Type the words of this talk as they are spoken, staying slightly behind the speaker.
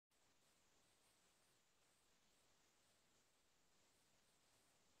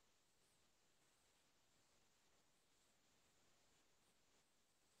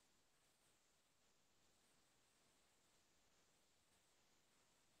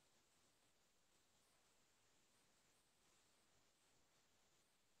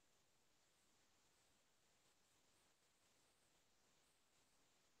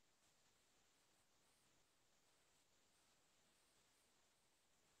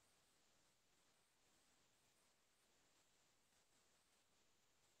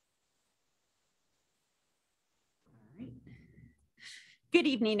Good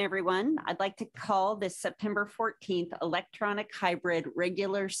evening, everyone. I'd like to call this September 14th electronic hybrid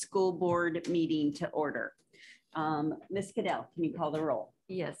regular school board meeting to order. Ms. Cadell, can you call the roll?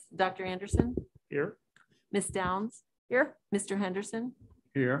 Yes. Dr. Anderson? Here. Ms. Downs? Here. Mr. Henderson?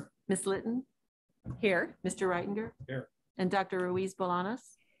 Here. Ms. Litton? Here. Mr. Reitinger? Here. And Dr. Ruiz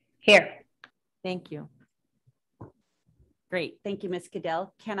Bolanos? Here. Thank you. Great. Thank you, Ms.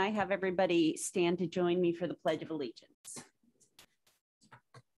 Cadell. Can I have everybody stand to join me for the Pledge of Allegiance?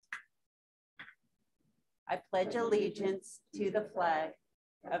 I pledge allegiance to the flag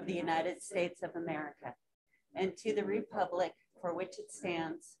of the United States of America and to the republic for which it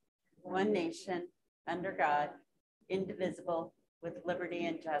stands, one nation, under God, indivisible, with liberty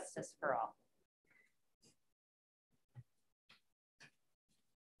and justice for all.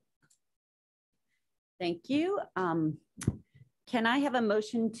 Thank you. Can I have a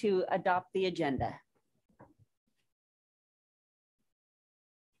motion to adopt the agenda?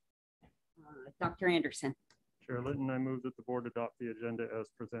 Dr. Anderson. Chair Litton, I move that the board adopt the agenda as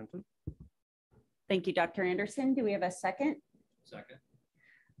presented. Thank you, Dr. Anderson. Do we have a second? Second.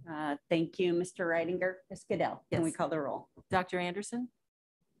 Thank you, Mr. Reitinger. Ms. Cadell, can we Yes. call the roll? Dr. Anderson?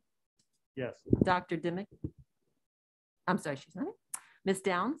 Yes. Dr. Dimick? I'm sorry, she's not it. Ms.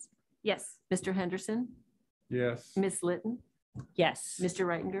 Downs? Yes. Mr. Henderson? Yes. Ms. Litton? Yes. Mr.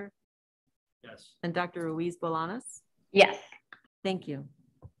 Reitinger? Yes. And Dr. Ruiz Bolanos? Yes. Thank you.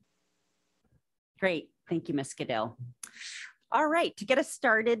 Great. Thank you, Ms. Cadell. All right, to get us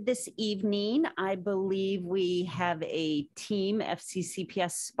started this evening, I believe we have a team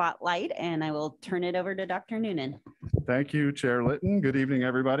FCCPS spotlight, and I will turn it over to Dr. Noonan. Thank you, Chair Litton. Good evening,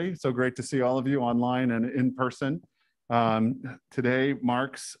 everybody. So great to see all of you online and in person. Today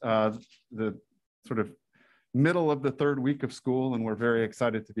marks the sort of middle of the third week of school, and we're very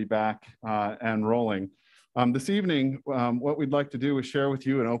excited to be back and rolling. This evening, what we'd like to do is share with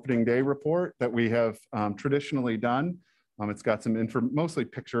you an opening day report that we have traditionally done. It's got some mostly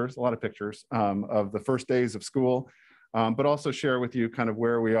pictures, a lot of pictures of the first days of school, but also share with you kind of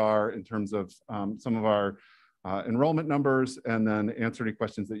where we are in terms of some of our enrollment numbers, and then answer any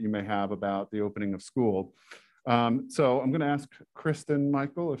questions that you may have about the opening of school. So I'm going to ask Kristen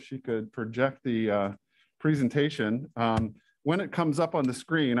Michael if she could project the presentation. When it comes up on the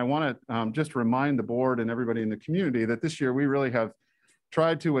screen, I want to just remind the board and everybody in the community that this year we really have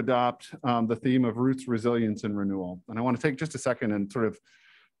tried to adopt the theme of roots, resilience, and renewal. And I want to take just a second and sort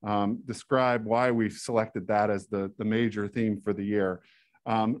of describe why we've selected that as the major theme for the year.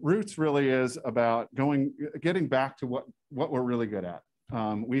 Roots really is about getting back to what we're really good at.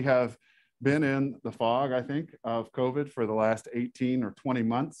 We have been in the fog, I think, of COVID for the last 18 or 20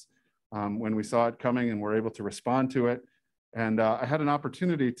 months when we saw it coming and were able to respond to it. And I had an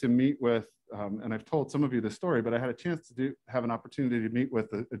opportunity to meet with, and I've told some of you this story, but I had a chance to have an opportunity to meet with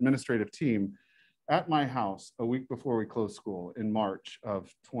the administrative team at my house a week before we closed school in March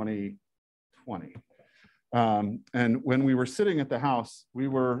of 2020. And when we were sitting at the house, we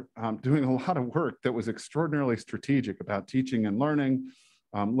were doing a lot of work that was extraordinarily strategic about teaching and learning,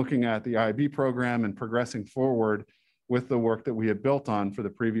 looking at the IB program and progressing forward with the work that we had built on for the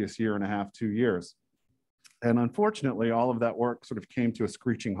previous year and a half, 2 years. And unfortunately, all of that work sort of came to a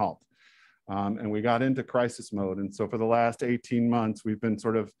screeching halt. And we got into crisis mode. And so for the last 18 months, we've been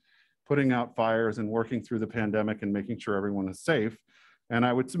sort of putting out fires and working through the pandemic and making sure everyone is safe. And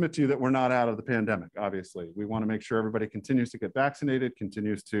I would submit to you that we're not out of the pandemic, obviously. We want to make sure everybody continues to get vaccinated,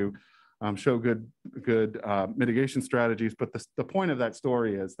 continues to show good mitigation strategies. But the point of that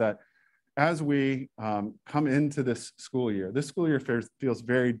story is that as we come into this school year feels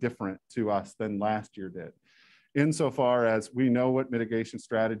very different to us than last year did. Insofar as we know what mitigation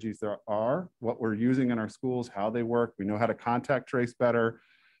strategies there are, what we're using in our schools, how they work, we know how to contact trace better.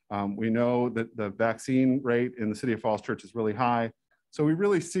 We know that the vaccine rate in the City of Falls Church is really high. So we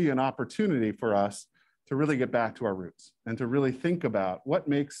really see an opportunity for us to really get back to our roots and to really think about what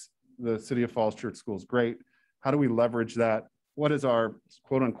makes the City of Falls Church schools great. How do we leverage that? What is our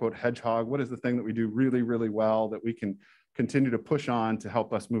quote unquote hedgehog? What is the thing that we do really, really well that we can continue to push on to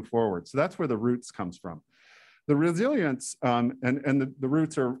help us move forward? So that's where the roots comes from. The resilience and the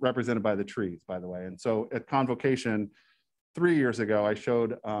roots are represented by the trees, by the way. And so at Convocation 3 years ago, I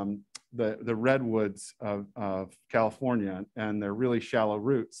showed the redwoods of California and their really shallow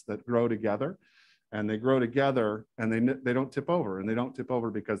roots that grow together. And they grow together and they don't tip over. And they don't tip over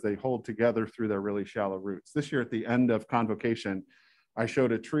because they hold together through their really shallow roots. This year at the end of Convocation, I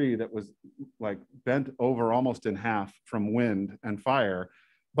showed a tree that was like bent over almost in half from wind and fire,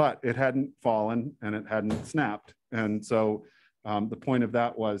 but it hadn't fallen and it hadn't snapped. And so the point of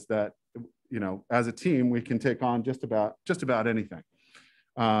that was that, you know, as a team, we can take on just about anything.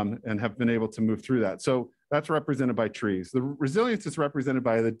 and have been able to move through that. So that's represented by trees. The resilience is represented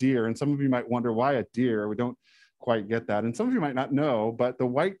by the deer. And some of you might wonder why a deer. We don't quite get that. And some of you might not know, but the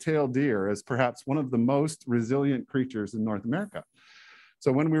white-tailed deer is perhaps one of the most resilient creatures in North America.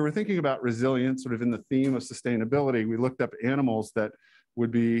 So when we were thinking about resilience, sort of in the theme of sustainability, we looked up animals that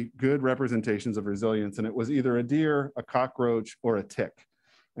would be good representations of resilience. And it was either a deer, a cockroach, or a tick.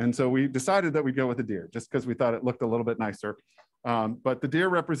 And so we decided that we'd go with the deer just because we thought it looked a little bit nicer. But the deer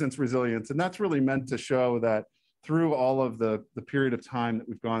represents resilience. And that's really meant to show that through all of the period of time that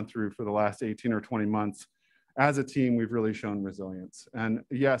we've gone through for the last 18 or 20 months, as a team, we've really shown resilience. And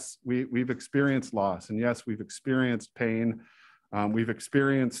yes, we've experienced loss. And yes, we've experienced pain. We've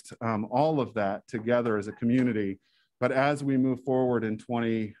experienced all of that together as a community. But as we move forward in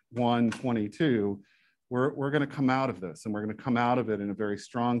 21, 22, we're going to come out of this, and we're going to come out of it in a very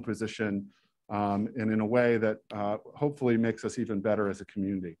strong position and in a way that hopefully makes us even better as a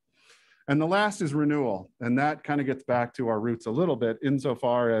community. And the last is renewal. And that kind of gets back to our roots a little bit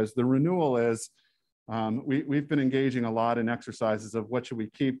insofar as the renewal is, we've been engaging a lot in exercises of what should we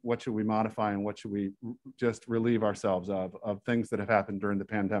keep, what should we modify, and what should we just relieve ourselves of things that have happened during the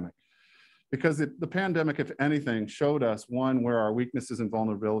pandemic. Because the pandemic, if anything, showed us, one, where our weaknesses and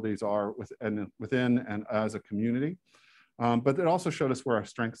vulnerabilities are within and as a community, but it also showed us where our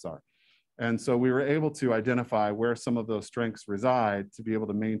strengths are. And so we were able to identify where some of those strengths reside to be able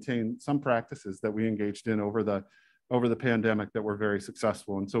to maintain some practices that we engaged in over the pandemic that were very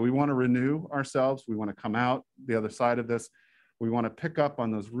successful. And so we want to renew ourselves. We want to come out the other side of this. We want to pick up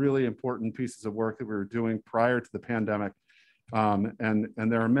on those really important pieces of work that we were doing prior to the pandemic. And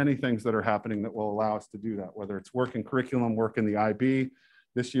there are many things that are happening that will allow us to do that, whether it's work in curriculum, work in the IB.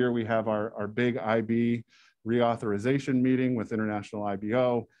 This year we have our big IB reauthorization meeting with International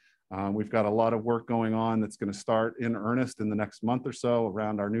IBO. We've got a lot of work going on that's going to start in earnest in the next month or so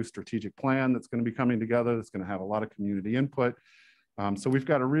around our new strategic plan that's going to be coming together. That's going to have a lot of community input. So we've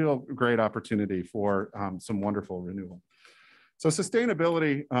got a real great opportunity for some wonderful renewal. So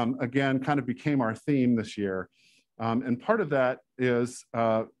sustainability, again, kind of became our theme this year. And part of that is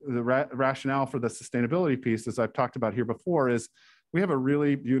the rationale for the sustainability piece, as I've talked about here before, is we have a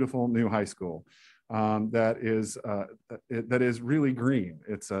really beautiful new high school that is really green.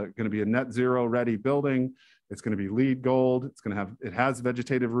 It's going to be a net zero ready building. It's going to be LEED Gold. It has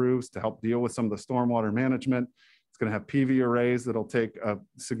vegetative roofs to help deal with some of the stormwater management. It's going to have PV arrays that'll take a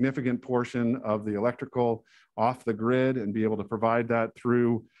significant portion of the electrical off the grid and be able to provide that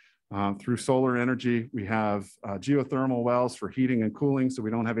through solar energy. We have geothermal wells for heating and cooling, so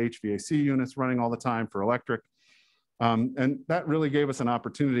we don't have HVAC units running all the time for electric. And that really gave us an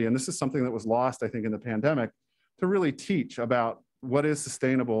opportunity, and this is something that was lost, I think, in the pandemic, to really teach about what is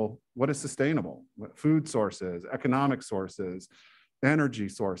sustainable, what food sources, economic sources, energy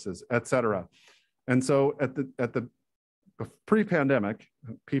sources, et cetera. And so at the pre-pandemic,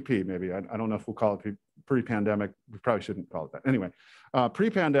 PP maybe, I don't know if we'll call it pre-pandemic, we probably shouldn't call it that. Anyway,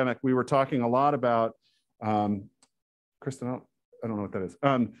 pre-pandemic, we were talking a lot about, Kristen, I don't know what that is.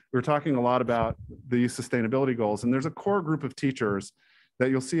 We were talking a lot about the sustainability goals, and there's a core group of teachers that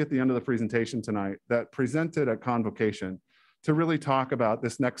you'll see at the end of the presentation tonight that presented at Convocation to really talk about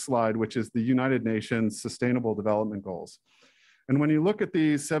this next slide, which is the United Nations Sustainable Development Goals. And when you look at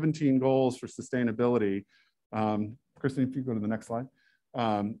these 17 goals for sustainability, Kristen, if you go to the next slide,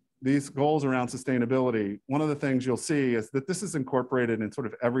 these goals around sustainability, one of the things you'll see is that this is incorporated in sort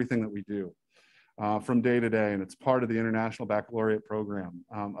of everything that we do from day to day, and it's part of the International Baccalaureate program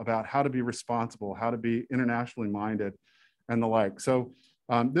about how to be responsible, how to be internationally minded, and the like. So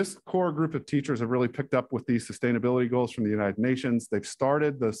this core group of teachers have really picked up with these sustainability goals from the United Nations. They've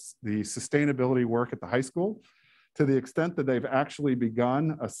started the sustainability work at the high school to the extent that they've actually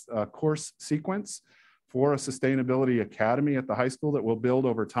begun a course sequence for a sustainability academy at the high school that will build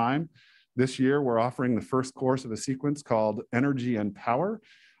over time. This year, we're offering the first course of a sequence called Energy and Power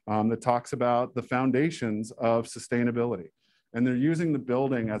that talks about the foundations of sustainability. And they're using the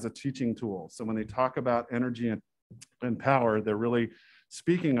building as a teaching tool. So when they talk about energy and power, they're really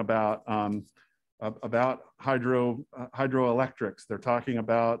speaking about hydroelectrics. They're talking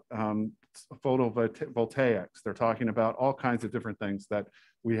about photovoltaics. They're talking about all kinds of different things that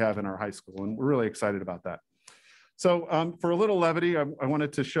we have in our high school, and we're really excited about that. So for a little levity, I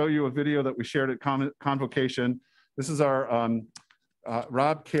wanted to show you a video that we shared at Convocation. This is our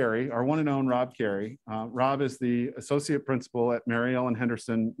Rob Carey, our one and only Rob Carey. Rob is the associate principal at Mary Ellen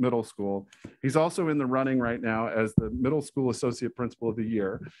Henderson Middle School. He's also in the running right now as the middle school associate principal of the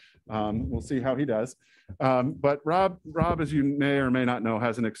year. We'll see how he does. But Rob, as you may or may not know,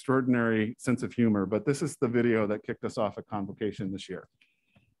 has an extraordinary sense of humor, but this is the video that kicked us off at Convocation this year.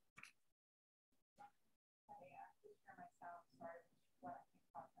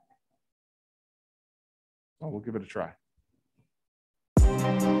 Well, we'll give it a try.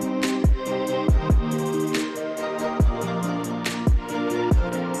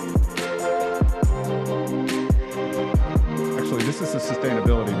 Actually, this is a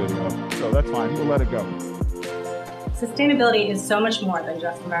sustainability video, so that's fine. We'll let it go. Sustainability is so much more than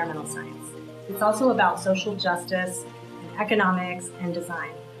just environmental science. It's also about social justice, economics, and design.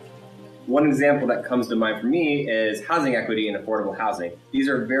 One example that comes to mind for me is housing equity and affordable housing. These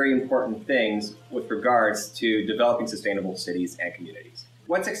are very important things with regards to developing sustainable cities and communities.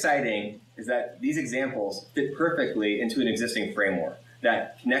 What's exciting is that these examples fit perfectly into an existing framework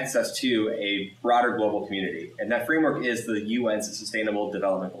that connects us to a broader global community. And that framework is the UN's Sustainable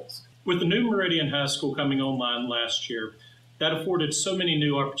Development Goals. With the new Meridian High School coming online last year, that afforded so many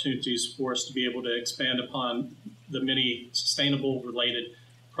new opportunities for us to be able to expand upon the many sustainable related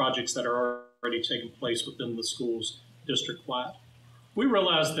projects that are already taking place within the school's district-wide. We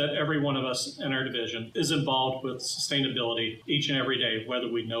realize that every one of us in our division is involved with sustainability each and every day, whether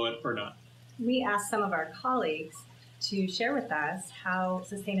we know it or not. We asked some of our colleagues to share with us how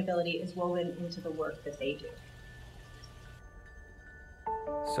sustainability is woven into the work that they do.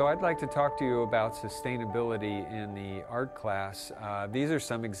 So I'd like to talk to you about sustainability in the art class. These are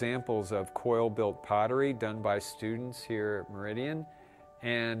some examples of coil-built pottery done by students here at Meridian.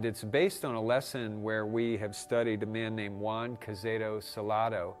 And it's based on a lesson where we have studied a man named Juan Cazedo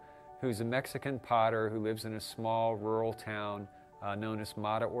Salado, who's a Mexican potter who lives in a small rural town known as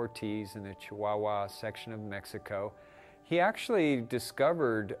Mata Ortiz in the Chihuahua section of Mexico. He actually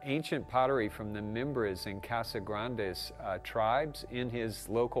discovered ancient pottery from the Mimbres and Casa Grandes tribes in his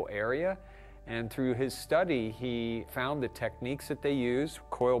local area. And through his study, he found the techniques that they used,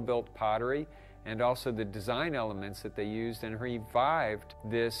 coil-built pottery, and also the design elements that they used, and revived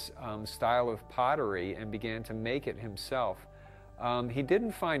this style of pottery and began to make it himself. He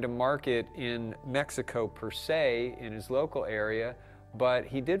didn't find a market in Mexico per se in his local area, but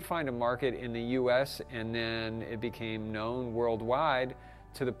he did find a market in the US, and then it became known worldwide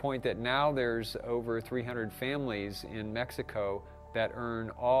to the point that now there's over 300 families in Mexico that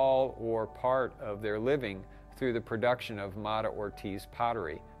earn all or part of their living through the production of Mata Ortiz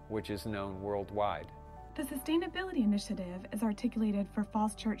pottery, which is known worldwide. The Sustainability Initiative, as articulated for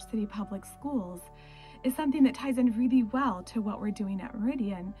Falls Church City Public Schools, is something that ties in really well to what we're doing at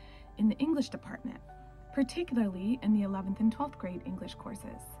Meridian in the English department, particularly in the 11th and 12th grade English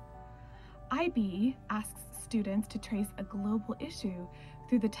courses. IB asks students to trace a global issue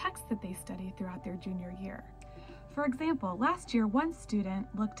through the texts that they study throughout their junior year. For example, last year, one student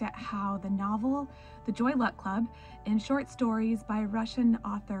looked at how the novel The Joy Luck Club and short stories by Russian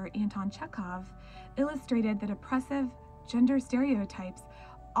author Anton Chekhov illustrated that oppressive gender stereotypes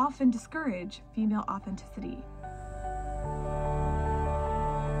often discourage female authenticity.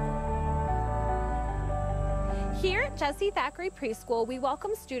 Here at Jessie Thackeray Preschool, we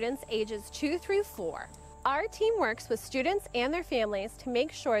welcome students ages 2 through 4. Our team works with students and their families to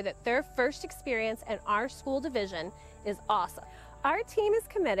make sure that their first experience in our school division is awesome. Our team is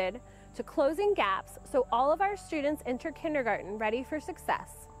committed to closing gaps so all of our students enter kindergarten ready for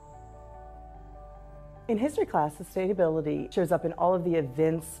success. In history class, sustainability shows up in all of the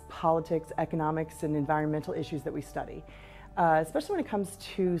events, politics, economics, and environmental issues that we study. Especially when it comes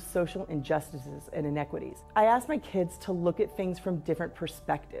to social injustices and inequities. I ask my kids to look at things from different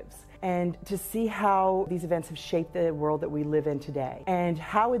perspectives and to see how these events have shaped the world that we live in today, and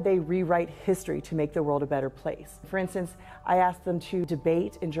how would they rewrite history to make the world a better place. For instance, I asked them to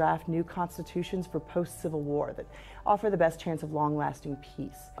debate and draft new constitutions for post-Civil War that offer the best chance of long-lasting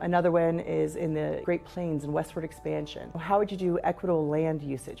peace. Another one is in the Great Plains and westward expansion. How would you do equitable land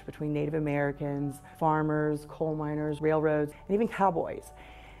usage between Native Americans, farmers, coal miners, railroads, and even cowboys?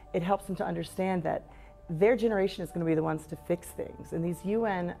 It helps them to understand that their generation is going to be the ones to fix things, and these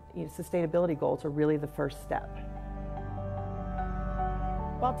UN sustainability goals are really the first step.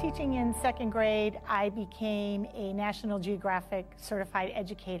 While teaching in second grade, I became a National Geographic certified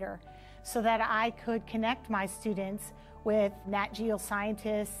educator so that I could connect my students with Nat Geo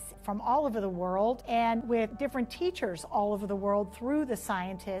scientists from all over the world and with different teachers all over the world through the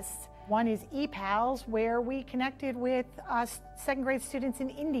scientists. One is ePals, where we connected with second grade students in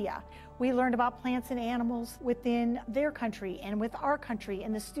India. We learned about plants and animals within their country and with our country,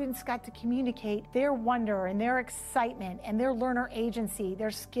 and the students got to communicate their wonder and their excitement and their learner agency,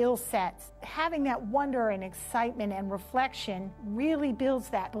 their skill sets. Having that wonder and excitement and reflection really builds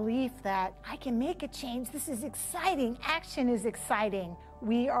that belief that I can make a change. This is exciting. Action is exciting.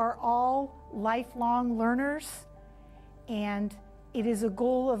 We are all lifelong learners, and it is a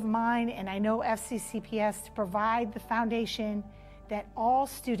goal of mine, and I know FCCPS, to provide the foundation that all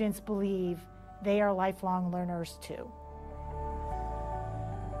students believe they are lifelong learners too.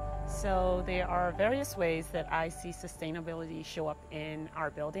 So there are various ways that I see sustainability show up in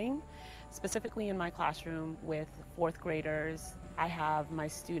our building. Specifically in my classroom with fourth graders, I have my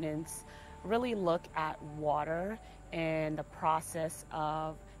students really look at water and the process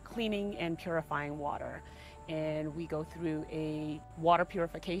of cleaning and purifying water. And we go through a water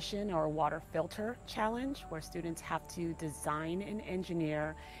purification or water filter challenge where students have to design and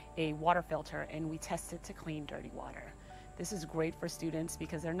engineer a water filter, and we test it to clean dirty water. This is great for students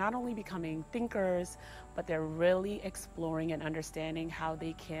because they're not only becoming thinkers, but they're really exploring and understanding how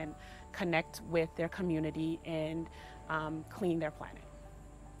they can connect with their community and clean their planet.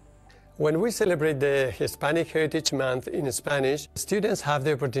 When we celebrate the Hispanic Heritage Month in Spanish, students have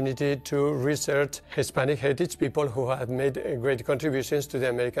the opportunity to research Hispanic heritage people who have made great contributions to the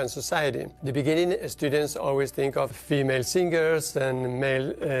American society. In the beginning, students always think of female singers and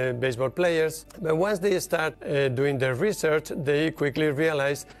male baseball players, but once they start doing their research, they quickly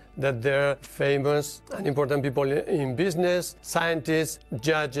realize that there are famous and important people in business, scientists,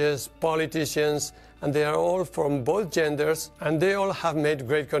 judges, politicians, and they are all from both genders, and they all have made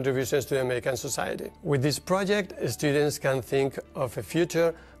great contributions to American society. With this project, students can think of a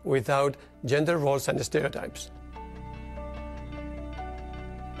future without gender roles and stereotypes.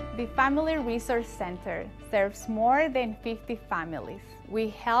 The Family Resource Center serves more than 50 families. We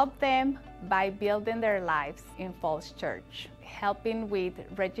help them by building their lives in Falls Church, helping with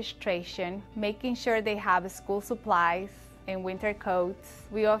registration, making sure they have school supplies and winter coats.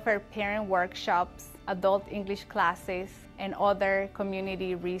 We offer parent workshops, adult English classes, and other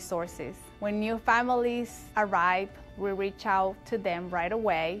community resources. When new families arrive, we reach out to them right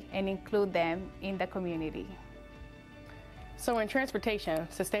away and include them in the community. So in transportation,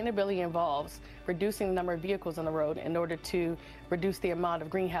 sustainability involves reducing the number of vehicles on the road in order to reduce the amount of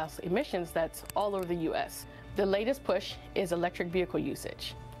greenhouse emissions that's all over the U.S. The latest push is electric vehicle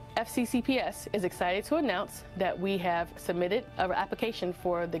usage. FCCPS is excited to announce that we have submitted an application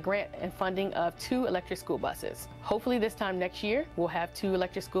for the grant and funding of 2 electric school buses. Hopefully this time next year, we'll have 2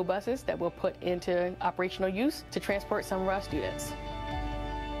 electric school buses that we'll put into operational use to transport some of our students.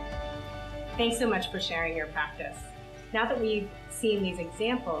 Thanks so much for sharing your practice. Now that we've seen these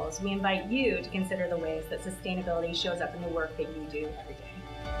examples, we invite you to consider the ways that sustainability shows up in the work that you do every day.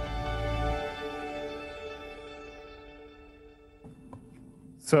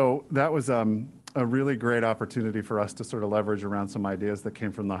 So that was a really great opportunity for us to sort of leverage around some ideas that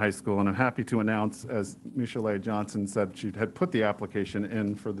came from the high school. And I'm happy to announce, as Michelle Johnson said, she had put the application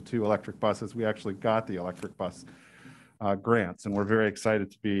in for the 2 electric buses. We actually got the electric bus grants, and we're very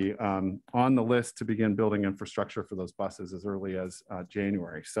excited to be on the list to begin building infrastructure for those buses as early as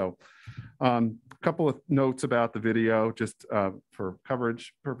January. So a couple of notes about the video, just for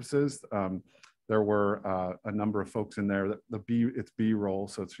coverage purposes. There were a number of folks in there. It's B-roll,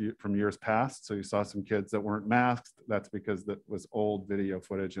 so it's from years past. So you saw some kids that weren't masked. That's because that was old video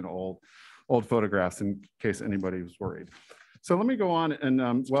footage and old photographs, in case anybody was worried. So let me go on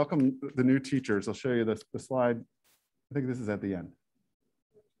and welcome the new teachers. I'll show you the slide. I think this is at the end.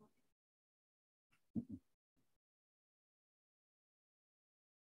 If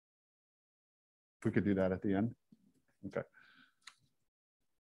we could do that at the end. Okay.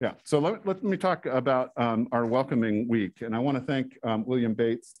 Yeah, so let me talk about our welcoming week. And I want to thank William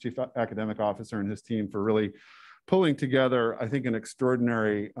Bates, Chief Academic Officer, and his team for really pulling together, I think, an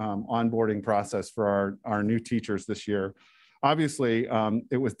extraordinary onboarding process for our new teachers this year. Obviously,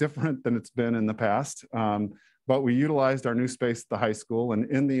 it was different than it's been in the past, but we utilized our new space at the high school, and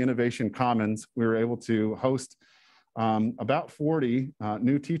in the Innovation Commons, we were able to host about 40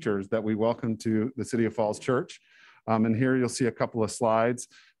 new teachers that we welcomed to the City of Falls Church. And here you'll see a couple of slides.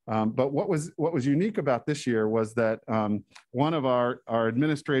 But what was unique about this year was that one of our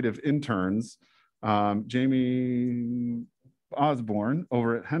administrative interns, Jamie Osborne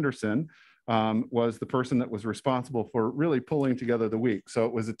over at Henderson, was the person that was responsible for really pulling together the week. So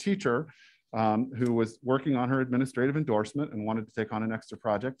it was a teacher who was working on her administrative endorsement and wanted to take on an extra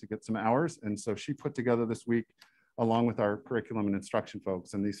project to get some hours. And so she put together this week along with our curriculum and instruction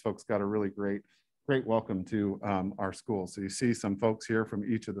folks. And these folks got a really great welcome to our school. So you see some folks here from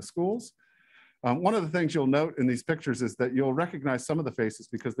each of the schools. One of the things you'll note in these pictures is that you'll recognize some of the faces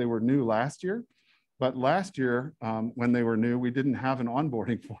because they were new last year. But last year, when they were new, we didn't have an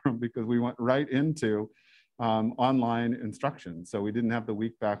onboarding for them because we went right into online instruction. So we didn't have the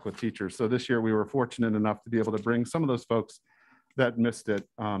week back with teachers. So this year we were fortunate enough to be able to bring some of those folks that missed it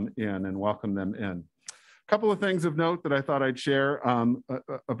in and welcome them in. A couple of things of note that I thought I'd share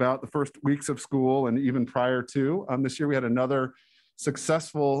about the first weeks of school and even prior to. This year we had another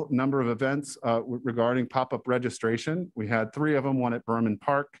successful number of events regarding pop-up registration. We had 3 of them, one at Berman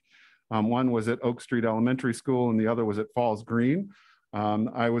Park, one was at Oak Street Elementary School, and the other was at Falls Green.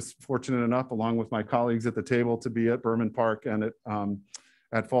 I was fortunate enough, along with my colleagues at the table, to be at Berman Park and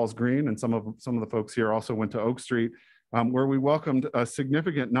at Falls Green, and some of the folks here also went to Oak Street, where we welcomed a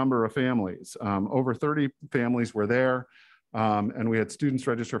significant number of families. Over 30 families were there, and we had students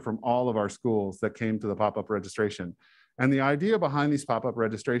register from all of our schools that came to the pop-up registration. And the idea behind these pop-up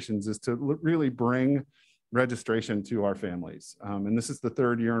registrations is to really bring registration to our families. And this is the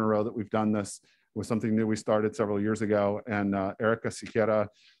 3rd year in a row that we've done this. It was something new we started several years ago, and Erica Siqueira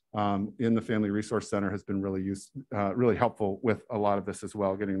in the Family Resource Center has been really helpful with a lot of this as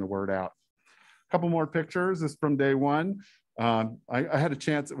well, getting the word out. A couple more pictures. This is from day 1. I had a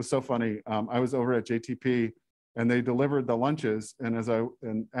chance, it was so funny. I was over at JTP and they delivered the lunches, and as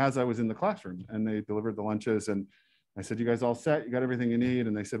I was in the classroom, and they delivered the lunches, and I said, "You guys all set? You got everything you need?"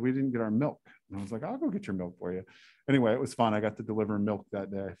 And they said, "We didn't get our milk." And I was like, "I'll go get your milk for you." Anyway, it was fun. I got to deliver milk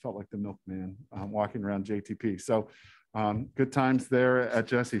that day. I felt like the milkman walking around JTP. So good times there at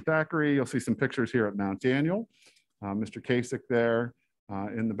Jesse Thackeray. You'll see some pictures here at Mount Daniel. Mr. Kasich there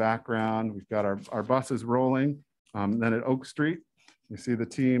in the background. We've got our buses rolling. Then at Oak Street, you see the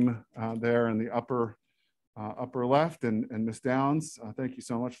team there in the upper left, and Ms. Downs, thank you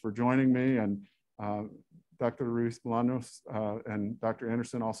so much for joining me. And Dr. Ruiz Bolanos and Dr.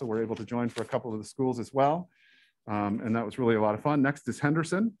 Anderson also were able to join for a couple of the schools as well. And that was really a lot of fun. Next is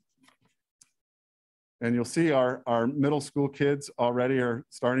Henderson. And you'll see our middle school kids already are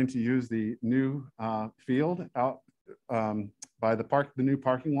starting to use the new field out by the new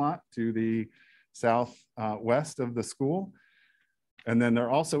parking lot to the southwest of the school. And then they're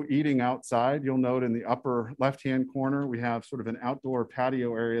also eating outside. You'll note in the upper left-hand corner, we have sort of an outdoor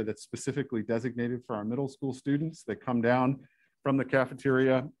patio area that's specifically designated for our middle school students. They come down from the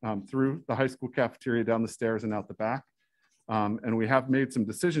cafeteria through the high school cafeteria, down the stairs and out the back. And we have made some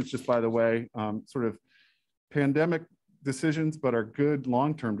decisions, just by the way, sort of pandemic decisions, but are good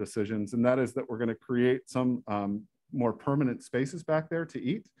long-term decisions. And that is that we're going to create some more permanent spaces back there to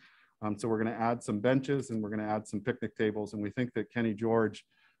eat. So we're going to add some benches and we're going to add some picnic tables. And we think that Kenny George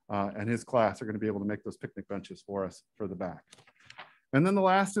and his class are going to be able to make those picnic benches for us for the back. And then the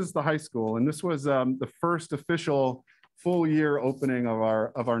last is the high school. And this was the first official full year opening of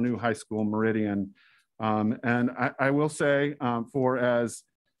our new high school, Meridian. And I will say, for as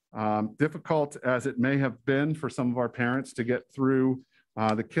difficult as it may have been for some of our parents to get through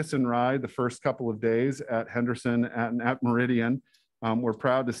the kiss and ride the first couple of days at Henderson and at Meridian, we're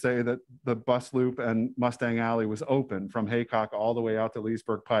proud to say that the bus loop and Mustang Alley was open from Haycock all the way out to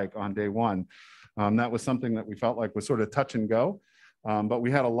Leesburg Pike on day 1. That was something that we felt like was sort of touch and go. But we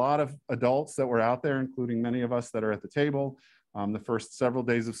had a lot of adults that were out there, including many of us that are at the table. The first several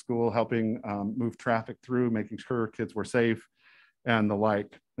days of school, helping move traffic through, making sure kids were safe and the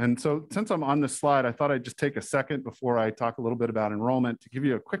like. And so since I'm on this slide, I thought I'd just take a second before I talk a little bit about enrollment to give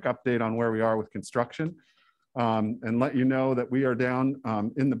you a quick update on where we are with construction. And let you know that we are down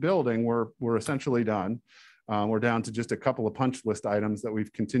in the building. We're essentially done. We're down to just a couple of punch list items that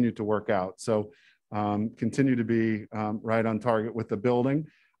we've continued to work out. So continue to be right on target with the building.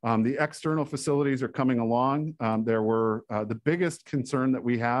 The external facilities are coming along. The biggest concern that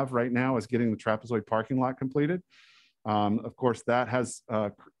we have right now is getting the trapezoid parking lot completed. Of course, that has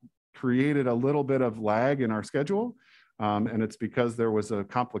created a little bit of lag in our schedule. And it's because there was a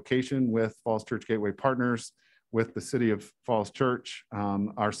complication with Falls Church Gateway Partners, with the City of Falls Church,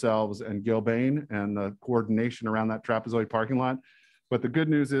 ourselves, and Gil Bain, and the coordination around that trapezoid parking lot. But the good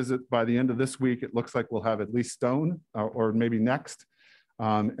news is that by the end of this week, it looks like we'll have at least stone, or maybe next,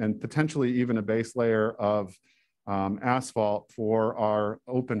 and potentially even a base layer of asphalt for our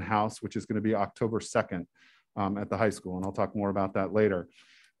open house, which is going to be October 2nd at the high school. And I'll talk more about that later.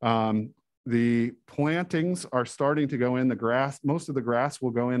 The plantings are starting to go in. The grass, most of the grass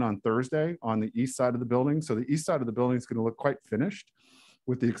will go in on Thursday on the east side of the building. So the east side of the building is going to look quite finished,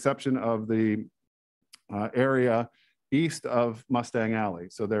 with the exception of the area east of Mustang Alley.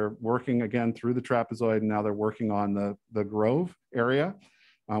 So they're working again through the trapezoid, and now they're working on the Grove area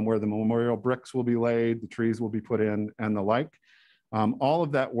where the memorial bricks will be laid, the trees will be put in, and the like. All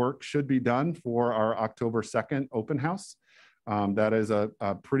of that work should be done for our October 2nd open house. That is a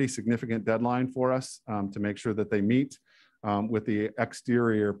pretty significant deadline for us to make sure that they meet with the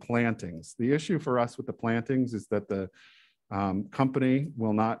exterior plantings. The issue for us with the plantings is that the company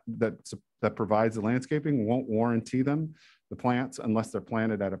will not, that provides the landscaping, won't warranty them, the plants, unless they're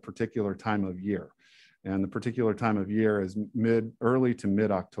planted at a particular time of year. And the particular time of year is early to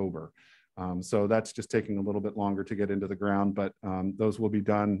mid-October. So that's just taking a little bit longer to get into the ground, but those will be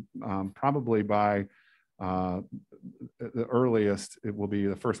done probably by the earliest. It will be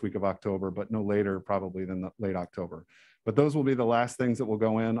the first week of October, but no later probably than late October. But those will be the last things that will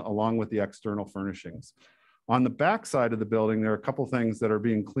go in along with the external furnishings. On the back side of the building, there are a couple things that are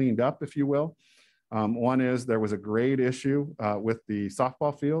being cleaned up, if you will. One is there was a grade issue with the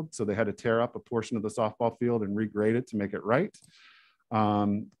softball field. So they had to tear up a portion of the softball field and regrade it to make it right.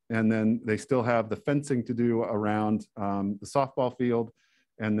 And then they still have the fencing to do around the softball field.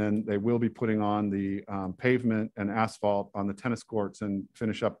 And then they will be putting on the pavement and asphalt on the tennis courts and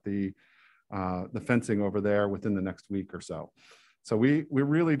finish up the fencing over there within the next week or so. So we're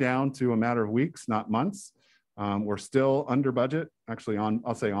really down to a matter of weeks, not months. We're still under budget, actually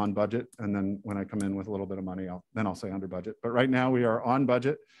I'll say on budget. And then when I come in with a little bit of money, I'll say under budget. But right now we are on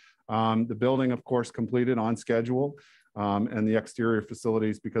budget. The building, of course, completed on schedule. And the exterior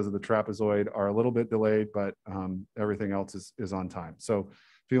facilities, because of the trapezoid, are a little bit delayed, but everything else is on time. So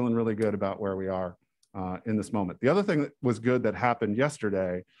feeling really good about where we are in this moment. The other thing that was good that happened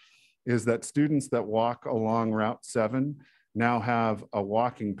yesterday is that students that walk along Route 7 now have a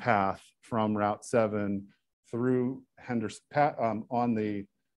walking path from Route 7 through Henderson, on the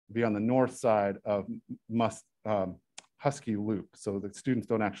north side of Husky Loop. So the students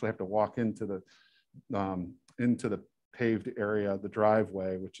don't actually have to walk into the paved area, the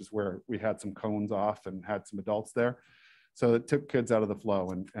driveway, which is where we had some cones off and had some adults there. So it took kids out of the flow,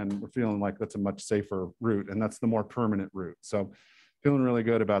 and we're feeling like that's a much safer route, and that's the more permanent route. So feeling really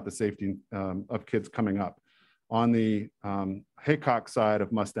good about the safety of kids coming up. On the Haycock side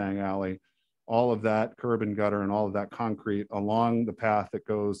of Mustang Alley, all of that curb and gutter and all of that concrete along the path that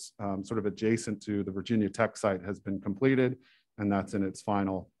goes sort of adjacent to the Virginia Tech site has been completed, and that's in its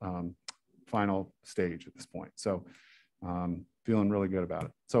final stage at this point. So feeling really good about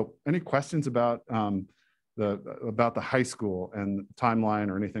it. So any questions about the high school and timeline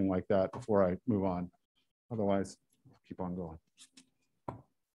or anything like that before I move on? Otherwise, keep on going.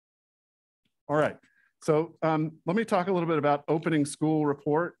 All right. So let me talk a little bit about opening school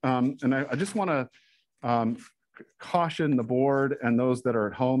report. And I just want to caution the board and those that are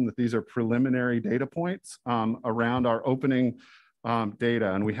at home that these are preliminary data points around our opening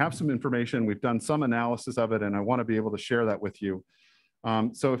data. And we have some information. We've done some analysis of it, and I want to be able to share that with you.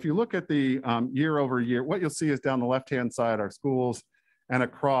 So if you look at the year over year, what you'll see is down the left-hand side our schools, and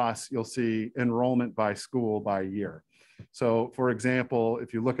across you'll see enrollment by school by year. So for example,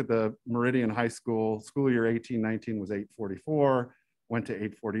 if you look at the Meridian High School, school year 18-19 was 844, went to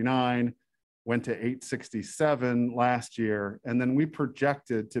 849, went to 867 last year, and then we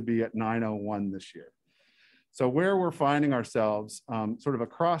projected to be at 901 this year. So where we're finding ourselves sort of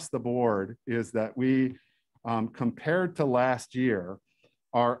across the board is that we, compared to last year,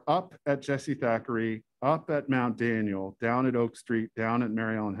 are up at Jesse Thackeray, up at Mount Daniel, down at Oak Street, down at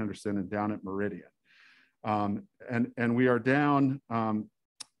Mary Ellen Henderson, and down at Meridian. And we are down, I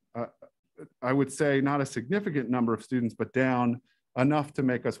would say not a significant number of students, but down enough to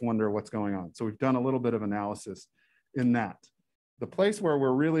make us wonder what's going on. So we've done a little bit of analysis in that. The place where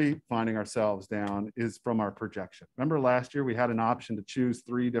we're really finding ourselves down is from our projection. Remember last year we had an option to choose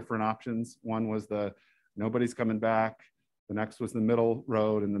 3 different options. One was the nobody's coming back. The next was the middle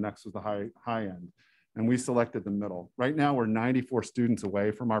road, and the next was the high end. And we selected the middle. Right now we're 94 students away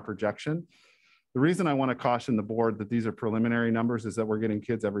from our projection. The reason I want to caution the board that these are preliminary numbers is that we're getting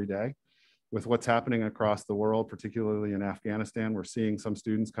kids every day. With what's happening across the world, particularly in Afghanistan, we're seeing some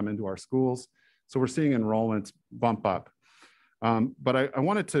students come into our schools. So we're seeing enrollments bump up. But I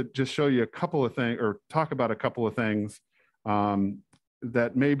wanted to just show you a couple of things, or talk about a couple of things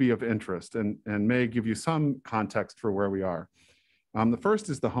that may be of interest and may give you some context for where we are. The first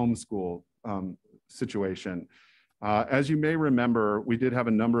is the homeschool situation. As you may remember, we did have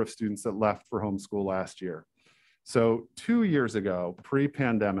a number of students that left for homeschool last year. So 2 years ago,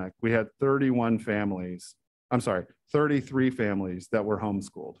 pre-pandemic, we had 33 families that were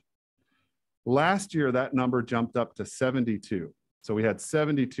homeschooled. Last year, that number jumped up to 72. So we had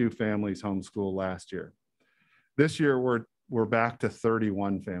 72 families homeschool last year. This year, we're back to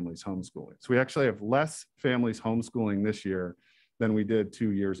 31 families homeschooling. So we actually have less families homeschooling this year than we did 2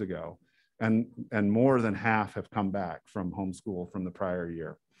 years ago. And more than half have come back from homeschool from the prior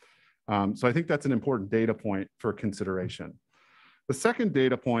year. So I think that's an important data point for consideration. The second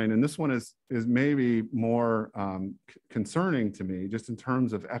data point, and this one is maybe more concerning to me, just in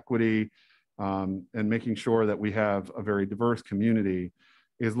terms of equity and making sure that we have a very diverse community,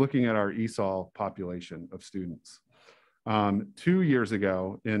 is looking at our ESOL population of students. 2 years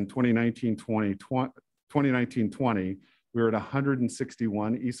ago, in 2019-20, we were at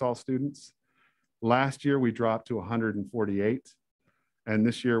 161 ESOL students. Last year, we dropped to 148, and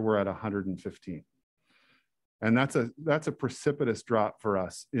this year we're at 115. And that's a precipitous drop for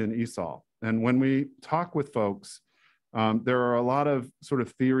us in ESOL. And when we talk with folks, there are a lot of sort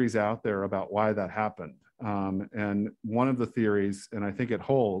of theories out there about why that happened. And one of the theories, and I think it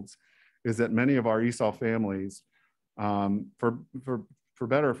holds, is that many of our ESOL families, for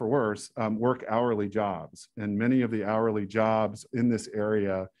better or for worse, work hourly jobs. And many of the hourly jobs in this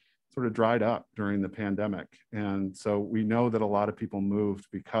area sort of dried up during the pandemic. And so we know that a lot of people moved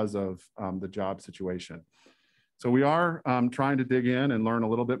because of the job situation. So we are trying to dig in and learn a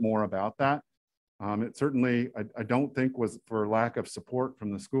little bit more about that. It certainly, I don't think was for lack of support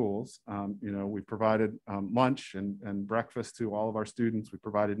from the schools. You know, we provided lunch and breakfast to all of our students. We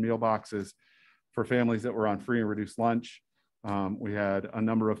provided meal boxes for families that were on free and reduced lunch. We had a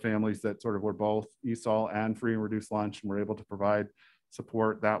number of families that sort of were both ESOL and free and reduced lunch, and were able to provide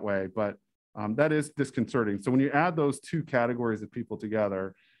support that way. But that is disconcerting. So when you add those two categories of people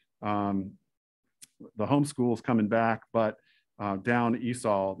together, the homeschool is coming back, but down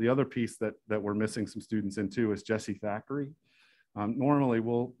ESOL. The other piece that we're missing some students into is Jessie Thackeray. Normally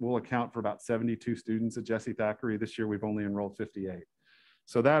we'll account for about 72 students at Jessie Thackeray. This year we've only enrolled 58.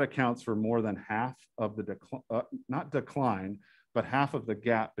 So that accounts for more than half of the not decline, but half of the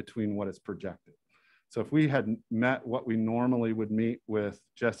gap between what is projected. So if we had met what we normally would meet with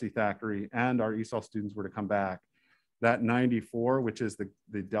Jessie Thackeray and our ESOL students were to come back, that 94, which is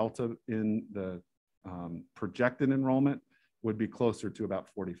the delta in the projected enrollment, would be closer to about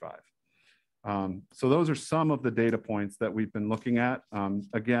 45. So those are some of the data points that we've been looking at.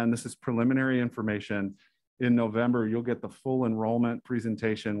 Again, this is preliminary information. In November, you'll get the full enrollment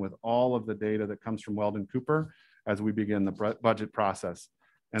presentation with all of the data that comes from Weldon Cooper as we begin the budget process.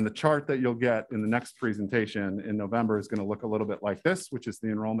 And the chart that you'll get in the next presentation in November is going to look a little bit like this, which is the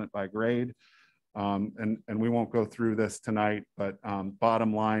enrollment by grade. And we won't go through this tonight, but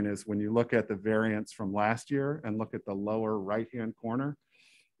bottom line is when you look at the variance from last year and look at the lower right-hand corner,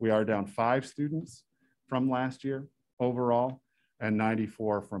 we are down 5 students from last year overall and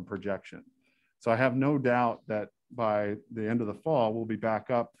 94 from projection. So I have no doubt that by the end of the fall, we'll be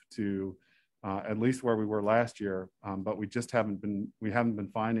back up to at least where we were last year, but we just haven't been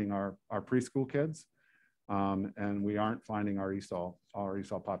finding our preschool kids. And we aren't finding our ESOL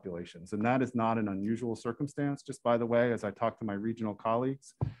populations. And that is not an unusual circumstance. Just by the way, as I talk to my regional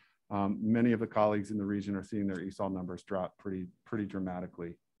colleagues, many of the colleagues in the region are seeing their ESOL numbers drop pretty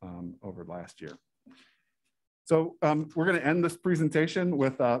dramatically over last year. So we're going to end this presentation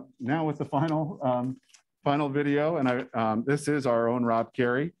with now with the final video. And this is our own Rob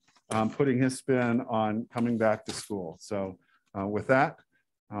Carey putting his spin on coming back to school. So with that,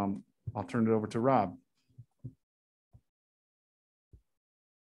 I'll turn it over to Rob.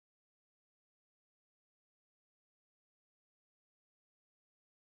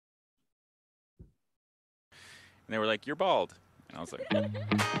 And they were like, "You're bald." And I was like,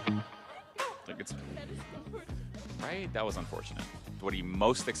 it's right? That was unfortunate. What are you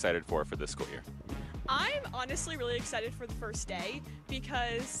most excited for this school year? I'm honestly really excited for the first day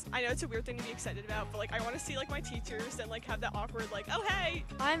because I know it's a weird thing to be excited about, but like I want to see like my teachers and like have that awkward like, "Oh, hey."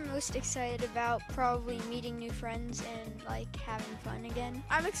 I'm most excited about probably meeting new friends and like having fun again.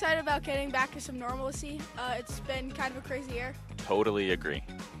 I'm excited about getting back to some normalcy. It's been kind of a crazy year. Totally agree.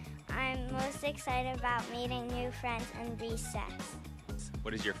 I'm most excited about meeting new friends and recess.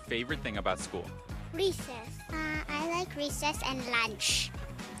 What is your favorite thing about school? Recess. I like recess and lunch.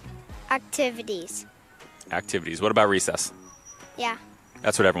 Activities. Activities. What about recess? Yeah.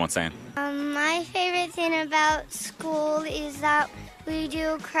 That's what everyone's saying. My favorite thing about school is that we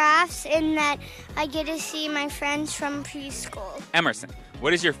do crafts and that I get to see my friends from preschool. Emerson,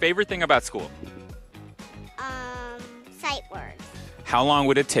 what is your favorite thing about school? Sight words. How long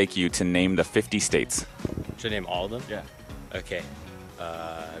would it take you to name the 50 states? Should I name all of them? Yeah. Okay.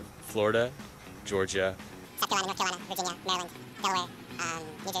 Florida, Georgia, South Carolina, North Carolina, Virginia, Maryland, Delaware,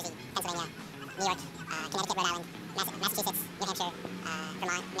 New Jersey, Pennsylvania, New York, Connecticut, Rhode Island, Massachusetts, New Hampshire,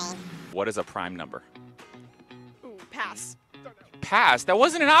 Vermont, Maine. What is a prime number? Ooh, pass. Pass? That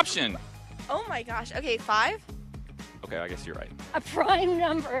wasn't an option. Oh my gosh. Okay, 5? Okay, I guess you're right. A prime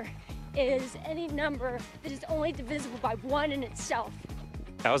number is any number that is only divisible by 1 in itself.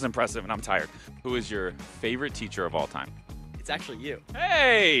 That was impressive, and I'm tired. Who is your favorite teacher of all time? It's actually you.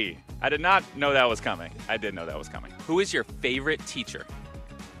 Hey! I did not know that was coming. I did know that was coming. Who is your favorite teacher?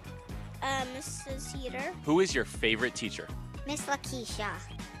 Mrs. Heater. Who is your favorite teacher? Miss Lakeisha.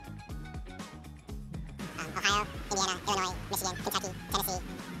 Ohio, Indiana, Illinois, Michigan, Kentucky, Tennessee,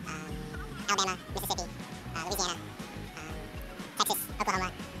 Alabama, Mississippi, Louisiana,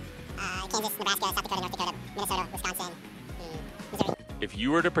 Oklahoma, Kansas, Nebraska, South Dakota, North Dakota, Minnesota, Wisconsin, Missouri. If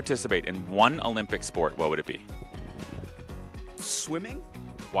you were to participate in one Olympic sport, what would it be? Swimming?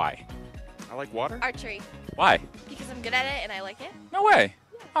 Why? I like water. Archery. Why? Because I'm good at it and I like it. No way.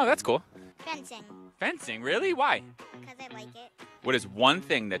 Oh, that's cool. Fencing. Fencing, really? Why? Because I like it. What is one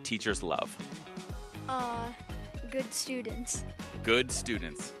thing that teachers love? Good students. Good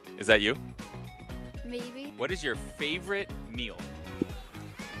students. Is that you? Maybe. What is your favorite meal?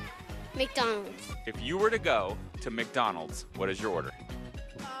 McDonald's. If you were to go to McDonald's, what is your order?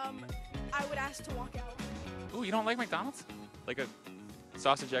 I would ask to walk out. Ooh, you don't like McDonald's? Like a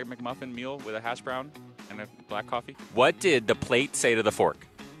sausage egg McMuffin meal with a hash brown and a black coffee? What did the plate say to the fork?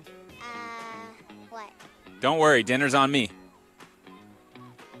 What? Don't worry, dinner's on me.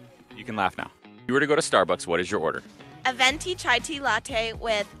 You can laugh now. If you were to go to Starbucks, what is your order? A venti chai tea latte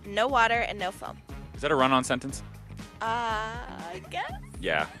with no water and no foam. Is that a run-on sentence? I guess.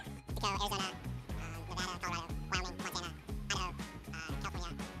 Yeah. Mexico, Arizona, Nevada, Colorado, Wyoming, Montana, Idaho,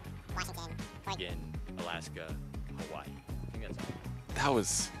 California, Washington, Oregon, Alaska, Hawaii. I think that's all. That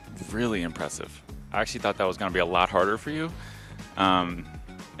was really impressive. I actually thought that was going to be a lot harder for you. And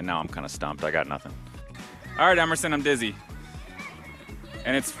now I'm kind of stumped. I got nothing. All right, Emerson, I'm dizzy.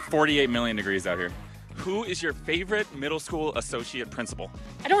 And it's 48 million degrees out here. Who is your favorite middle school associate principal?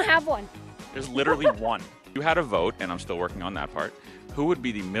 I don't have one. There's literally one. You had a vote, and I'm still working on that part. Who would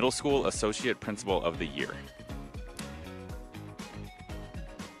be the middle school associate principal of the year?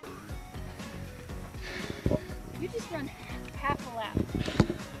 You just run half a lap.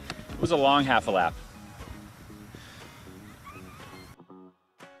 It was a long half a lap.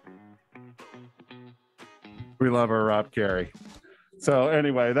 We love our Rob Carey. So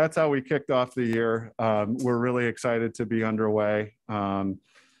anyway, that's how we kicked off the year. We're really excited to be underway.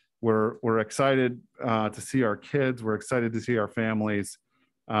 We're excited to see our kids. We're excited to see our families.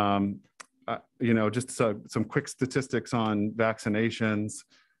 Just some quick statistics on vaccinations.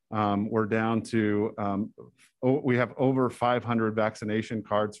 We're down to, we have over 500 vaccination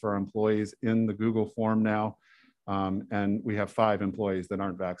cards for our employees in the Google form now. And we have 5 employees that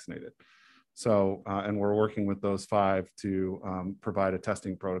aren't vaccinated. So, and we're working with those 5 to provide a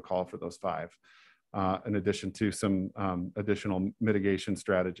testing protocol for those 5, in addition to some additional mitigation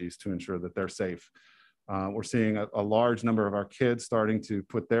strategies to ensure that they're safe. We're seeing a large number of our kids starting to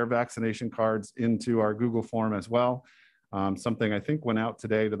put their vaccination cards into our Google form as well. Something I think went out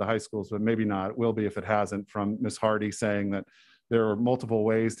today to the high schools, but maybe not. It will be if it hasn't, from Ms. Hardy saying that there are multiple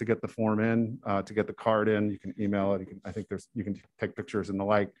ways to get the form in, to get the card in. You can email it. You can take pictures and the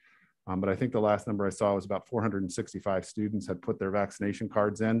like. But I think the last number I saw was about 465 students had put their vaccination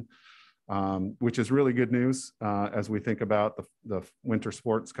cards in, which is really good news as we think about the winter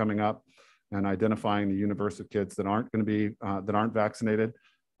sports coming up and identifying the universe of kids that aren't going to be, that aren't vaccinated.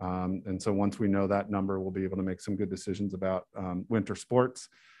 And so once we know that number, we'll be able to make some good decisions about winter sports.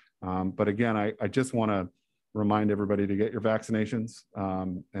 But again, I just want to remind everybody to get your vaccinations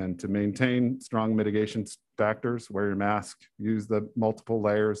and to maintain strong mitigation factors, wear your mask, use the multiple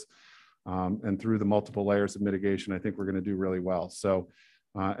layers. And through the multiple layers of mitigation, I think we're going to do really well. So,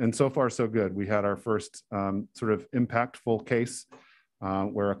 and so far so good. We had our first sort of impactful case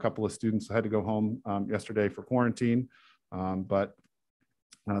where a couple of students had to go home yesterday for quarantine, but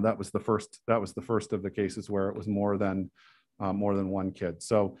that was the first of the cases where it was more than one kid.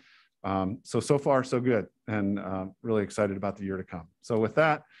 So, so far so good, and really excited about the year to come. So with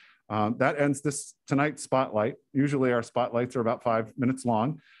that, that ends tonight's spotlight. Usually our spotlights are about 5 minutes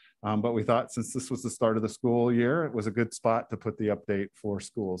long. But we thought since this was the start of the school year, it was a good spot to put the update for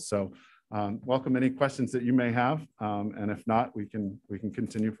schools. So welcome any questions that you may have. And if not, we can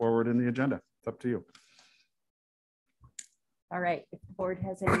continue forward in the agenda. It's up to you. All right, if the board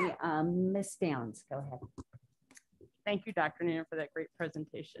has any, Ms. Downs, go ahead. Thank you, Dr. Noonan, for that great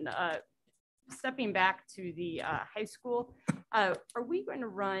presentation. Stepping back to the high school, are we going to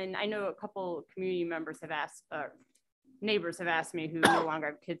run, I know a couple community members have asked, neighbors have asked me who no longer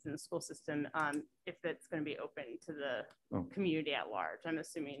have kids in the school system if it's going to be open to the community at large. I'm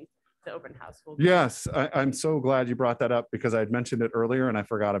assuming the open house will be. Yes, I'm so glad you brought that up because I had mentioned it earlier and I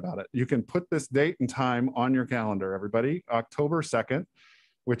forgot about it. You can put this date and time on your calendar, everybody. October 2nd,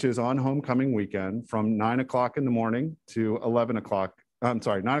 which is on homecoming weekend, from 9 o'clock in the morning to 11 o'clock. I'm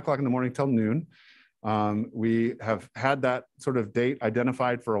sorry, 9 o'clock in the morning till noon. We have had that sort of date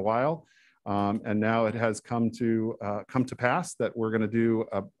identified for a while. And now it has come to pass that we're going to do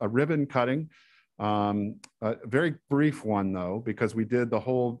a ribbon cutting, a very brief one though, because we did the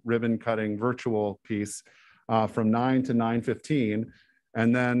whole ribbon cutting virtual piece from 9 to 9:15.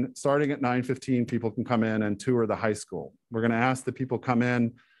 And then starting at 9:15, people can come in and tour the high school. We're going to ask the people come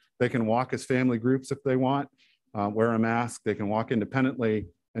in. They can walk as family groups if they want, wear a mask. They can walk independently.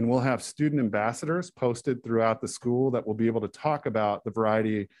 And we'll have student ambassadors posted throughout the school that will be able to talk about the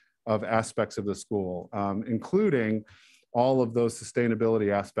variety of aspects of the school, including all of those sustainability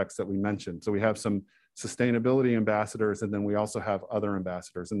aspects that we mentioned. So we have some sustainability ambassadors, and then we also have other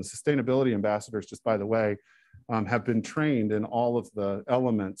ambassadors. And the sustainability ambassadors, just by the way, have been trained in all of the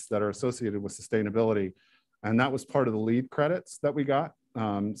elements that are associated with sustainability. And that was part of the LEAD credits that we got.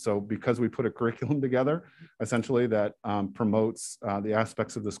 So because we put a curriculum together, essentially that promotes the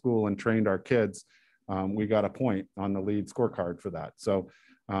aspects of the school and trained our kids, we got a point on the LEAD scorecard for that. So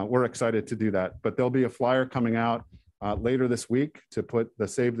we're excited to do that. But there'll be a flyer coming out later this week to put the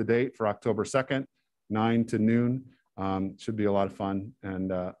save the date for October 2nd, 9 to noon. Should be a lot of fun,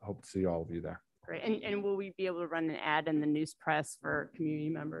 and hope to see all of you there. Great. And will we be able to run an ad in the news press for community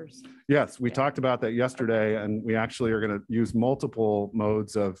members? Yes, we talked about that yesterday, and we actually are going to use multiple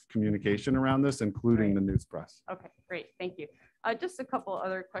modes of communication around this, including the news press. Okay, great. Thank you. Just a couple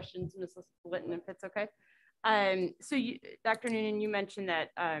other questions, Mrs. Litton, if it's okay. So Dr. Noonan, you mentioned that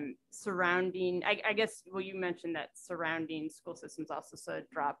surrounding, I guess, well, you mentioned that surrounding school systems also saw a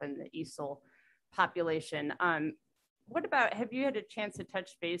drop in the ESOL population. What about, have you had a chance to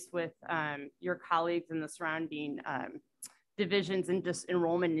touch base with your colleagues in the surrounding divisions and just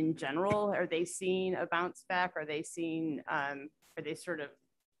enrollment in general? Are they seeing a bounce back? Are they seeing, are they sort of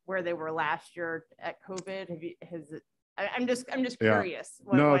where they were last year at COVID? I'm just curious.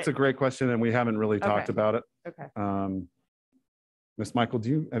 Yeah. It's a great question, and we haven't really talked about it. Okay. Ms. Michael,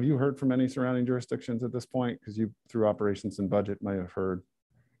 have you heard from any surrounding jurisdictions at this point? Because you, through operations and budget, may have heard.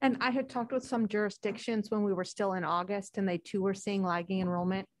 And I had talked with some jurisdictions when we were still in August, and they too were seeing lagging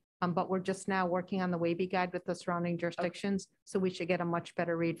enrollment. But we're just now working on the WABE guide with the surrounding jurisdictions. So we should get a much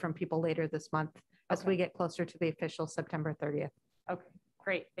better read from people later this month as we get closer to the official September 30th. Okay,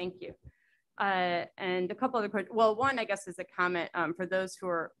 great. Thank you. And a couple other questions. Well, one, I guess, is a comment for those who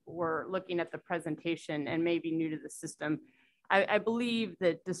were looking at the presentation and may be new to the system. I believe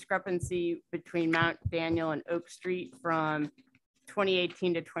the discrepancy between Mount Daniel and Oak Street from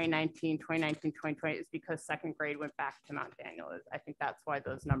 2018 to 2019, 2019, 2020 is because second grade went back to Mount Daniel. I think that's why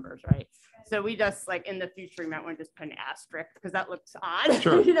those numbers, right? So we just, like, in the future, we might want to just put an asterisk because that looks odd.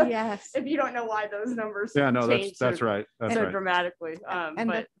 Sure. You know, yes. If you don't know why those numbers that's right. That's so right. dramatically.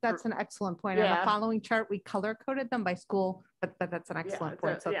 That's an excellent point. Yeah. On the following chart, we color coded them by school, but that's an excellent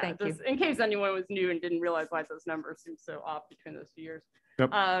point. So thank you. In case anyone was new and didn't realize why those numbers seem so off between those 2 years. Yep.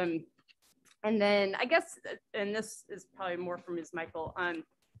 And then I guess, and this is probably more for Ms. Michael,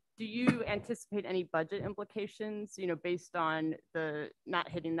 do you anticipate any budget implications, based on the not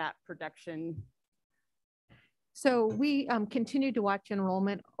hitting that projection? So we continued to watch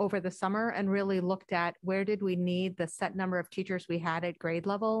enrollment over the summer and really looked at where did we need the set number of teachers we had at grade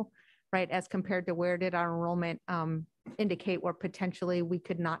level, right? As compared to where did our enrollment indicate where potentially we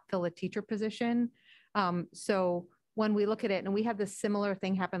could not fill a teacher position. So when we look at it, and we had this similar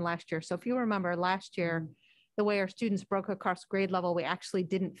thing happen last year. So if you remember last year, the way our students broke across grade level, we actually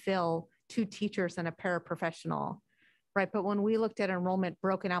didn't fill 2 teachers and a paraprofessional, right? But when we looked at enrollment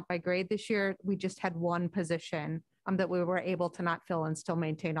broken out by grade this year, we just had 1 position that we were able to not fill and still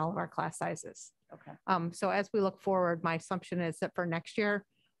maintain all of our class sizes. Okay. So as we look forward, my assumption is that for next year,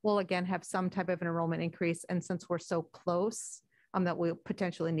 we'll again have some type of an enrollment increase. And since we're so close, that we'll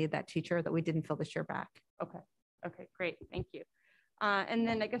potentially need that teacher that we didn't fill this year back. Okay. Okay, great. Thank you. And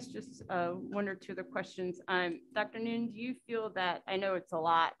then I guess just 1 or 2 other questions. Dr. Noonan, do you feel that, I know it's a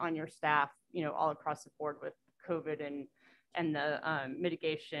lot on your staff, all across the board with COVID and the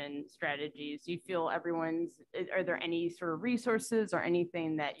mitigation strategies. Do you feel are there any sort of resources or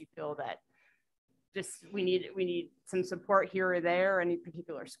anything that you feel that just we need some support here or there, any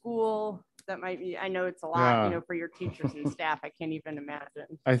particular school that might be, I know it's a lot, for your teachers and staff, I can't even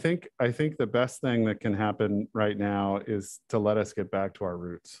imagine. I think the best thing that can happen right now is to let us get back to our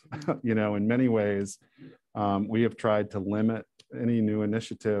roots. In many ways, we have tried to limit any new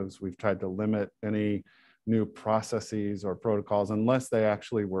initiatives. We've tried to limit any new processes or protocols unless they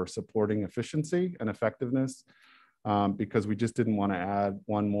actually were supporting efficiency and effectiveness, because we just didn't want to add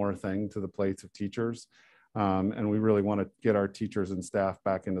one more thing to the plates of teachers. And we really want to get our teachers and staff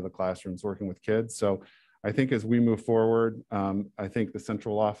back into the classrooms working with kids. So I think as we move forward, I think the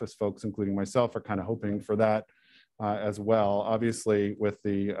central office folks, including myself, are kind of hoping for that as well. Obviously, with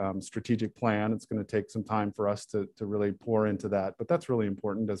the strategic plan, it's going to take some time for us to really pour into that, but that's really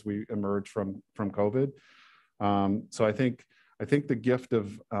important as we emerge from COVID. So I think the gift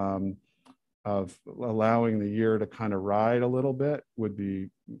of allowing the year to kind of ride a little bit would be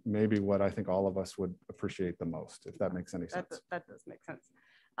maybe what I think all of us would appreciate the most, if that makes any sense. That does make sense.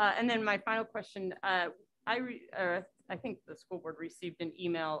 And then my final question, I think the school board received an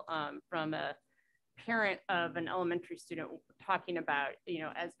email from a parent of an elementary student talking about,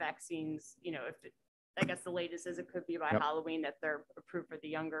 as vaccines, I guess the latest is it could be by Halloween that they're approved for the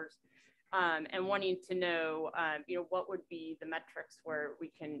youngers, and wanting to know, what would be the metrics where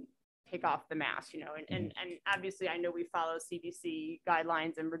we can take off the mask, and obviously I know we follow CDC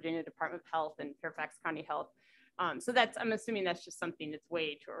guidelines and Virginia Department of Health and Fairfax County Health. So I'm assuming that's just something that's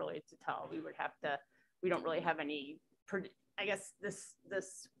way too early to tell. We don't really have any, I guess this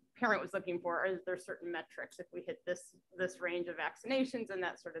parent was looking for, is there certain metrics if we hit this range of vaccinations and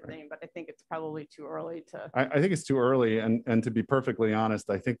that sort of thing, but I think it's probably too early to. I think it's too early, and to be perfectly honest,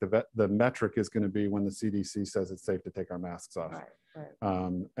 I think the metric is going to be when the CDC says it's safe to take our masks off. Right.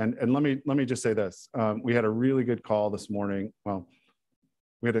 And let me just say this: we had a really good call this morning. Well,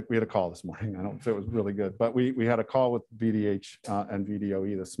 we had a call this morning. I don't know if it was really good, but we had a call with VDH and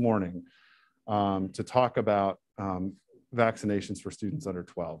VDOE this morning to talk about vaccinations for students under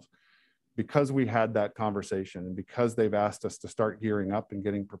 12. Because we had that conversation and because they've asked us to start gearing up and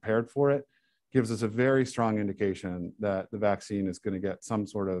getting prepared for it, gives us a very strong indication that the vaccine is going to get some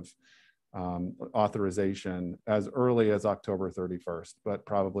sort of authorization as early as October 31st, but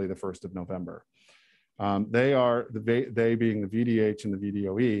probably the 1st of November. They being the VDH and the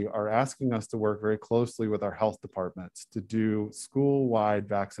VDOE are asking us to work very closely with our health departments to do school-wide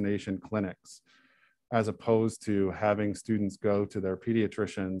vaccination clinics, as opposed to having students go to their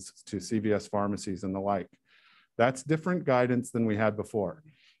pediatricians, to CVS pharmacies and the like. That's different guidance than we had before.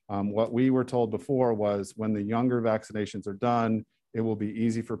 What we were told before was when the younger vaccinations are done, it will be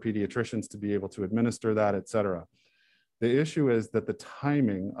easy for pediatricians to be able to administer that, et cetera. The issue is that the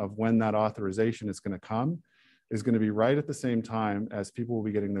timing of when that authorization is going to come is going to be right at the same time as people will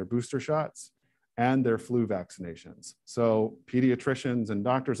be getting their booster shots and their flu vaccinations. So pediatricians and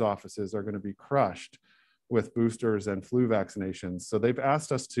doctors' offices are going to be crushed with boosters and flu vaccinations. So they've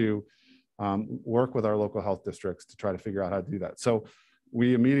asked us to work with our local health districts to try to figure out how to do that. So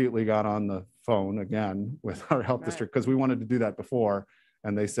we immediately got on the phone again with our health district because we wanted to do that before.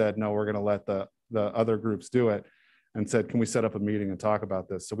 And they said, no, we're going to let the other groups do it, and said, can we set up a meeting and talk about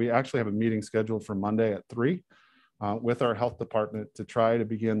this? So we actually have a meeting scheduled for Monday at 3 with our health department to try to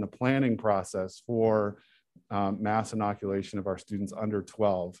begin the planning process for mass inoculation of our students under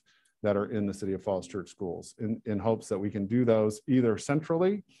 12 that are in the City of Falls Church schools, in hopes that we can do those either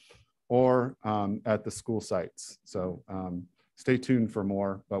centrally or at the school sites. So stay tuned for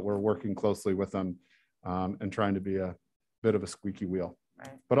more, but we're working closely with them and trying to be a bit of a squeaky wheel,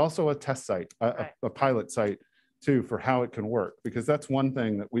 but also a test site, a pilot site too, for how it can work, because that's one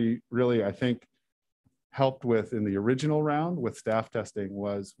thing that we really, I think, helped with in the original round with staff testing.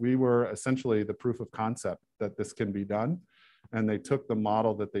 Was we were essentially the proof of concept that this can be done. And they took the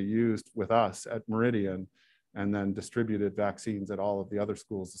model that they used with us at Meridian and then distributed vaccines at all of the other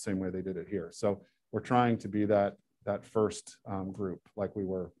schools the same way they did it here. So we're trying to be that first group like we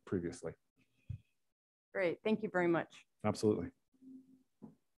were previously. Great, thank you very much. Absolutely.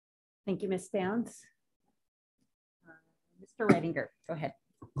 Thank you, Ms. Downs. Mr. Redinger, go ahead.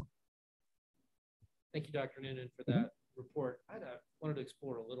 Thank you, Dr. Noonan, for that report. I wanted to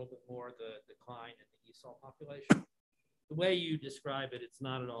explore a little bit more the decline in the ESOL population. The way you describe it, it's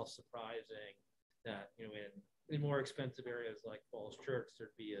not at all surprising that in more expensive areas like Falls Church,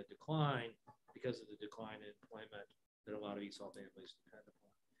 there'd be a decline because of the decline in employment that a lot of ESOL families depend upon.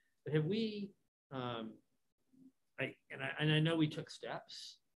 But have we, I know we took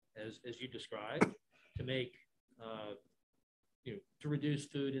steps as you described to make to reduce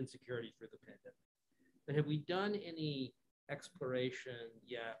food insecurity through the pandemic. But have we done any exploration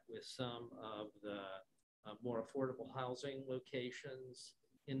yet with some of the more affordable housing locations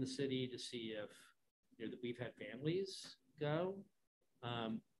in the city to see if that we've had families go?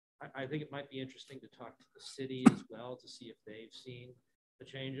 I think it might be interesting to talk to the city as well to see if they've seen a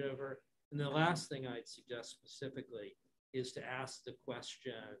changeover. And the last thing I'd suggest specifically is to ask the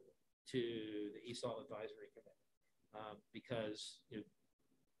question to the ESOL Advisory Committee, because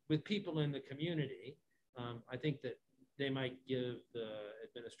with people in the community, I think that they might give the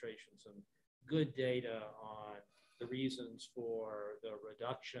administration some good data on the reasons for the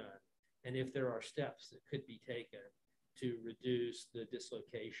reduction and if there are steps that could be taken to reduce the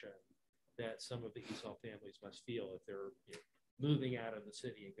dislocation that some of the ESOL families must feel if they're moving out of the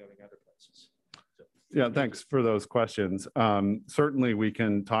city and going other places. So, yeah, thanks for those questions. Certainly we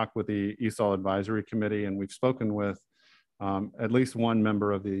can talk with the ESOL Advisory Committee, and we've spoken with at least one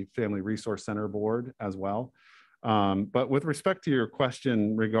member of the Family Resource Center board as well. But with respect to your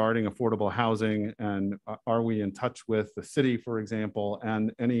question regarding affordable housing and are we in touch with the city, for example,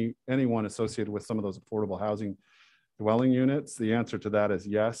 and anyone associated with some of those affordable housing dwelling units, the answer to that is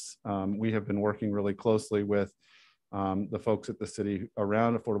yes. We have been working really closely with the folks at the city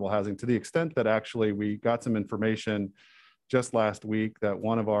around affordable housing, to the extent that actually we got some information just last week that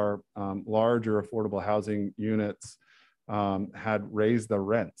one of our larger affordable housing units had raised the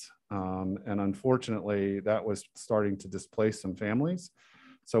rent. And unfortunately, that was starting to displace some families.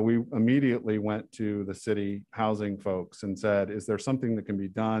 So we immediately went to the city housing folks and said, is there something that can be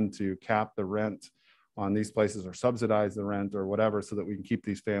done to cap the rent on these places or subsidize the rent or whatever so that we can keep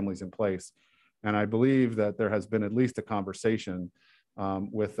these families in place? And I believe that there has been at least a conversation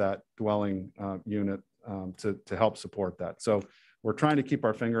with that dwelling unit to help support that. So we're trying to keep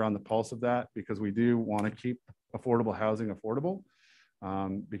our finger on the pulse of that because we do want to keep affordable housing affordable,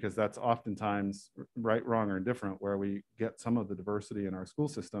 because that's oftentimes right, wrong, or indifferent where we get some of the diversity in our school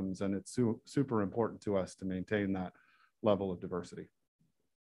systems, and it's super important to us to maintain that level of diversity.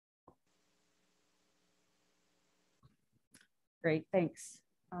 Great, thanks.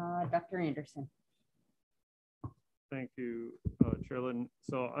 Dr. Anderson. Thank you, Chair Litton.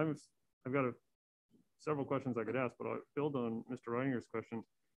 So I've got several questions I could ask, but I'll build on Mr. Reininger's question.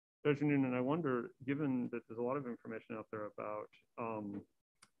 Judge Noonan, I wonder, given that there's a lot of information out there about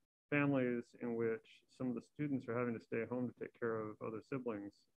families in which some of the students are having to stay home to take care of other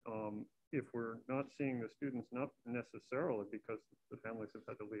siblings, if we're not seeing the students, not necessarily because the families have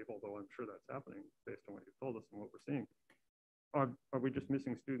had to leave, although I'm sure that's happening based on what you've told us and what we're seeing, are we just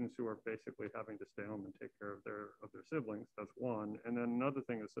missing students who are basically having to stay home and take care of their siblings? That's one. And then another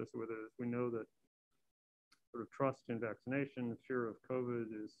thing associated with it is we know that sort of trust in vaccination, fear of COVID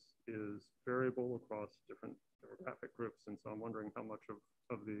is variable across different demographic groups. And so I'm wondering how much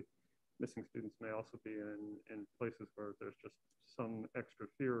of the missing students may also be in places where there's just some extra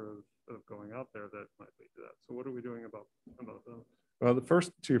fear of going out there that might lead to that. So what are we doing about those? Well,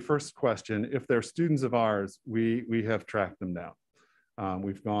 to your first question, if they're students of ours, we have tracked them down.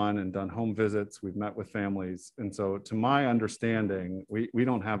 We've gone and done home visits. We've met with families. And so to my understanding, we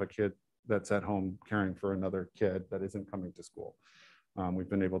don't have a kid that's at home caring for another kid that isn't coming to school. We've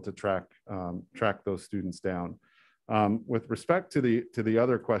been able to track those students down. With respect to the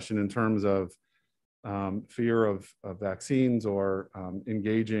other question in terms of fear of vaccines or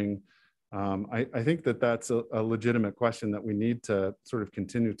engaging, I think that's a legitimate question that we need to sort of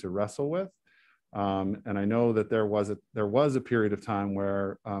continue to wrestle with. And I know that there was a period of time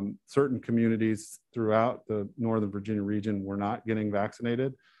where certain communities throughout the Northern Virginia region were not getting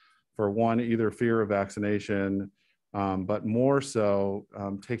vaccinated for one, either fear of vaccination, but more so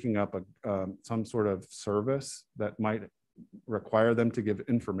taking up some sort of service that might require them to give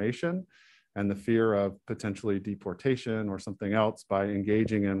information, and the fear of potentially deportation or something else by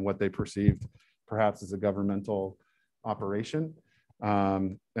engaging in what they perceived perhaps as a governmental operation.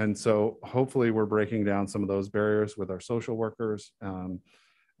 And so hopefully we're breaking down some of those barriers with our social workers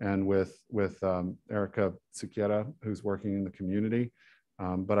and with Erica Siqueira, who's working in the community.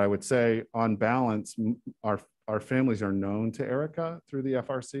 But I would say on balance, our families are known to Erica through the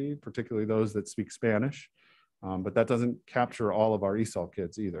FRC, particularly those that speak Spanish. But that doesn't capture all of our ESOL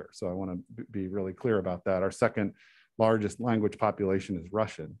kids either. So I want to be really clear about that. Our second largest language population is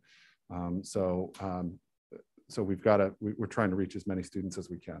Russian. So we're trying to reach as many students as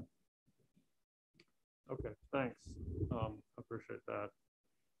we can. Okay, thanks. Appreciate that.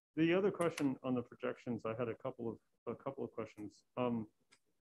 The other question on the projections, I had a couple of questions.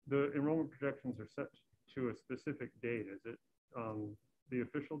 The enrollment projections are set to a specific date. Is it the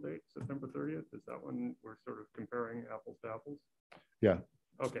official date, September 30th? Is that when we're sort of comparing apples to apples? Yeah.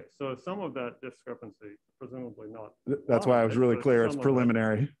 Okay, so some of that discrepancy, presumably not. That's why I was really clear. It's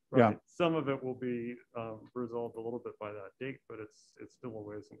preliminary. Right, Yeah. some of it will be resolved a little bit by that date, but it's still a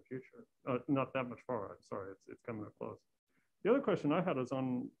ways in the future. Not that much far. I'm sorry, it's coming up close. The other question I had is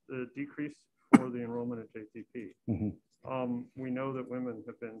on the decrease for the enrollment at JTP. We know that women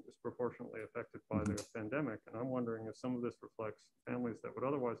have been disproportionately affected by the pandemic, and I'm wondering if some of this reflects families that would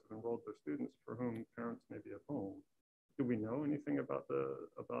otherwise have enrolled their students for whom parents may be at home. Do we know anything about the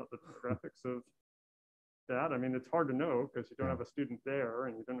demographics of that? I mean, it's hard to know because you don't have a student there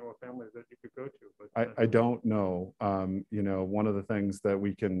and you don't know a family that you could go to. But I don't know. You know, one of the things that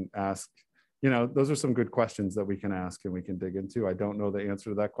we can ask, you know, those are some good questions that we can ask and we can dig into. I don't know the answer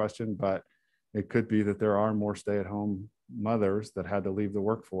to that question, but it could be that there are more stay-at-home mothers that had to leave the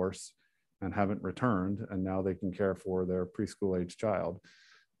workforce and haven't returned, and now they can care for their preschool age child.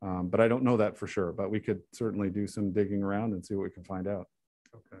 But I don't know that for sure, but we could certainly do some digging around and see what we can find out.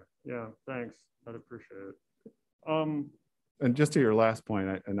 Okay, yeah, thanks. I'd appreciate it. And just to your last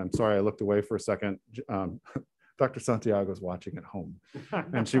point, and I'm sorry I looked away for a second, Dr. Santiago's watching at home,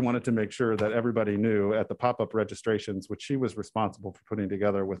 and she wanted to make sure that everybody knew at the pop-up registrations, which she was responsible for putting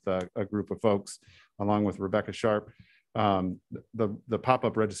together with a group of folks, along with Rebecca Sharp, the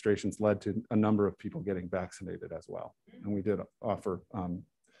pop-up registrations led to a number of people getting vaccinated as well. And we did offer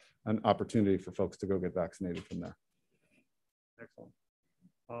an opportunity for folks to go get vaccinated from there. Excellent.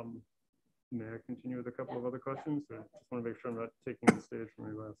 May I continue with a couple of other questions? I just want to make sure I'm not taking the stage from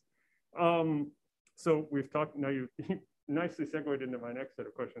your last. So we've talked, now you nicely segued into my next set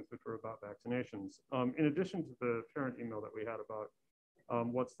of questions, which were about vaccinations. In addition to the parent email that we had about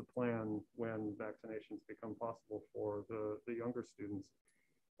what's the plan when vaccinations become possible for the younger students,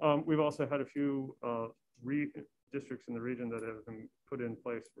 we've also had a few districts in the region that have put in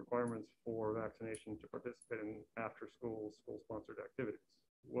place requirements for vaccination to participate in after-school, school-sponsored activities.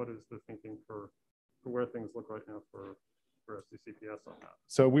 What is the thinking for where things look right now for SDCPS on that?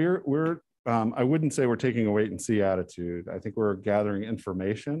 So we're I wouldn't say we're taking a wait and see attitude. I think we're gathering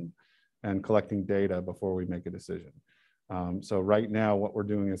information and collecting data before we make a decision. So right now what we're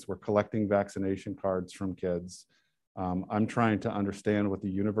doing is we're collecting vaccination cards from kids. I'm trying to understand what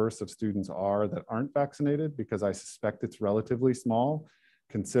the universe of students are that aren't vaccinated, because I suspect it's relatively small,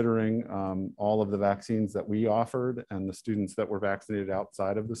 considering all of the vaccines that we offered and the students that were vaccinated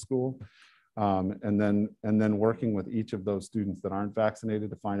outside of the school. And then working with each of those students that aren't vaccinated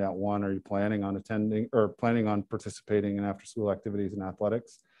to find out, one, are you planning on attending or planning on participating in after school activities and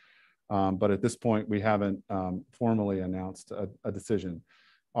athletics? But at this point, we haven't formally announced a decision.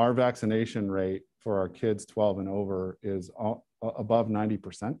 Our vaccination rate for our kids 12 and over is above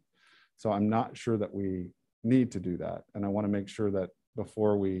 90%. So I'm not sure that we need to do that. And I want to make sure that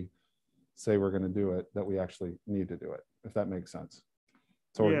before we say we're going to do it, that we actually need to do it, if that makes sense.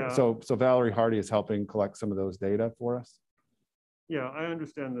 So, yeah. so Valerie Hardy is helping collect some of those data for us. Yeah, I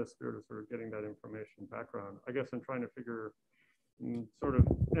understand the spirit of sort of getting that information background. I guess I'm trying to figure sort of,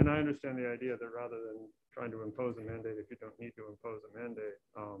 and I understand the idea that rather than trying to impose a mandate, if you don't need to impose a mandate,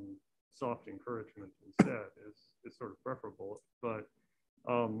 soft encouragement instead is sort of preferable. But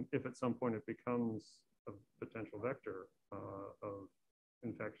if at some point it becomes a potential vector of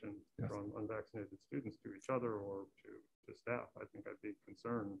infection from unvaccinated students to each other or to staff, I think I'd be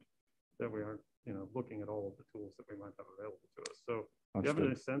concerned that we aren't, looking at all of the tools that we might have available to us. So do you have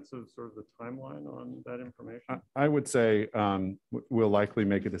any sense of sort of the timeline on that information? I would say we'll likely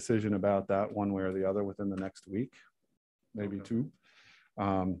make a decision about that one way or the other within the next week, maybe two.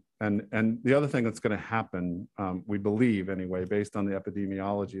 And the other thing that's going to happen, we believe anyway, based on the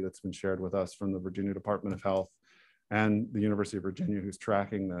epidemiology that's been shared with us from the Virginia Department of Health and the University of Virginia, who's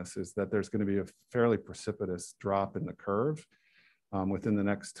tracking this, is that there's going to be a fairly precipitous drop in the curve within the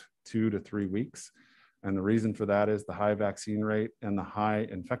next 2 to 3 weeks. And the reason for that is the high vaccine rate and the high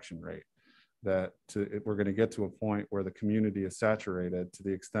infection rate. That we're going to get to a point where the community is saturated to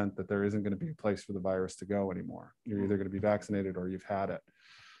the extent that there isn't going to be a place for the virus to go anymore. You're either going to be vaccinated or you've had it.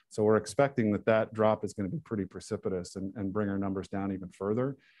 So we're expecting that drop is going to be pretty precipitous and bring our numbers down even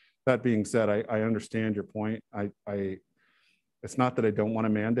further. That being said, I understand your point. It's not that I don't want to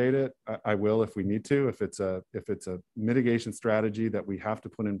mandate it. I will if we need to. If it's a mitigation strategy that we have to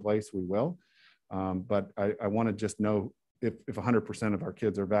put in place, we will. But I want to just know if 100% of our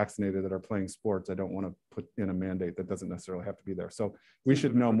kids are vaccinated that are playing sports, I don't want to put in a mandate that doesn't necessarily have to be there. So we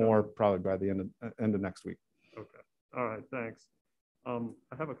should know more probably by the end of next week. Okay. All right. Thanks.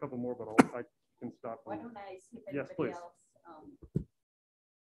 I have a couple more, but I can stop. Why don't I see if yes, anybody please. else?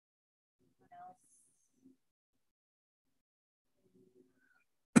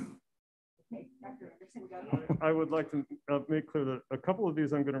 Okay, Dr. Anderson, go ahead. I would like to make clear that a couple of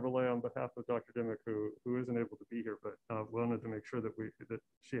these I'm going to rely on behalf of Dr. Dimick, who isn't able to be here, but wanted to make sure that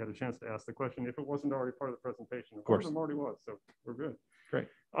she had a chance to ask the question if it wasn't already part of the presentation. Of course. One of them already was, so we're good. Great.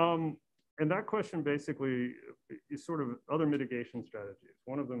 And that question basically is sort of other mitigation strategies.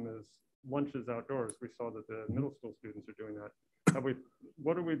 One of them is lunches outdoors. We saw that the middle school students are doing that.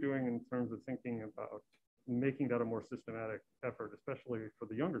 What are we doing in terms of thinking about making that a more systematic effort, especially for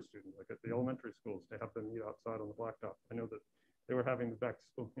the younger students, like at the elementary schools, to have them meet outside on the blacktop? I know that they were having the back to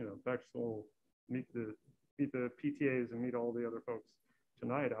school, meet the PTAs and meet all the other folks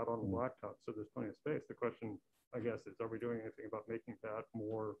tonight out on the blacktop. So there's plenty of space. The question, I guess, is, are we doing anything about making that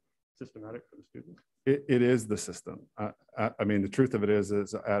more systematic for the students? It is the system. I mean, the truth of it is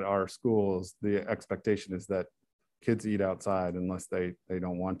at our schools, the expectation is that kids eat outside unless they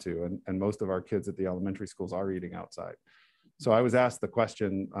don't want to. And most of our kids at the elementary schools are eating outside. So I was asked the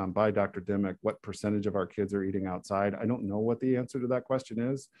question by Dr. Dimmick, what percentage of our kids are eating outside? I don't know what the answer to that question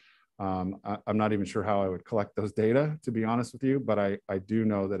is. I'm not even sure how I would collect those data, to be honest with you, but I do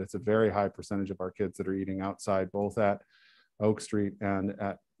know that it's a very high percentage of our kids that are eating outside, both at Oak Street and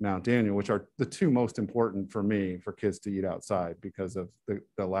at Mount Daniel, which are the two most important for me for kids to eat outside because of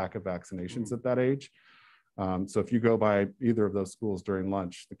the lack of vaccinations at that age. So if you go by either of those schools during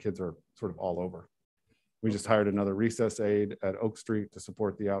lunch, the kids are sort of all over. We just hired another recess aide at Oak Street to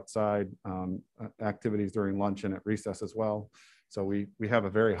support the outside activities during lunch and at recess as well. So we have a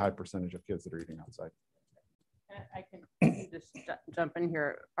very high percentage of kids that are eating outside. I can just jump in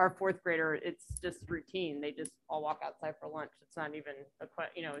here. Our fourth grader, it's just routine. They just all walk outside for lunch. It's not even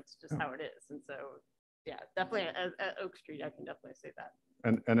it's just how it is. And so, yeah, definitely at Oak Street, I can definitely say that.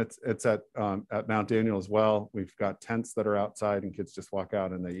 And it's at Mount Daniel as well. We've got tents that are outside and kids just walk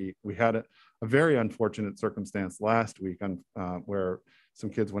out and they eat. We had a very unfortunate circumstance last week where some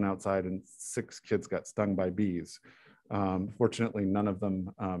kids went outside and 6 kids got stung by bees. Fortunately, none of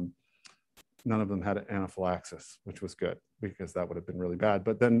them had anaphylaxis, which was good because that would have been really bad.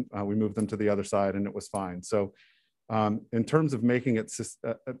 But then we moved them to the other side and it was fine. So in terms of making it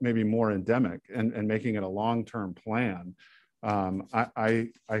maybe more endemic and making it a long-term plan,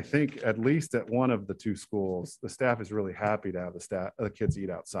 I think at least at one of the 2 schools, the staff is really happy to have the kids eat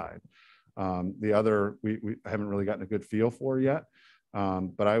outside. The other, we haven't really gotten a good feel for yet.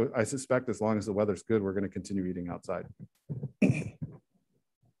 But I suspect as long as the weather's good, we're going to continue eating outside. Okay,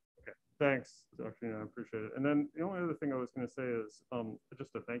 thanks, Dr. Nina, I appreciate it. And then the only other thing I was going to say is just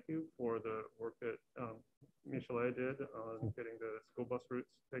a thank you for the work that Michelet did on getting the school bus routes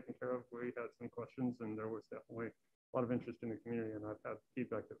taken care of. We had some questions and there was definitely a lot of interest in the community, and I've had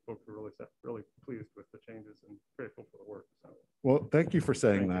feedback that folks were really pleased with the changes and grateful for the work. So. Well, thank you for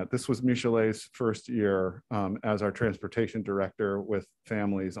saying that. This was Michelet's first year as our transportation director with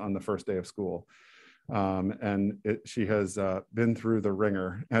families on the first day of school. And she has been through the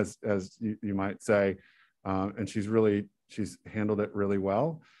ringer, as you might say, and she's handled it really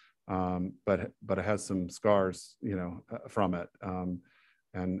well, but it has some scars, from it.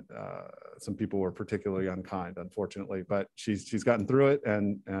 And some people were particularly unkind, unfortunately, but she's gotten through it,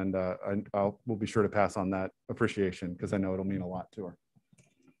 and we'll be sure to pass on that appreciation because I know it'll mean a lot to her.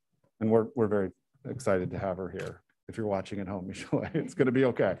 And we're very excited to have her here. If you're watching at home, Michelle, it's going to be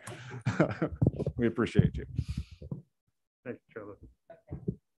okay. We appreciate you. Thank you,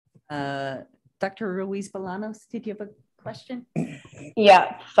 Trevor. Dr. Ruiz Bolanos, did you have a question?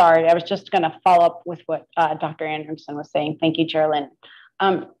 Yeah, sorry. I was just going to follow up with what Dr. Anderson was saying. Thank you, Chairlyn.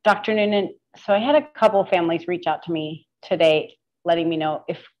 Dr. Noonan, so I had a couple families reach out to me today, letting me know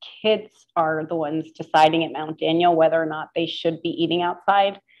if kids are the ones deciding at Mount Daniel whether or not they should be eating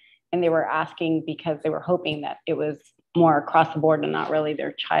outside. And they were asking because they were hoping that it was more across the board and not really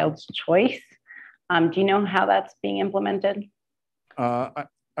their child's choice. Do you know how that's being implemented? I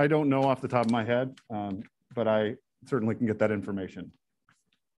don't know off the top of my head, but I certainly can get that information.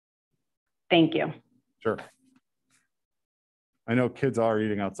 Thank you. Sure. I know kids are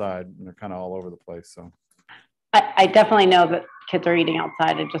eating outside and they're kind of all over the place. So I definitely know that kids are eating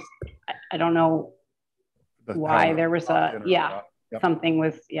outside. I don't know why there was something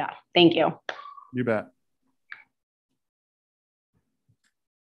was, thank you. You bet.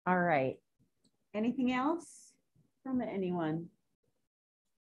 All right. Anything else from anyone?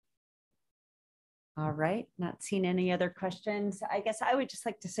 All right, not seeing any other questions. I guess I would just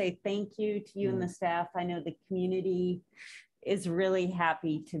like to say thank you to you and the staff. I know the community is really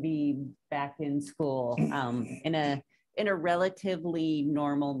happy to be back in school in a relatively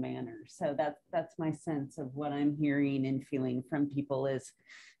normal manner. So that's my sense of what I'm hearing and feeling from people is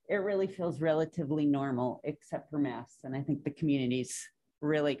it really feels relatively normal except for masks. And I think the community's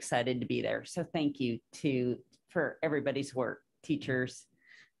really excited to be there. So thank you for everybody's work, teachers,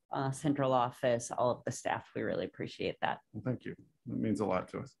 central office, all of the staff. We really appreciate that. Well, thank you. It means a lot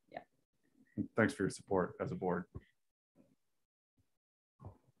to us. Yeah. And thanks for your support as a board.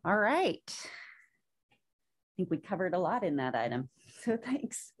 All right. I think we covered a lot in that item. So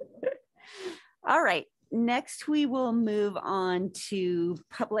thanks. All right. Next, we will move on to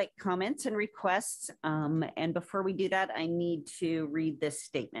public comments and requests. And before we do that, I need to read this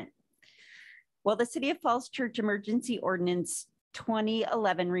statement. While the City of Falls Church Emergency Ordinance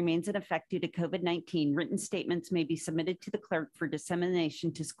 2011 remains in effect due to COVID-19, written statements may be submitted to the clerk for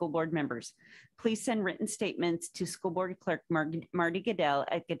dissemination to school board members. Please send written statements to School Board Clerk Marty Goodell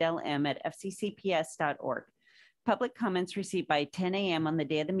at goodellm@fccps.org. Public comments received by 10 a.m. on the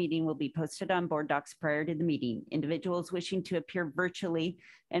day of the meeting will be posted on board docs prior to the meeting. Individuals wishing to appear virtually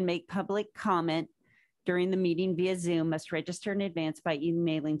and make public comment during the meeting via Zoom must register in advance by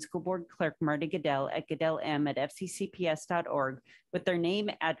emailing School Board Clerk Marty Goodell at goodellm@fccps.org with their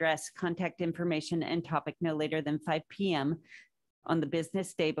name, address, contact information, and topic no later than 5 p.m. on the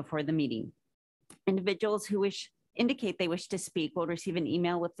business day before the meeting. Individuals who indicate they wish to speak will receive an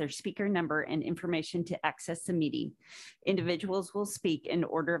email with their speaker number and information to access the meeting. Individuals will speak in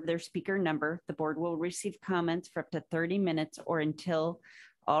order of their speaker number. The board will receive comments for up to 30 minutes or until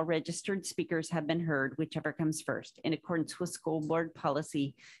all registered speakers have been heard, whichever comes first. In accordance with school board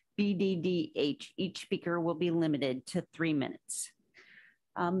policy BDDH, each speaker will be limited to 3 minutes.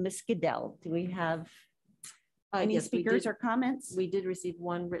 Ms. Goodell, do we have any yes, speakers or comments? We did receive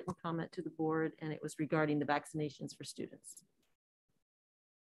one written comment to the board, and it was regarding the vaccinations for students.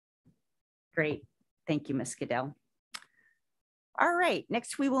 Great. Thank you, Ms. Goodell. All right,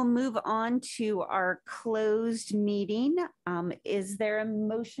 next we will move on to our closed meeting. Is there a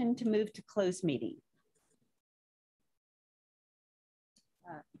motion to move to closed meeting?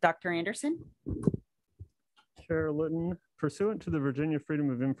 Dr. Anderson? Chair Litton, pursuant to the Virginia Freedom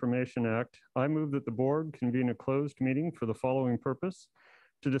of Information Act, I move that the board convene a closed meeting for the following purpose: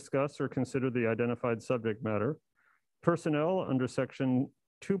 to discuss or consider the identified subject matter, personnel under section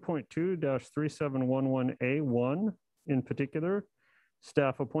 2.2-3711A1, in particular,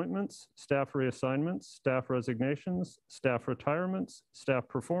 staff appointments, staff reassignments, staff resignations, staff retirements, staff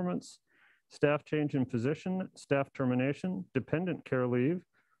performance, staff change in position, staff termination, dependent care leave,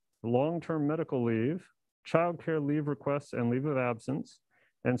 long-term medical leave, child care leave requests and leave of absence,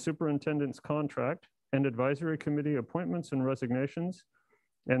 and superintendent's contract, and advisory committee appointments and resignations,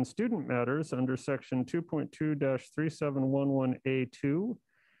 and student matters under section 2.2-3711A2,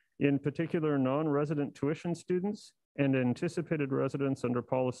 in particular non-resident tuition students and anticipated residents under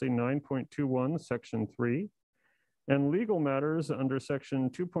policy 9.21, section 3, and legal matters under section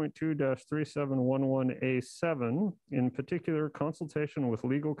 2.2-3711A7, in particular consultation with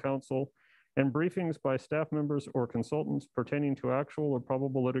legal counsel and briefings by staff members or consultants pertaining to actual or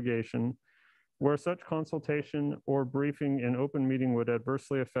probable litigation, where such consultation or briefing in open meeting would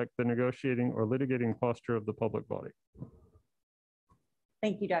adversely affect the negotiating or litigating posture of the public body.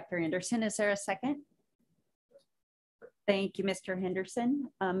 Thank you, Dr. Anderson. Is there a second? Thank you, Mr.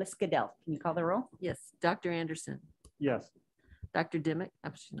 Henderson. Ms. Goodell, can you call the roll? Yes, Dr. Anderson. Yes. Dr. Dimick,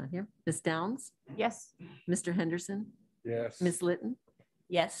 she's not here. Ms. Downs? Yes. Mr. Henderson? Yes. Ms. Litton?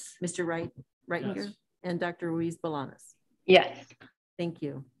 Yes. Mr. Reitinger? Yes. And Dr. Ruiz Bolanos? Yes. Thank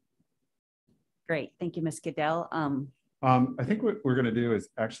you. Great. Thank you, Ms. Goodell. I think what we're going to do is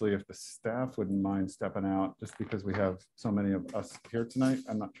actually, if the staff wouldn't mind stepping out, just because we have so many of us here tonight.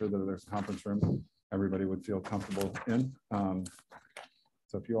 I'm not sure that there's a conference room everybody would feel comfortable in.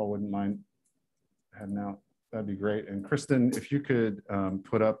 So if you all wouldn't mind heading out, that'd be great. And Kristen, if you could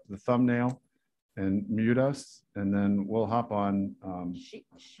put up the thumbnail and mute us, and then we'll hop on. She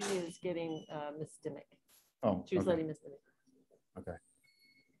is getting Ms. Dimick. Oh, she was okay. letting Ms. Dimick. Okay.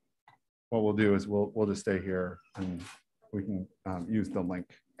 What we'll do is we'll just stay here and we can use the link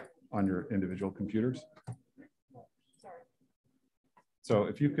on your individual computers. So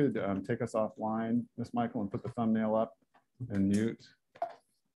if you could take us offline, Ms. Michael, and put the thumbnail up and mute.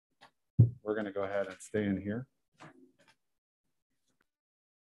 We're going to go ahead and stay in here.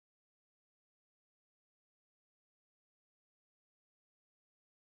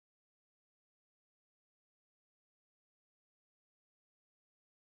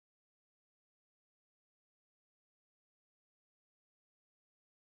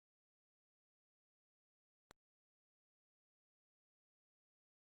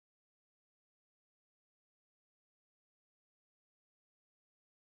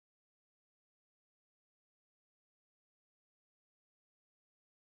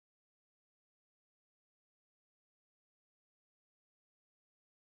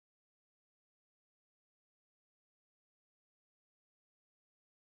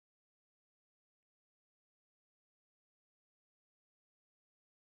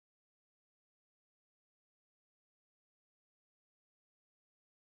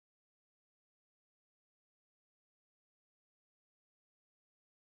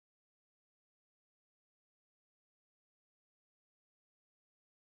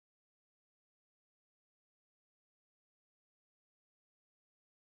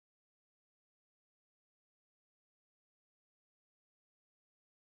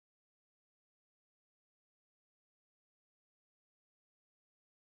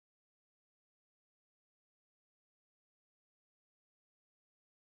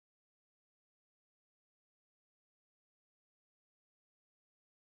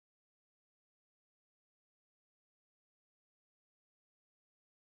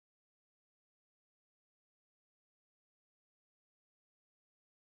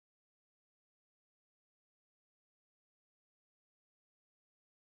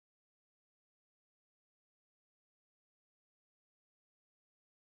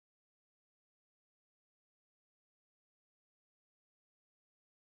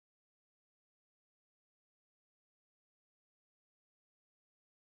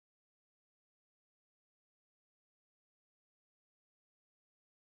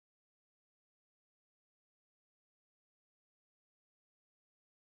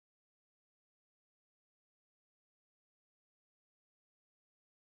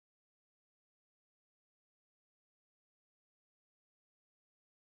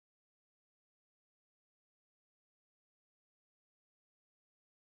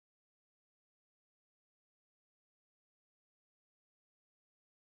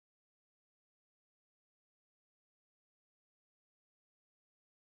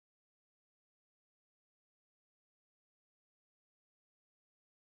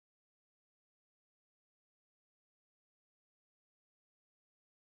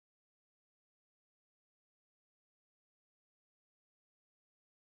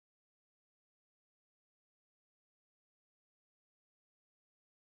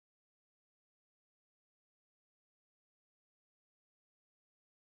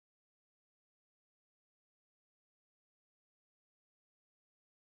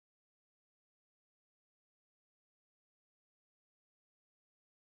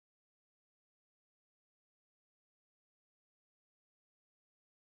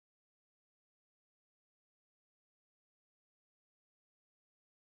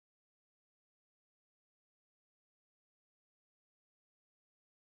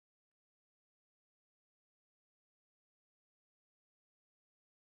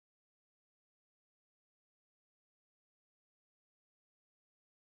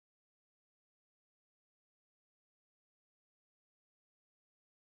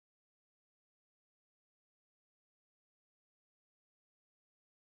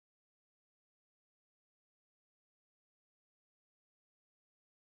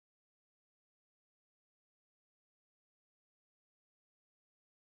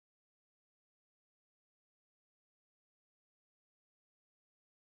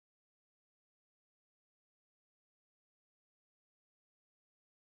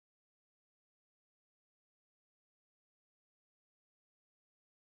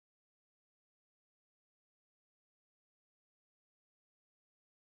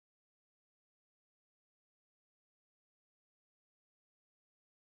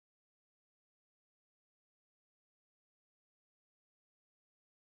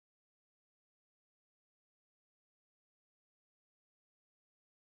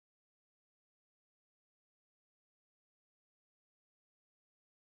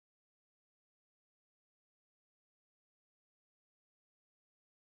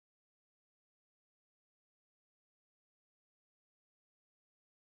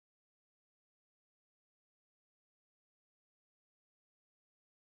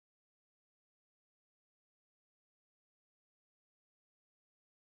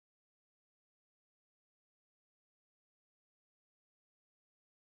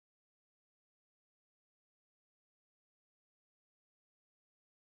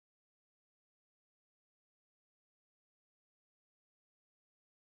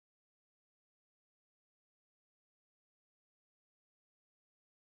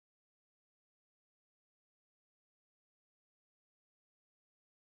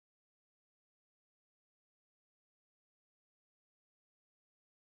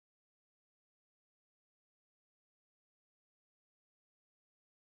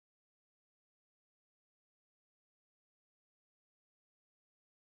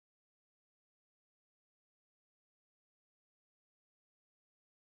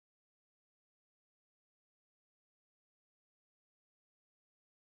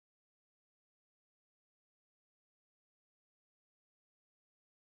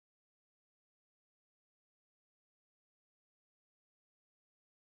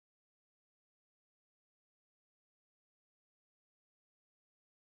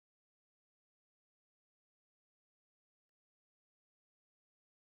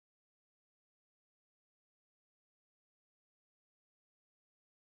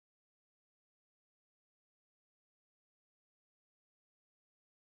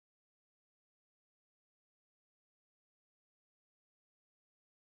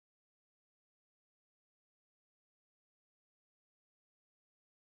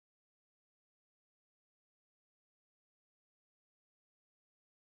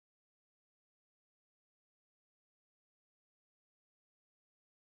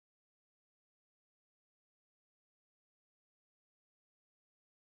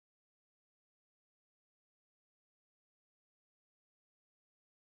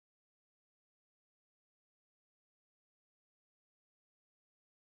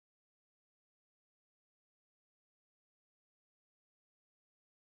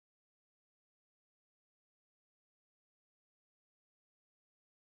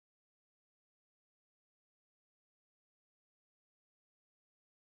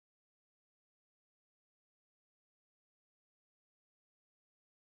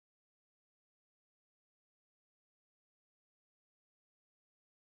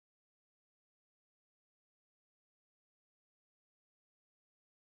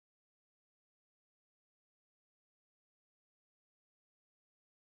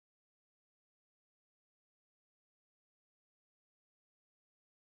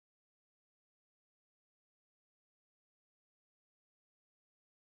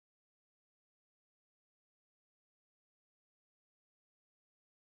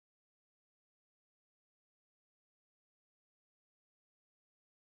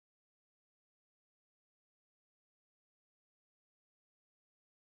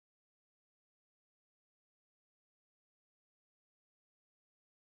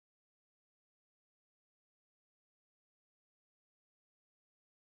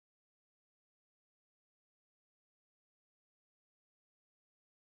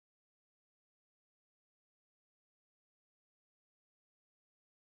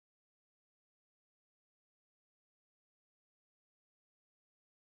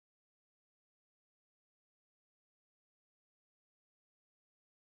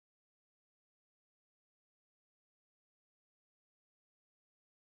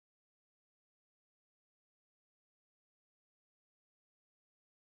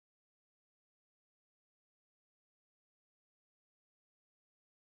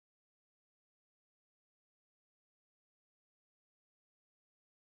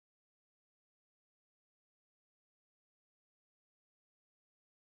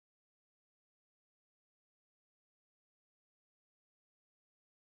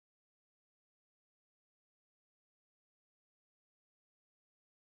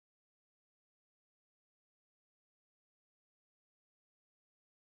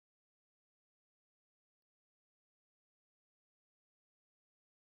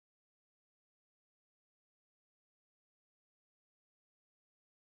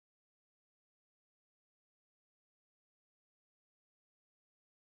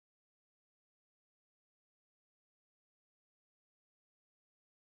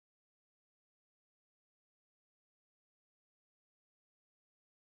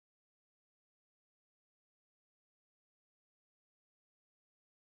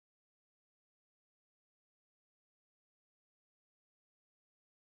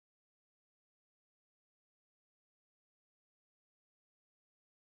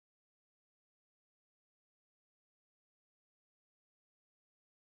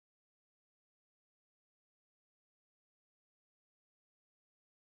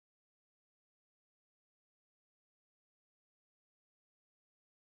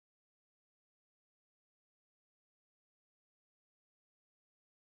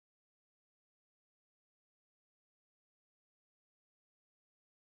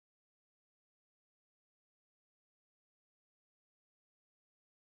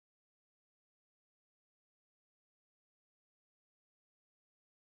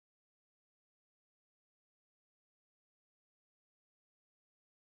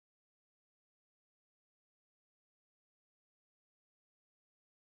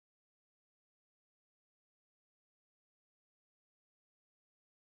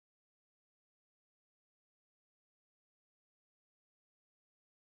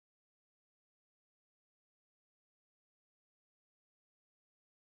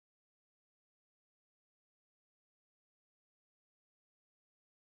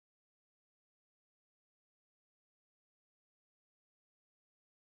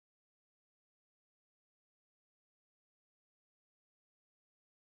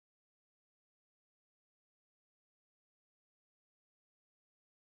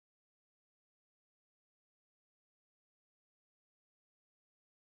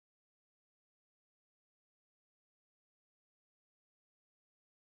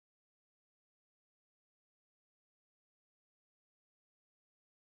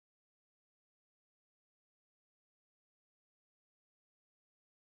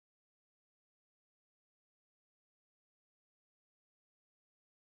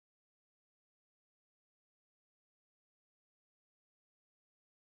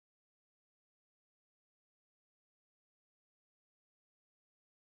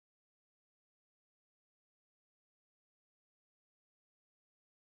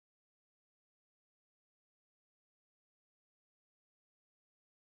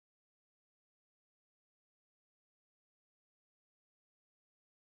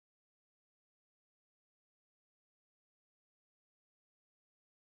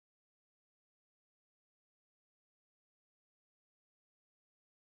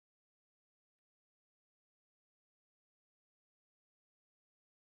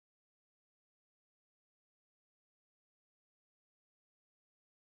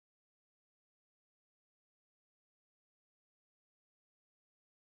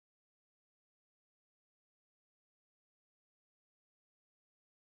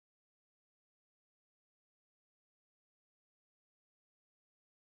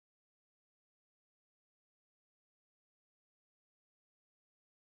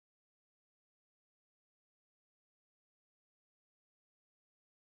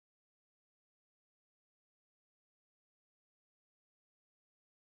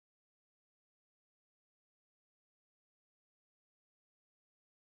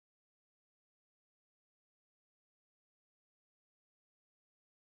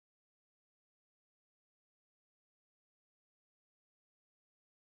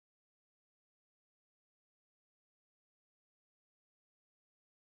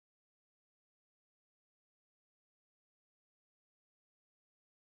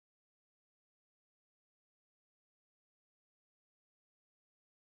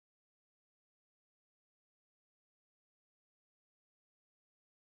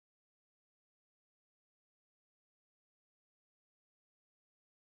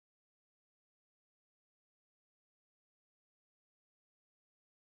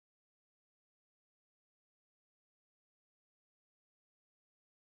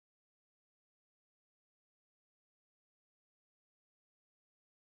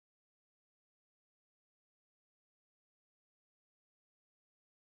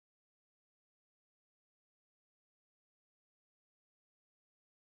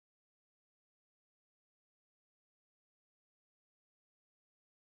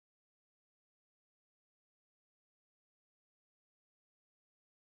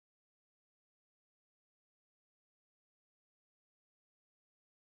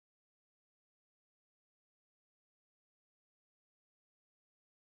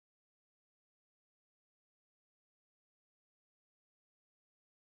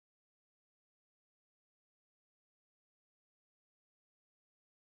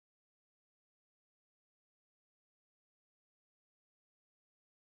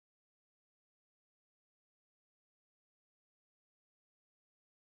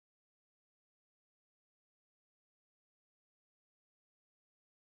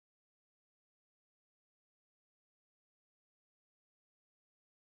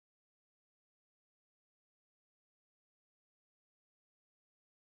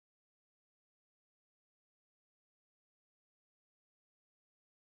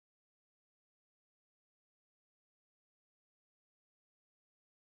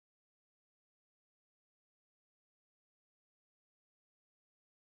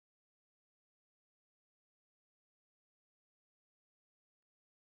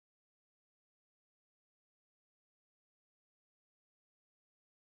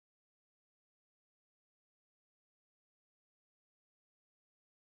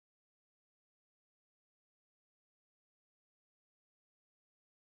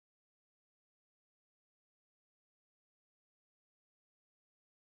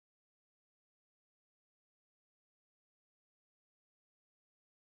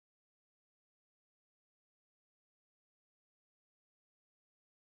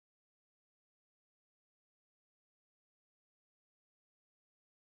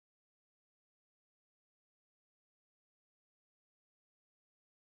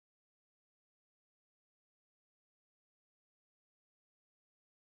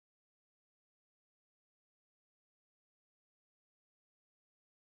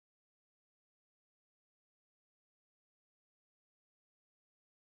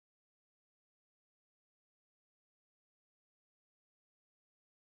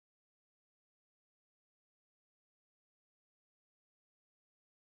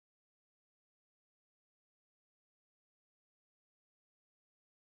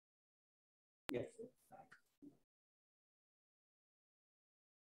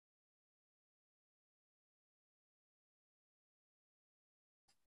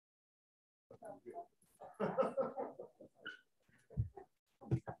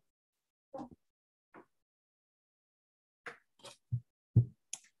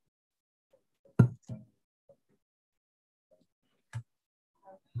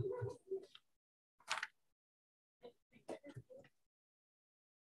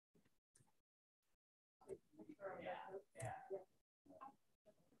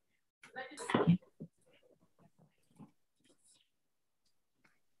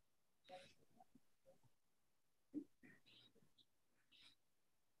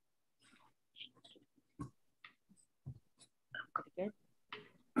 Good.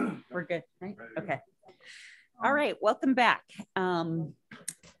 We're good, right? Okay. All right, welcome back. Can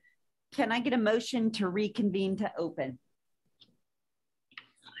I get a motion to reconvene to open?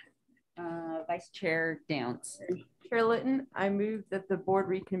 Vice Chair Downs. Chair Litton, I move that the board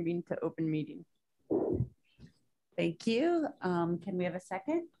reconvene to open meeting. Thank you. Can we have a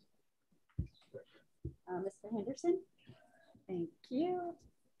second? Mr. Henderson? Thank you.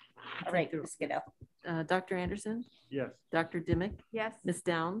 All right, Ms. Goodell. Dr. Anderson? Yes. Dr. Dimick? Yes. Ms.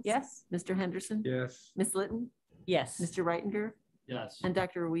 Downs? Yes. Mr. Henderson? Yes. Ms. Litton? Yes. Mr. Reitinger? Yes. And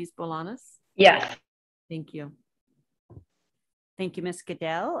Dr. Ruiz Bolanos? Yes. Thank you. Thank you, Ms.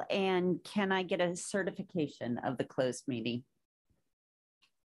 Goodell. And can I get a certification of the closed meeting?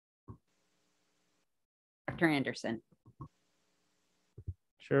 Dr. Anderson.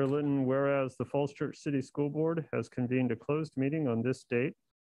 Chair Litton, whereas the Falls Church City School Board has convened a closed meeting on this date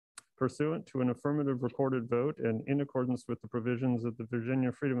pursuant to an affirmative recorded vote and in accordance with the provisions of the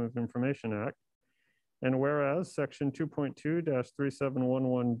Virginia Freedom of Information Act. And whereas Section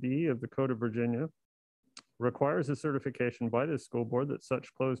 2.2-3711B of the Code of Virginia requires a certification by this school board that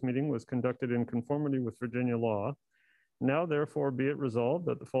such closed meeting was conducted in conformity with Virginia law. Now therefore be it resolved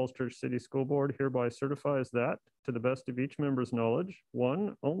that the Falls Church City School Board hereby certifies that, to the best of each member's knowledge,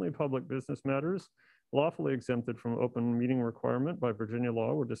 1, only public business matters lawfully exempted from open meeting requirement by Virginia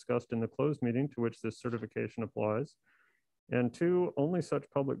law were discussed in the closed meeting to which this certification applies. And 2, only such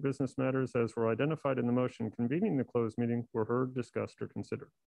public business matters as were identified in the motion convening the closed meeting were heard, discussed, or considered.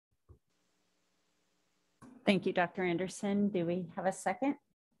 Thank you, Dr. Anderson. Do we have a second?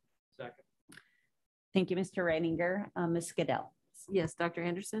 Second. Thank you, Mr. Reitinger. Ms. Goodell. Yes. Dr.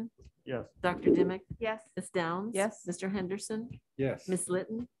 Anderson? Yes. Dr. Dimick? Yes. Ms. Downs? Yes. Mr. Henderson? Yes. Ms.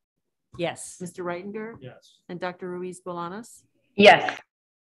 Litton? Yes. Mr. Reitinger? Yes. And Dr. Ruiz Bolanos? Yes.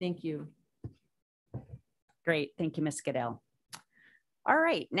 Thank you. Great. Thank you, Ms. Goodell. All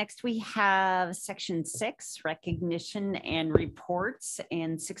right, next we have Section 6, recognition and reports,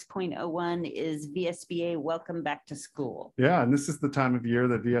 and 6.01 is VSBA Welcome Back to School. Yeah, and this is the time of year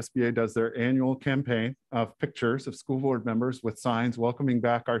that VSBA does their annual campaign of pictures of school board members with signs welcoming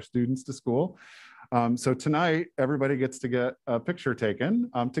back our students to school. So tonight, everybody gets to get a picture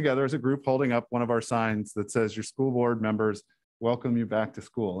taken together as a group holding up one of our signs that says your school board members welcome you back to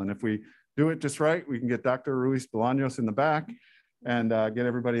school. And if we do it just right, we can get Dr. Ruiz Bolanos in the back and get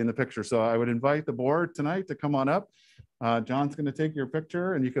everybody in the picture. So I would invite the board tonight to come on up. John's going to take your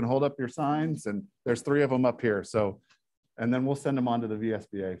picture and you can hold up your signs, and there's 3 of them up here. So, and then we'll send them on to the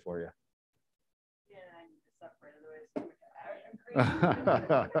VSBA for you. Yeah, I need to separate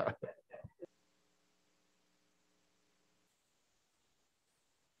otherwise.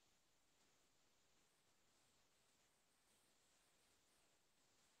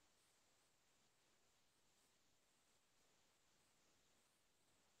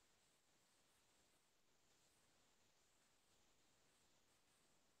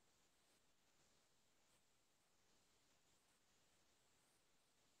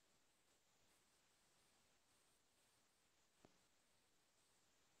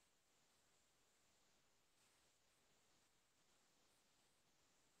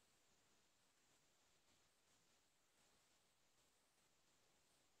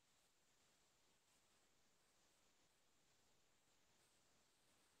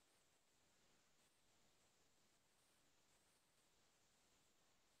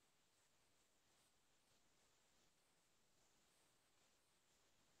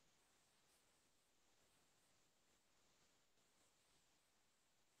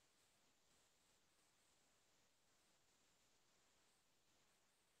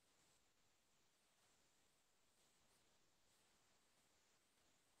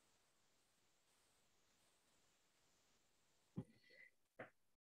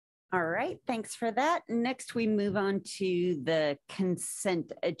 All right, thanks for that. Next, we move on to the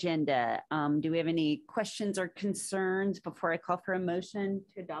consent agenda. Do we have any questions or concerns before I call for a motion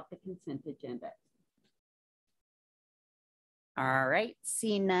to adopt the consent agenda? All right,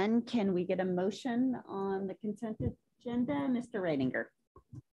 seeing none, can we get a motion on the consent agenda? Mr. Reitinger.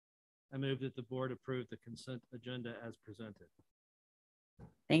 I move that the board approve the consent agenda as presented.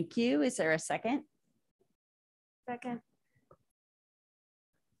 Thank you. Is there a second? Second.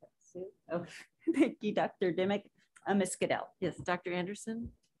 Oh, thank you, Dr. Dimick. Ms. Goodell. Yes, Dr.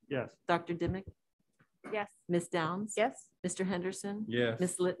 Anderson, Yes. Dr. Dimick, Yes. Ms. Downs. Yes. Mr. Henderson. Yes.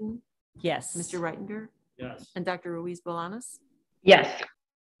 Ms. Litton, Yes. Mr. Reitinger, Yes. and Dr. Ruiz Bolanos. Yes.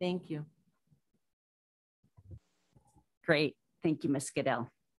 Thank you. Great. Thank you, Ms. Goodell.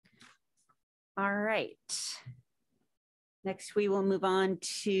 All right. Next, we will move on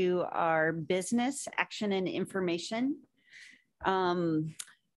to our business action and information.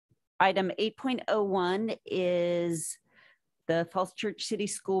 Item 8.01 is the Falls Church City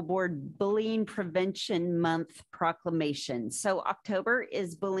School Board Bullying Prevention Month proclamation. So October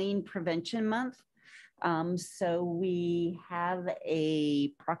is Bullying Prevention Month. So we have a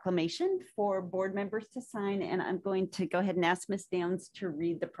proclamation for board members to sign, and I'm going to go ahead and ask Ms. Downs to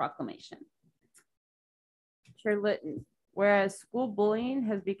read the proclamation. Chair Litton, whereas school bullying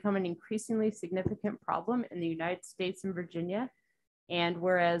has become an increasingly significant problem in the United States and Virginia, and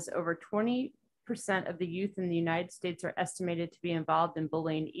whereas over 20% of the youth in the United States are estimated to be involved in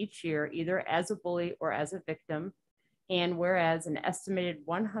bullying each year, either as a bully or as a victim, and whereas an estimated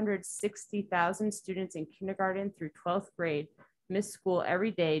 160,000 students in kindergarten through 12th grade miss school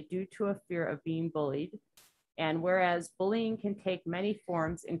every day due to a fear of being bullied, and whereas bullying can take many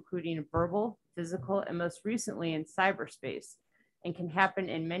forms, including verbal, physical, and most recently in cyberspace, and can happen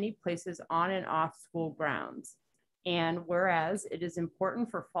in many places on and off school grounds. And whereas it is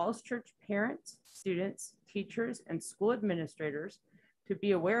important for Falls Church parents, students, teachers, and school administrators to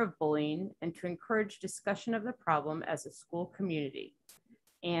be aware of bullying and to encourage discussion of the problem as a school community.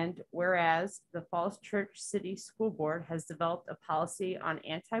 And whereas the Falls Church City School Board has developed a policy on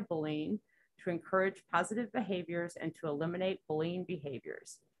anti-bullying to encourage positive behaviors and to eliminate bullying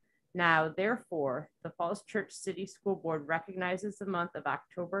behaviors. Now, therefore, the Falls Church City School Board recognizes the month of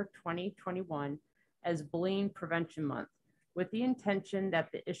October 2021 as Bullying Prevention Month, with the intention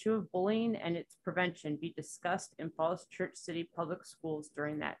that the issue of bullying and its prevention be discussed in Falls Church City Public Schools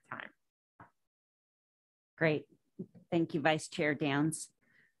during that time. Great. Thank you, Vice Chair Downs.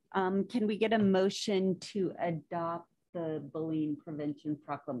 Can we get a motion to adopt the Bullying Prevention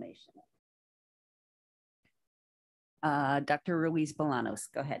Proclamation? Dr. Ruiz Bolanos,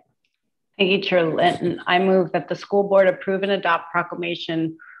 go ahead. Thank you, Chair Linton. I move that the school board approve and adopt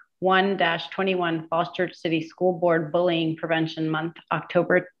Proclamation 1-21 Falls Church City School Board Bullying Prevention Month,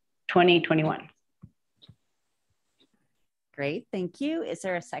 October 2021. Great, thank you. Is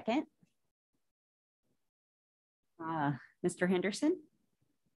there a second? Mr. Henderson?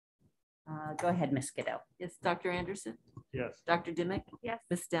 Go ahead, Ms. Goodell. Yes, Dr. Anderson. Yes. Dr. Dimick. Yes.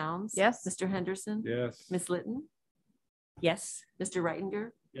 Ms. Downs. Yes. Mr. Henderson. Yes. Ms. Litton. Yes. Mr. Reitinger.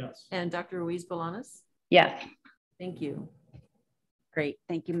 Yes. And Dr. Ruiz Bolanos. Yes. Thank you. Great,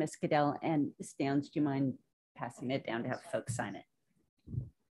 thank you, Ms. Goodell. And Ms. Downs, do you mind passing it down to have folks sign it?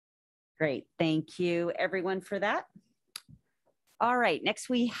 Great, thank you everyone for that. All right, next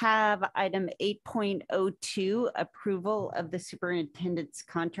we have item 8.02, approval of the superintendent's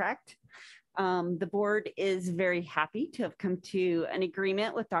contract. The board is very happy to have come to an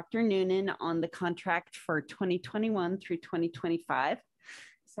agreement with Dr. Noonan on the contract for 2021 through 2025.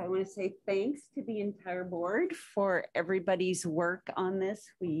 So I want to say thanks to the entire board for everybody's work on this.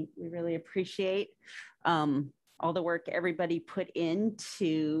 We really appreciate all the work everybody put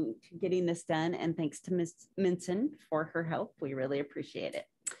into getting this done. And thanks to Ms. Minson for her help. We really appreciate it.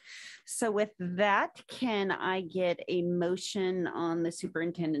 So with that, can I get a motion on the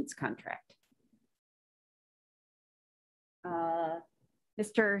superintendent's contract?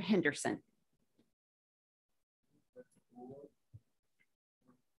 Mr. Henderson.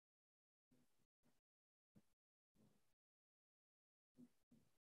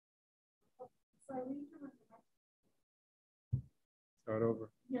 Start over?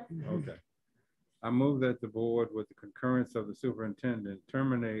 Yeah. Okay. I move that the board, with the concurrence of the superintendent,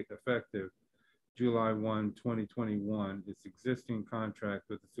 terminate effective July 1, 2021, its existing contract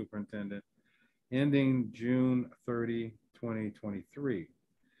with the superintendent ending June 30, 2023,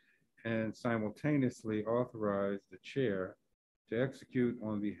 and simultaneously authorize the chair to execute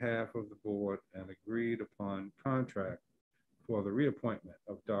on behalf of the board an agreed upon contract for the reappointment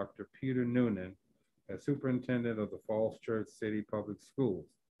of Dr. Peter Noonan as superintendent of the Falls Church City Public Schools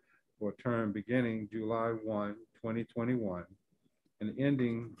for a term beginning July 1, 2021 and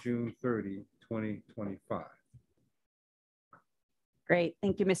ending June 30, 2025. Great,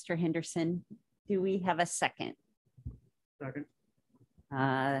 thank you, Mr. Henderson. Do we have a second? Second.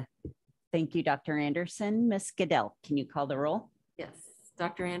 Thank you, Dr. Anderson. Ms. Goodell, can you call the roll? Yes.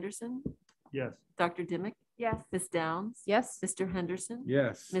 Dr. Anderson? Yes. Dr. Dimick? Yes. Ms. Downs? Yes. Mr. Henderson?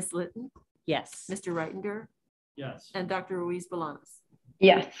 Yes. Ms. Litton? Yes. Mr. Reitinger? Yes. And Dr. Ruiz Bolanos?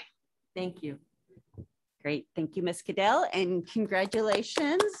 Yes. Thank you. Great. Thank you, Ms. Goodell, and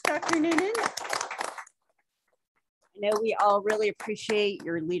congratulations, Dr. Noonan. I know we all really appreciate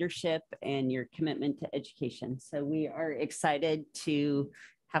your leadership and your commitment to education. So we are excited to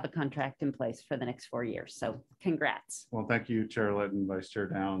have a contract in place for the next 4 years. So congrats. Well, thank you, Chair Litton, Vice Chair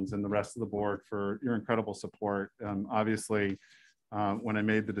Downs, and the rest of the board for your incredible support. Obviously, when I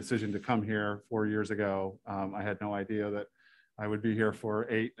made the decision to come here 4 years ago, I had no idea that I would be here for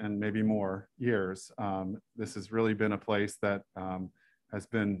 8 and maybe more years. This has really been a place that has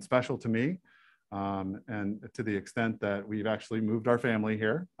been special to me. And to the extent that we've actually moved our family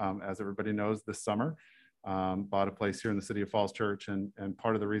here, as everybody knows, this summer, bought a place here in the city of Falls Church. And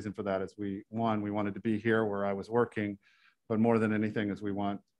part of the reason for that is we wanted to be here where I was working, but more than anything is we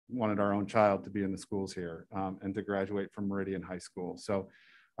wanted our own child to be in the schools here and to graduate from Meridian High School. So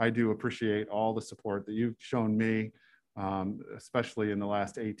I do appreciate all the support that you've shown me, especially in the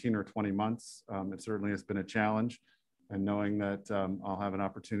last 18 or 20 months. It certainly has been a challenge. And knowing that I'll have an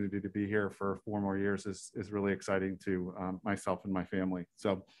opportunity to be here for 4 more years is really exciting to myself and my family.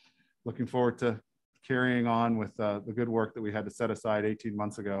 So looking forward to carrying on with the good work that we had to set aside 18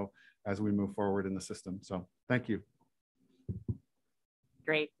 months ago as we move forward in the system. So thank you.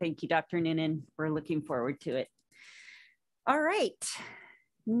 Great. Thank you, Dr. Noonan. We're looking forward to it. All right.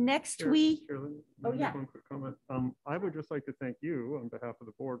 Next we, oh yeah. One quick comment. I would just like to thank you on behalf of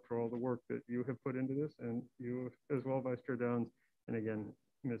the board for all the work that you have put into this, and you as well, Vice Chair Downs, and again,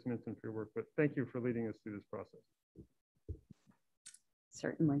 Ms. Minson for your work, but thank you for leading us through this process.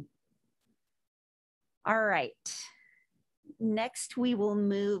 Certainly. All right. Next, we will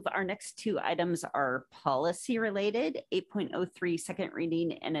move, our next 2 items are policy related, 8.03 second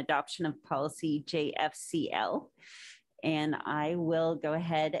reading and adoption of policy JFCL. And I will go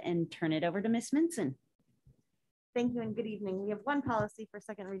ahead and turn it over to Ms. Minson. Thank you and good evening. We have one policy for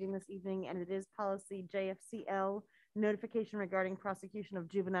second reading this evening, and it is policy JFCL, notification regarding prosecution of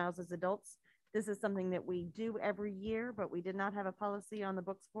juveniles as adults. This is something that we do every year, but we did not have a policy on the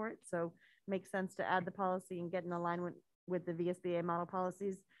books for it. So it makes sense to add the policy and get in alignment with the VSBA model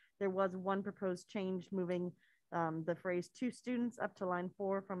policies. There was one proposed change moving the phrase 2 students up to line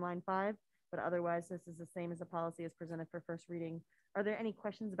 4 from line 5. But otherwise, this is the same as the policy as presented for first reading. Are there any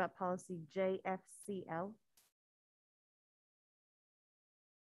questions about policy JFCL?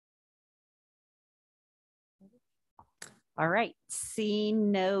 All right,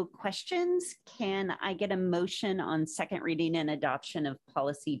 seeing no questions, can I get a motion on second reading and adoption of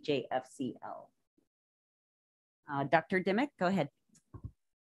policy JFCL? Dr. Dimick, go ahead.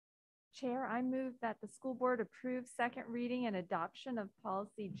 Chair, I move that the school board approve second reading and adoption of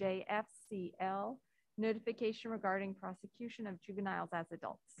policy JFCL, notification regarding prosecution of juveniles as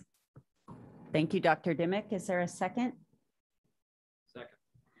adults. Thank you, Dr. Dimick. Is there a second? Second.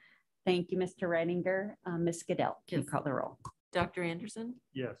 Thank you, Mr. Reitinger. Ms. Goodell, can you call the roll? Dr. Anderson?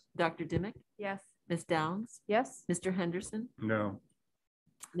 Yes. Dr. Dimick? Yes. Ms. Downs? Yes. Mr. Henderson? No.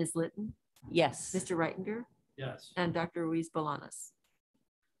 Ms. Litton? Yes. Mr. Reitinger? Yes. And Dr. Ruiz Bolanos?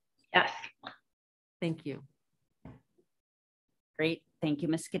 Yes. Thank you. Great. Thank you,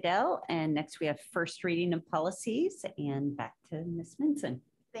 Ms. Goodell. And next we have first reading of policies, and back to Ms. Minson.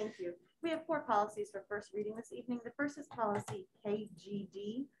 Thank you. We have 4 policies for first reading this evening. The first is policy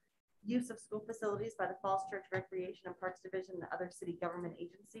KGD, use of school facilities by the Falls Church Recreation and Parks Division and other city government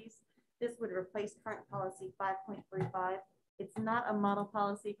agencies. This would replace current policy 5.35. It's not a model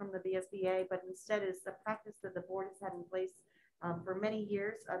policy from the VSBA, but instead is the practice that the board has had in place for many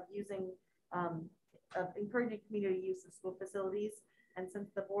years of using, of encouraging community use of school facilities. And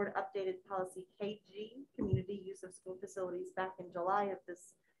since the board updated policy KG, community use of school facilities, back in July of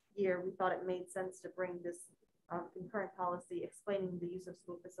this year, we thought it made sense to bring this concurrent policy explaining the use of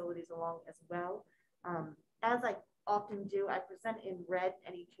school facilities along as well. As I often do, I present in red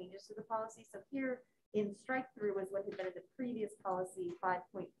any changes to the policy. So here in strike through is what had been in the previous policy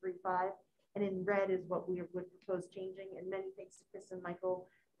 5.35. And in red is what we would propose changing. And many thanks to Kristen Michael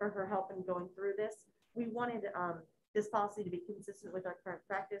for her help in going through this. We wanted this policy to be consistent with our current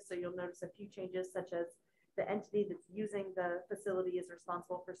practice. So you'll notice a few changes, such as the entity that's using the facility is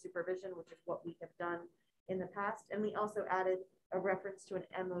responsible for supervision, which is what we have done in the past. And we also added a reference to an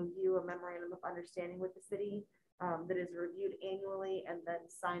MOU, a memorandum of understanding with the city that is reviewed annually and then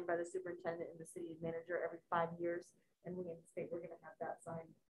signed by the superintendent and the city manager every 5 years. And we anticipate we're going to have that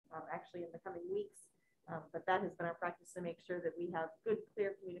signed actually in the coming weeks. But that has been our practice to make sure that we have good,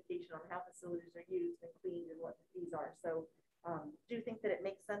 clear communication on how facilities are used and cleaned and what the fees are. So do think that it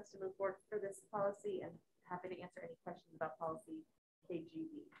policy and happy to answer any questions about policy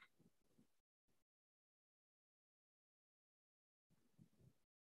KGB.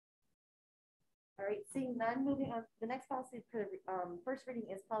 All right, seeing none, moving on. The next policy for first reading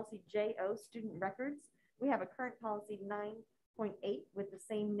is policy JO, student records. We have a current policy 9.8 with the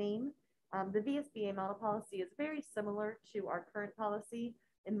same name. The VSBA model policy is very similar to our current policy.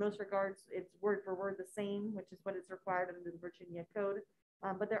 In most regards, it's word for word the same, which is what is required under the Virginia Code.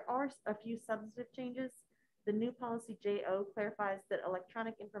 But there are a few substantive changes. The new policy JO clarifies that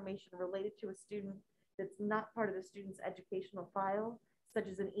electronic information related to a student that's not part of the student's educational file, such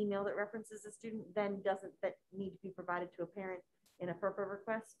as an email that references a student, then doesn't need to be provided to a parent in a FERPA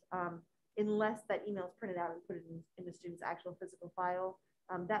request, unless that email is printed out and put it in the student's actual physical file.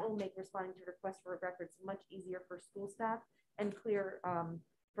 That will make responding to requests for records much easier for school staff and clear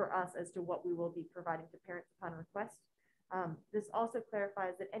for us as to what we will be providing to parents upon request. This also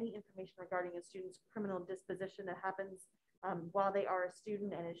clarifies that any information regarding a student's criminal disposition that happens while they are a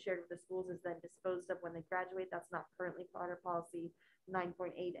student and is shared with the schools is then disposed of when they graduate. That's not currently part of policy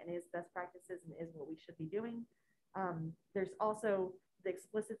 9.8 and is best practices and is what we should be doing. There's also the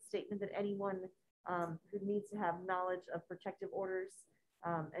explicit statement that anyone who needs to have knowledge of protective orders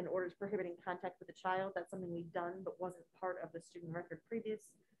and orders prohibiting contact with a child, that's something we've done but wasn't part of the student record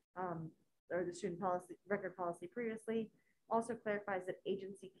or the student policy record policy previously. Also clarifies that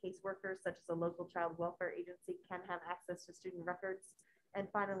agency caseworkers such as a local child welfare agency can have access to student records. And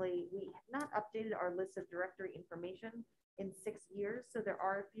finally, we have not updated our list of directory information in 6 years, so there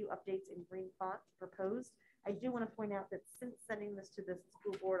are a few updates in green font proposed. I do want to point out that since sending this to the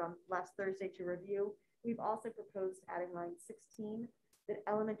school board on last Thursday to review, we've also proposed adding line 16 that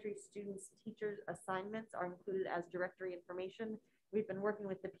elementary students' teachers' assignments are included as directory information. We've been working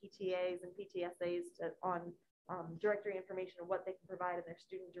with the PTAs and PTSAs on directory information of what they can provide in their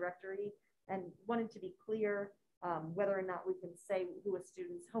student directory, and wanted to be clear whether or not we can say who a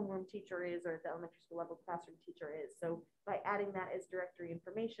student's homeroom teacher is or at the elementary school level classroom teacher is. So by adding that as directory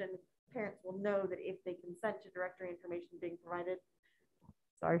information, parents will know that if they consent to directory information being provided,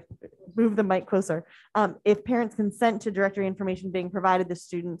 sorry, move the mic closer. If parents consent to directory information being provided, the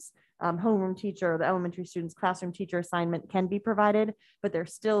student's homeroom teacher or the elementary student's classroom teacher assignment can be provided, but there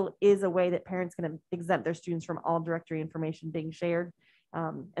still is a way that parents can exempt their students from all directory information being shared.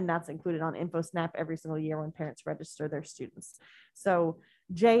 And that's included on InfoSnap every single year when parents register their students. So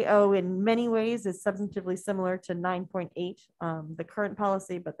JO in many ways is substantively similar to 9.8, the current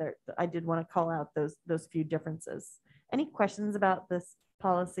policy, but I did want to call out those few differences. Any questions about this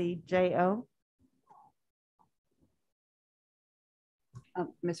policy JO?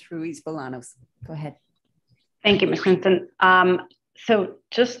 Ms. Ruiz Bolanos, go ahead. Thank you, Ms. Clinton. So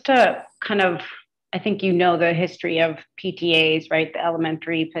just to kind of, I think you know the history of PTAs, right? The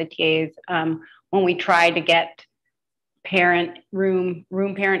elementary PTAs. When we try to get room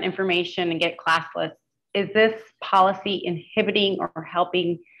parent information and get class lists, is this policy inhibiting or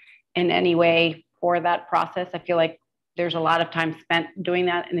helping in any way for that process? I feel like there's a lot of time spent doing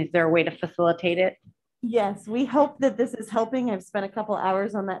that, and is there a way to facilitate it? Yes, we hope that this is helping. I've spent a couple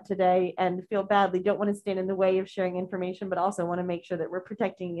hours on that today and feel badly, don't want to stand in the way of sharing information, but also want to make sure that we're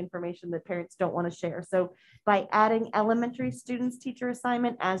protecting information that parents don't want to share. So by adding elementary students' teacher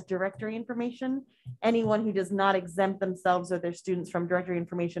assignment as directory information, anyone who does not exempt themselves or their students from directory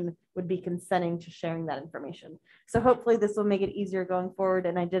information would be consenting to sharing that information. So hopefully this will make it easier going forward.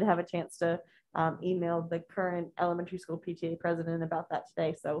 And I did have a chance to email the current elementary school PTA president about that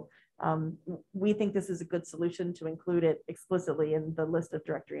today. So we think this is a good solution to include it explicitly in the list of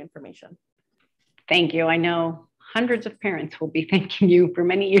directory information. Thank you. I know hundreds of parents will be thanking you for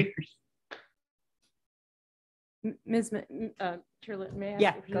many years. Ms. Chair Litton, may I ask?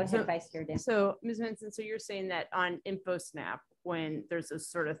 Yeah, go ahead, Vice Chair Dan. So Ms. Benson, so you're saying that on InfoSnap, when there's a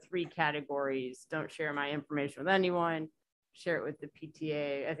sort of 3 categories, don't share my information with anyone, share it with the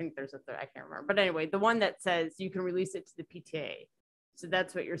PTA. I think there's a third, I can't remember. But anyway, the one that says you can release it to the PTA. So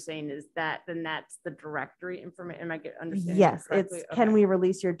that's what you're saying is that, then that's the directory information. Am I understanding? Yes, it's can we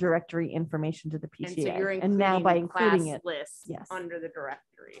release your directory information to the PTA? And so you're and now by including it, list yes, under the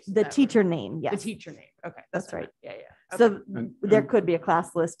directory. So the teacher name, yes. The teacher name. Okay. That's right. Yeah. So there could be a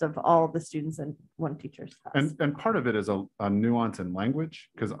class list of all the students in one teacher's class. And part of it is a nuance in language,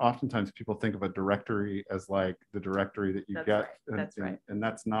 because oftentimes people think of a directory as like the directory that you That's get. right. That's right. And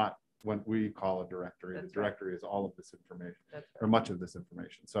that's not what we call a directory. That's the directory is all of this information, That's or much of this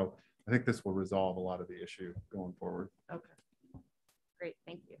information. So I think this will resolve a lot of the issue going forward. Okay. Great.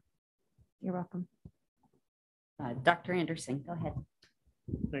 Thank you. You're welcome. Dr. Anderson, go ahead.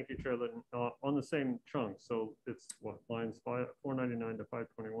 Thank you, Chair Litton. On the same chunk, so it's what, lines 499 to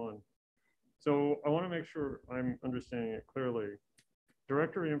 521. So I want to make sure I'm understanding it clearly.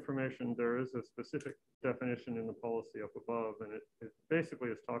 Directory information, there is a specific definition in the policy up above, and it basically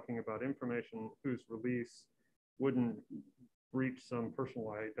is talking about information whose release wouldn't breach some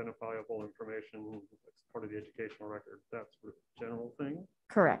personal identifiable information that's part of the educational record. That's the general thing.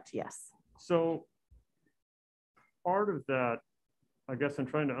 Correct, yes. So part of that, I guess I'm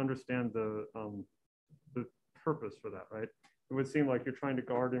trying to understand the purpose for that, right? It would seem like you're trying to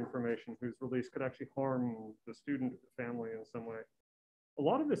guard information whose release could actually harm the student or the family in some way. A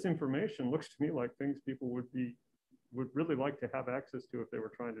lot of this information looks to me like things people would really like to have access to if they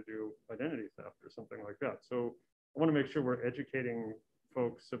were trying to do identity theft or something like that. So I want to make sure we're educating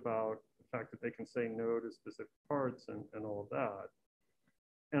folks about the fact that they can say no to specific parts and all of that.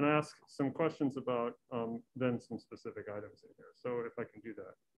 And ask some questions about then some specific items in here. So if I can do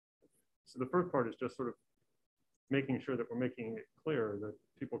that. So the first part is just sort of making sure that we're making it clear that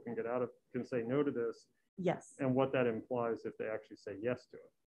people can say no to this. Yes. And what that implies if they actually say yes to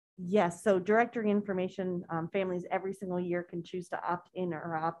it. Yes, so directory information, families every single year can choose to opt in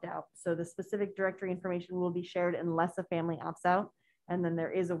or opt out. So the specific directory information will be shared unless a family opts out. And then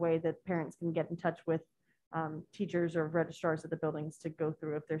there is a way that parents can get in touch with teachers or registrars at the buildings to go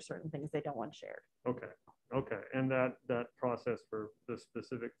through if there's certain things they don't want shared. Okay. And that process for the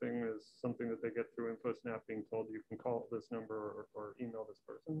specific thing is something that they get through InfoSnap, being told you can call this number or email this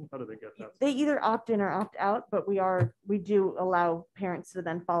person. How do they get that? They either opt in or opt out, but we do allow parents to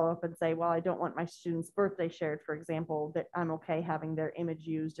then follow up and say, well, I don't want my student's birthday shared, for example, that I'm okay having their image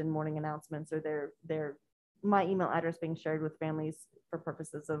used in morning announcements or my email address being shared with families for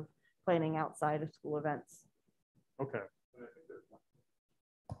purposes of planning outside of school events. Okay.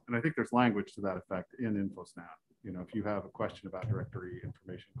 And I think there's language to that effect in InfoSnap. You know, if you have a question about directory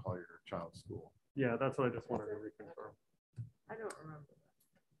information, call your child's school. Yeah, that's what I just wanted to reconfirm. I don't remember.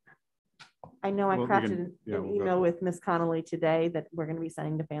 I know I crafted an we'll email with Ms. Connolly today that we're going to be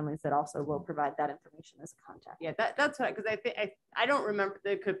sending to families that also will provide that information as a contact. Yeah, that's right. Because I don't remember.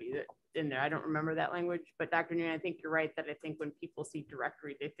 There could be in there. I don't remember that language. But Dr. Noonan, I think you're right that I think when people see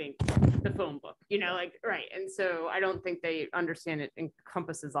directory, they think the phone book. You know, like right. And so I don't think they understand it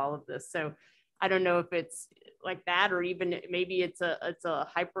encompasses all of this. So I don't know if it's like that, or even maybe it's a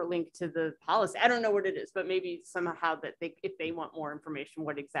hyperlink to the policy. I don't know what it is, but maybe somehow that if they want more information,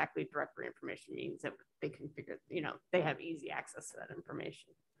 what exactly directory information means, that they can figure, you know, they have easy access to that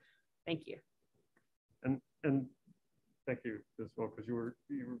information. Thank you. And thank you as well, because you were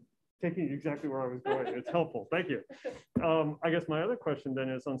taking exactly where I was going. It's helpful. Thank you. I guess my other question then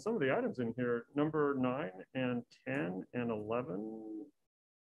is on some of the items in here, number 9 and 10 and 11.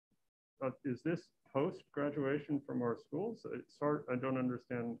 Is this post graduation from our schools? It's hard. I don't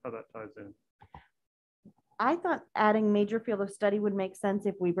understand how that ties in. I thought adding major field of study would make sense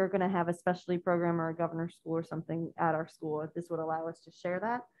if we were going to have a specialty program or a governor's school or something at our school, if this would allow us to share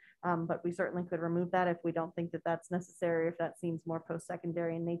that. But we certainly could remove that if we don't think that that's necessary, if that seems more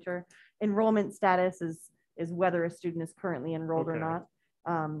post-secondary in nature. Enrollment status is whether a student is currently enrolled or not.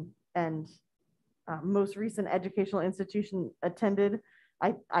 Most recent educational institution attended,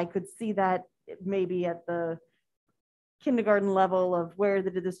 I could see that maybe at the kindergarten level of where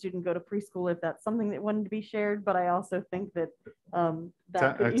did the student go to preschool, if that's something that wanted to be shared. But I also think that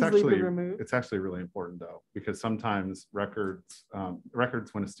that could easily be removed. It's actually really important though, because sometimes records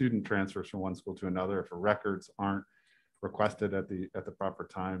when a student transfers from one school to another, if records aren't requested at the proper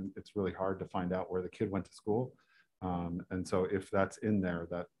time, it's really hard to find out where the kid went to school. And so if that's in there,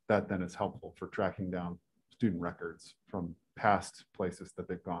 that then is helpful for tracking down student records from past places that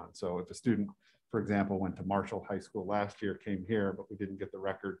they've gone. So if a student, for example, went to Marshall High School last year, came here, but we didn't get the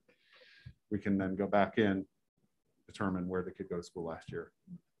record, we can then go back in, determine where the kid go to school last year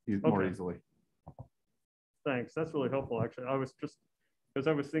more easily. Thanks. That's really helpful. Actually, I was just, as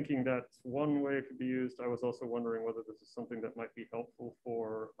I was thinking that's one way it could be used, I was also wondering whether this is something that might be helpful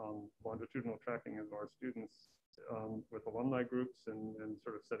for longitudinal tracking of our students with alumni groups and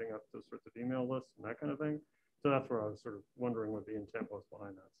sort of setting up those sorts of email lists and that kind of thing. So that's where I was sort of wondering what the intent was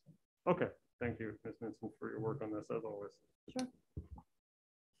behind that. Okay. Thank you, Ms. Minson, for your work on this, as always. Sure.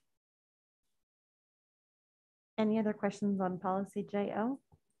 Any other questions on policy JO?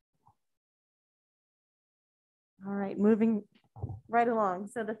 All right, moving right along.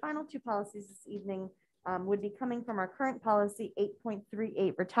 So the final 2 policies this evening would be coming from our current policy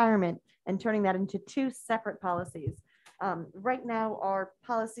 8.38 retirement and turning that into 2 separate policies. Right now, our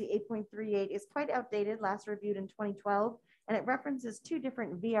policy 8.38 is quite outdated, last reviewed in 2012. And it references 2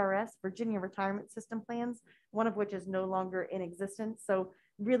 different VRS, Virginia Retirement System plans, one of which is no longer in existence. So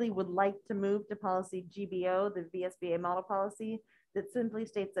really would like to move to policy GBO, the VSBA model policy, that simply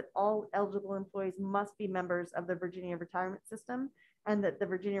states that all eligible employees must be members of the Virginia retirement system, and that the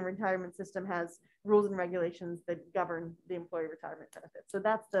Virginia retirement system has rules and regulations that govern the employee retirement benefits. So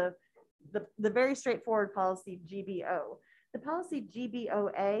that's the very straightforward policy GBO. The policy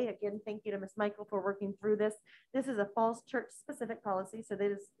GBOA, again, thank you to Ms. Michael for working through this. This is a Falls Church specific policy. So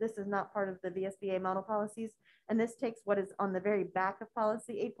this is not part of the VSBA model policies. And this takes what is on the very back of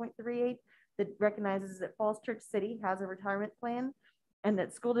policy 8.38 that recognizes that Falls Church City has a retirement plan, and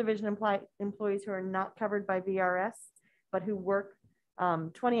that school division employees who are not covered by VRS, but who work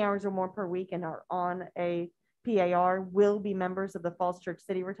 20 hours or more per week and are on a PAR will be members of the Falls Church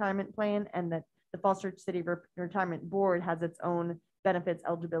City retirement plan, and that the Falls Church City Retirement Board has its own benefits,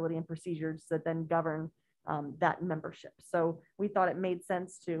 eligibility, and procedures that then govern that membership. So we thought it made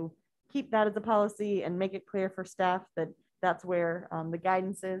sense to keep that as a policy and make it clear for staff that that's where the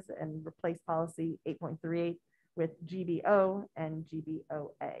guidance is, and replace policy 8.38 with GBO and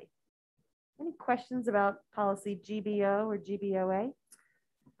GBOA. Any questions about policy GBO or GBOA?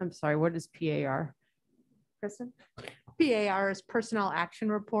 I'm sorry, what is PAR? Kristen? PAR is Personnel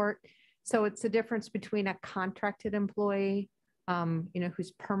Action Report. So it's the difference between a contracted employee,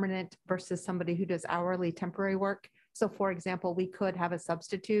 who's permanent versus somebody who does hourly temporary work. So for example, we could have a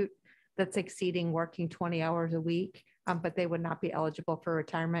substitute that's exceeding working 20 hours a week, but they would not be eligible for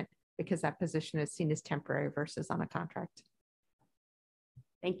retirement because that position is seen as temporary versus on a contract.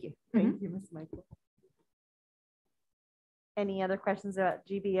 Thank you. Thank you, Ms. Michael. Any other questions about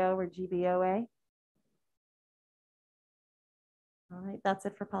GBO or GBOA? All right, that's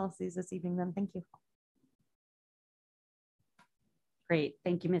it for policies this evening then. Thank you. Great.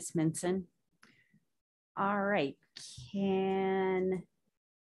 Thank you, Ms. Minson. All right. Can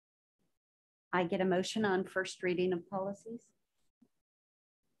I get a motion on first reading of policies?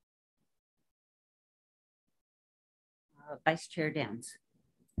 Vice Chair Downs.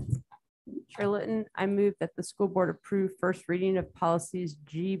 Chair Litton, I move that the school board approve first reading of policies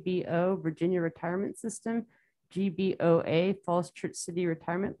GBO, Virginia Retirement System, GBOA, Falls Church City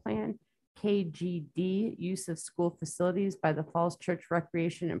Retirement Plan, KGD, use of school facilities by the Falls Church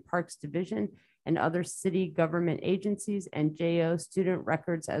Recreation and Parks Division and other city government agencies, and JO, student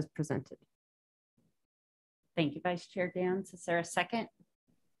records as presented. Thank you, Vice Chair Downs. Is there a second?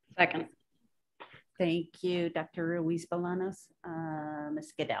 Second. Thank you, Dr. Ruiz Bolanos.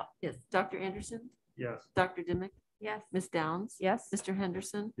 Ms. Goodell. Yes. Dr. Anderson? Yes. Dr. Dimick? Yes. Ms. Downs? Yes. Mr.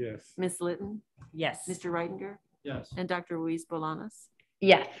 Henderson? Yes. Ms. Litton? Yes. Mr. Reitinger? Yes. And Dr. Ruiz Bolanos?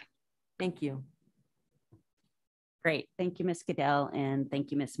 Yes. Thank you. Great. Thank you, Ms. Goodell, and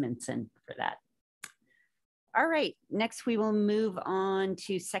thank you, Ms. Minson, for that. All right. Next, we will move on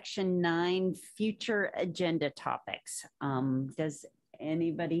to section 9, future agenda topics. Does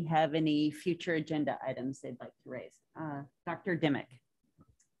anybody have any future agenda items they'd like to raise? Dr. Dimick.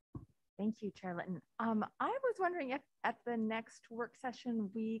 Thank you, Chair Litton. I was wondering if at the next work session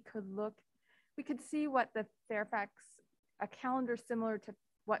we could see what the Fairfax, a calendar similar to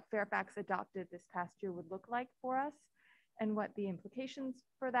what Fairfax adopted this past year would look like for us, and what the implications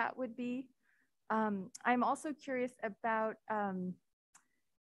for that would be. I'm also curious about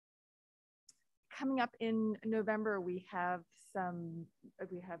coming up in November. We have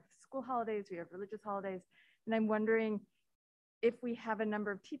school holidays, we have religious holidays, and I'm wondering if we have a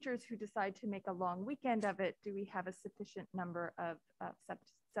number of teachers who decide to make a long weekend of it, do we have a sufficient number of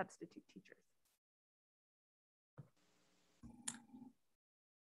substitute teachers?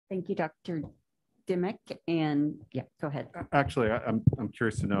 Thank you, Dr. Dimick. And yeah, go ahead. Actually, I'm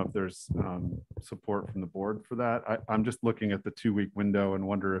curious to know if there's support from the board for that. I'm just looking at the 2-week window and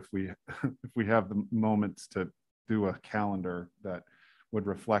wonder if we have the moments to do a calendar that would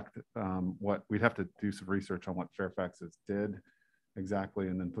reflect what we'd have to do some research on what Fairfax's did exactly,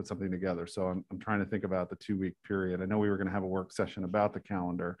 and then put something together. So I'm trying to think about the 2-week period. I know we were going to have a work session about the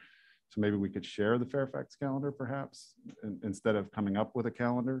calendar, so maybe we could share the Fairfax calendar perhaps instead of coming up with a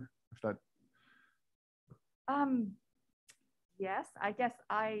calendar. If that. Yes, I guess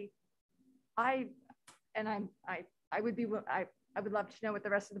I would love to know what the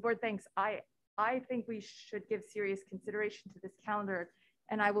rest of the board thinks. I think we should give serious consideration to this calendar,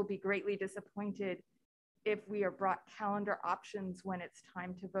 and I will be greatly disappointed if we are brought calendar options when it's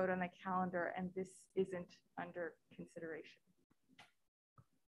time to vote on the calendar and this isn't under consideration.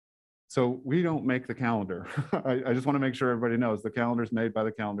 So we don't make the calendar. I just want to make sure everybody knows the calendar is made by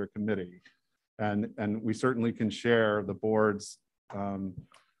the calendar committee. And we certainly can share the board's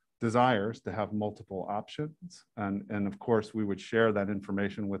desires to have multiple options. And of course, we would share that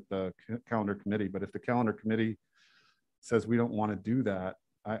information with the calendar committee. But if the calendar committee says we don't want to do that,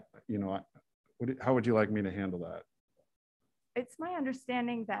 how would you like me to handle that? it's my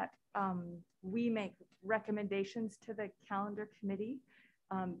understanding that we make recommendations to the calendar committee.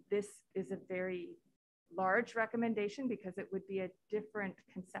 This is a very large recommendation because it would be a different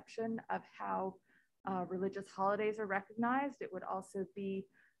conception of how religious holidays are recognized. It would also be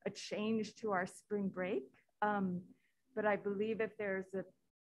a change to our spring break. But I believe if there's a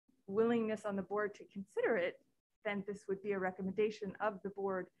willingness on the board to consider it, then this would be a recommendation of the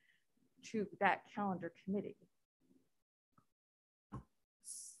board to that calendar committee.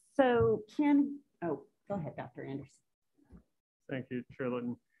 So oh, go ahead, Dr. Anderson. Thank you, Chair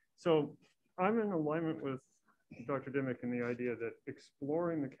Litton. So I'm in alignment with Dr. Dimick in the idea that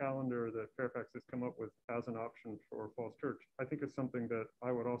exploring the calendar that Fairfax has come up with as an option for Falls Church, I think is something that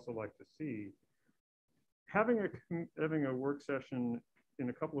I would also like to see. Having a work session in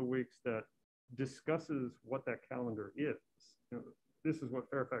a couple of weeks that discusses what that calendar is. You know, this is what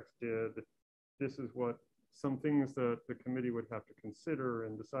Fairfax did. This is what some things that the committee would have to consider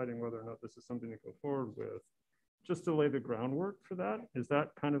in deciding whether or not this is something to go forward with. Just to lay the groundwork for that. Is that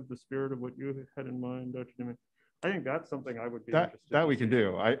kind of the spirit of what you had in mind, Dr. Dimick? I think that's something I would be interested in. That we can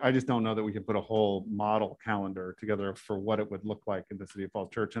do. I just don't know that we can put a whole model calendar together for what it would look like in the City of Falls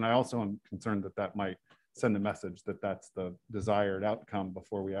Church. And I also am concerned that that might send a message that that's the desired outcome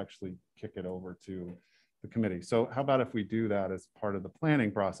before we actually kick it over to the committee. So how about if we do that as part of the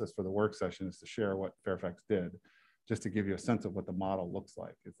planning process for the work session, is to share what Fairfax did, just to give you a sense of what the model looks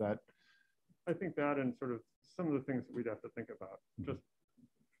like. Is that? I think that and sort of some of the things that we'd have to think about just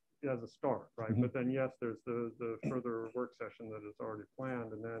as a start, right? But then yes, there's the further work session that is already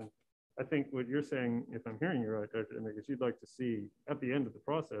planned. And then I think what you're saying, if I'm hearing you right, Dr. Dimick, is you'd like to see at the end of the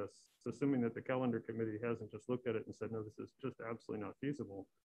process, assuming that the calendar committee hasn't just looked at it and said, no, this is just absolutely not feasible,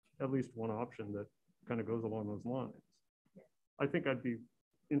 at least one option that kind of goes along those lines. I think I'd be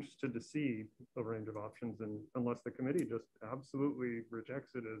interested to see a range of options, and unless the committee just absolutely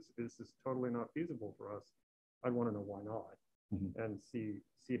rejects it as this is totally not feasible for us, I'd want to know why not, and see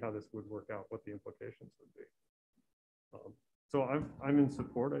how this would work out, what the implications would be. So I'm in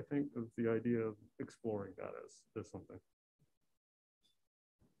support, I think, of the idea of exploring that as something.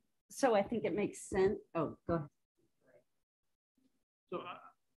 So I think it makes sense. Oh, go ahead. So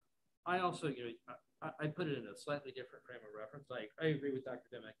I also, I put it in a slightly different frame of reference. I agree with Dr.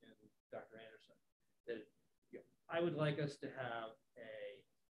 Dimick and Dr. Anderson that I would like us to have a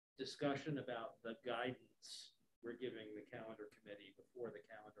discussion about the guidance we're giving the calendar committee before the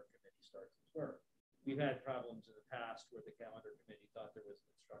calendar committee starts its work. We've had problems in the past where the calendar committee thought there was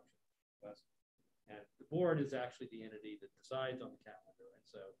an instruction request, and the board is actually the entity that decides on the calendar. And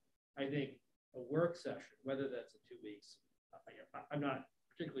so I think a work session, whether that's in 2 weeks, I'm not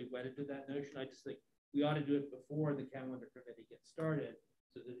particularly wedded to that notion. I just think we ought to do it before the calendar committee gets started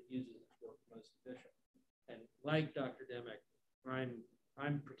so that it uses its work most efficient. And like Dr. Dimick,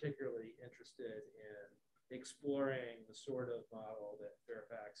 I'm particularly interested in exploring the sort of model that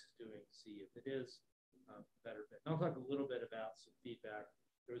Fairfax is doing to see if it is better fit. And I'll talk a little bit about some feedback.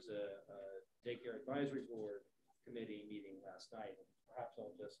 There was a daycare advisory board committee meeting last night, and perhaps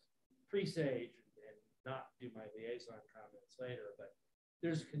I'll just presage and not do my liaison comments later, but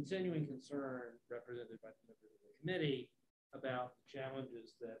there's a continuing concern represented by the members of the committee about the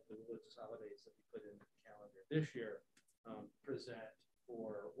challenges that the religious holidays that we put into the calendar this year present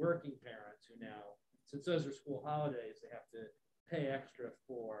for working parents who now, since those are school holidays, they have to pay extra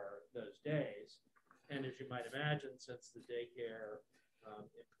for those days. And as you might imagine, since the daycare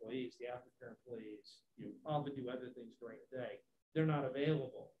employees, the aftercare employees, often do other things during the day, they're not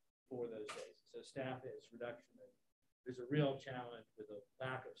available for those days. So staff is reduction. There's a real challenge with a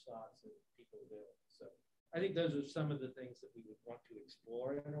lack of slots and people available. So I think those are some of the things that we would want to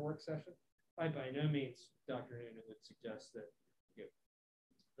explore in a work session. I by no means, Dr. Noonan, would suggest that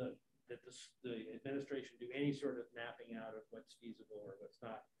the administration do any sort of mapping out of what's feasible or what's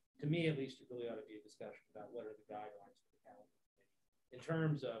not. To me, at least, it really ought to be a discussion about what are the guidelines for the calendar in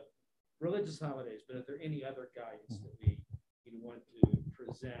terms of religious holidays, but if there are any other guidance that we want to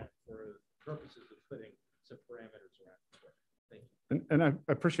present for purposes of putting some parameters around it. Thank you. And I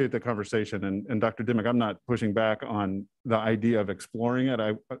appreciate the conversation. And Dr. Dimick, I'm not pushing back on the idea of exploring it.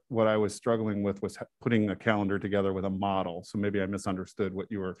 What I was struggling with was putting a calendar together with a model. So maybe I misunderstood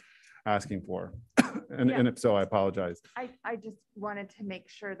what you were asking for. And if so, I apologize. I just wanted to make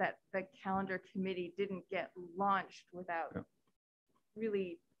sure that the calendar committee didn't get launched without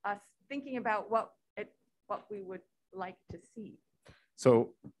really us thinking about what we would like to see.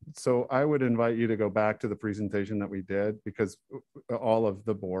 So I would invite you to go back to the presentation that we did, because all of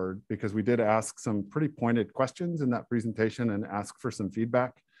the board, because we did ask some pretty pointed questions in that presentation and ask for some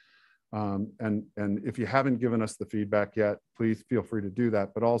feedback. And if you haven't given us the feedback yet, please feel free to do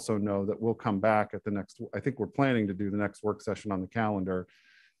that, but also know that we'll come back at the next, I think we're planning to do the next work session on the calendar,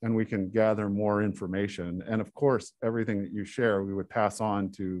 and we can gather more information. And of course, everything that you share, we would pass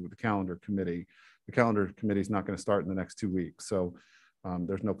on to the calendar committee. The calendar committee is not going to start in the next 2 weeks. So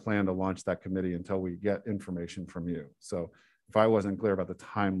there's no plan to launch that committee until we get information from you. So if I wasn't clear about the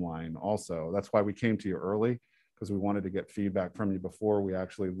timeline also, that's why we came to you early, because we wanted to get feedback from you before we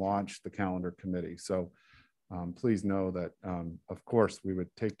actually launched the calendar committee. So please know that, of course, we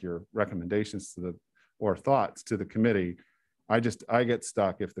would take your recommendations to the, or thoughts to the committee. I get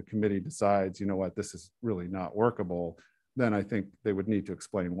stuck if the committee decides, you know what, this is really not workable, then I think they would need to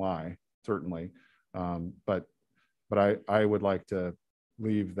explain why, certainly. But I would like to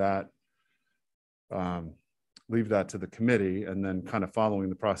leave that to the committee, and then kind of following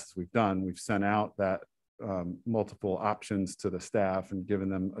the process we've done, we've sent out that multiple options to the staff and given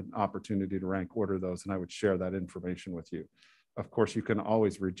them an opportunity to rank order those, and I would share that information with you. Of course, you can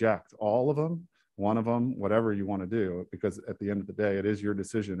always reject all of them, one of them, whatever you want to do, because at the end of the day, it is your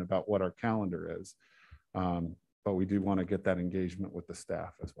decision about what our calendar is. But we do want to get that engagement with the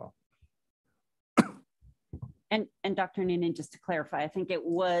staff as well. And Dr. Noonan, just to clarify, I think it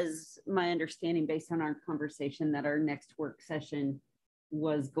was my understanding based on our conversation that our next work session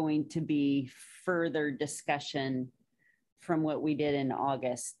was going to be further discussion from what we did in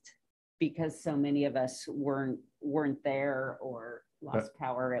August, because so many of us weren't there or lost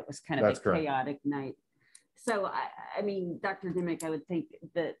power. It was kind of a chaotic night. So, I mean, Dr. Dimick, I would think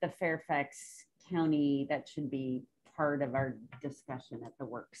that the Fairfax County, that should be part of our discussion at the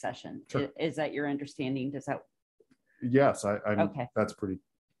work session. Sure. Is that your understanding? Does that? Yes, okay. That's pretty,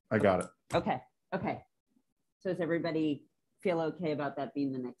 I got it. Okay. Okay. So does everybody feel okay about that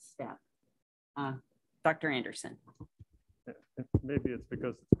being the next step? Dr. Anderson. Maybe it's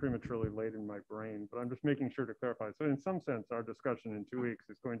because it's prematurely late in my brain, but I'm just making sure to clarify. So in some sense, our discussion in 2 weeks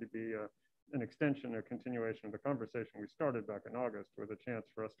is going to be an extension or continuation of the conversation we started back in August, with a chance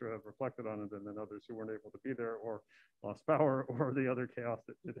for us to have reflected on it, and then others who weren't able to be there or lost power or the other chaos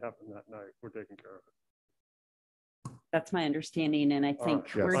that did happen that night, we're taking care of it. That's my understanding, and I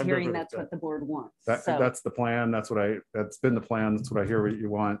think we're hearing that's what the board wants. That's the plan. That's been the plan. That's what I hear what you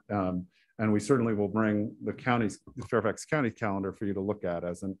want. And we certainly will bring the Fairfax County calendar for you to look at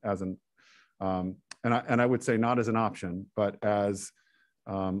and I would say not as an option, but as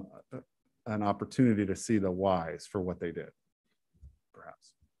an opportunity to see the whys for what they did,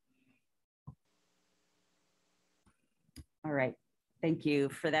 perhaps. All right. Thank you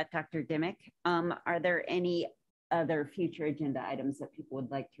for that, Dr. Dimick. Are there any other future agenda items that people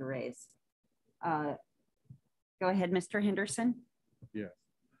would like to raise? Go ahead, Mr. Henderson. Yes,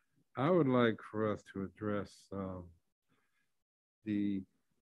 I would like for us to address the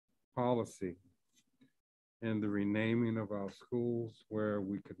policy and the renaming of our schools, where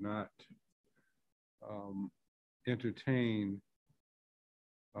we could not entertain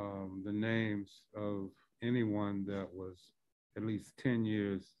the names of anyone that was at least 10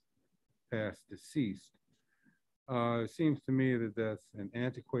 years past deceased. It seems to me that that's an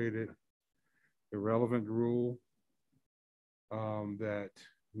antiquated, irrelevant rule that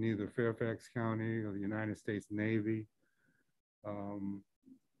neither Fairfax County or the United States Navy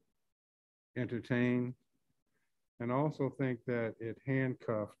entertain, and also think that it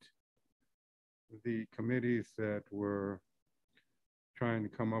handcuffed the committees that were trying to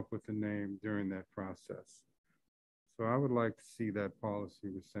come up with a name during that process. So I would like to see that policy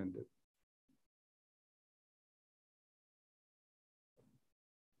rescinded.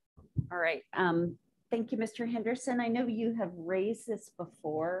 All right. Thank you, Mr. Henderson. I know you have raised this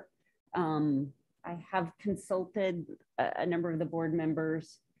before. I have consulted a number of the board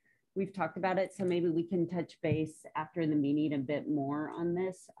members. We've talked about it, so maybe we can touch base after the meeting a bit more on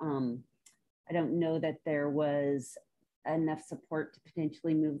this. I don't know that there was enough support to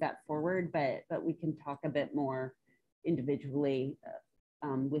potentially move that forward, but we can talk a bit more individually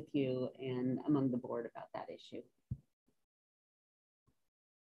with you and among the board about that issue.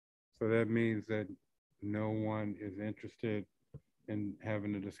 So that means that no one is interested in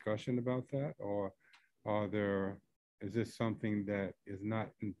having a discussion about that, or is this something that is not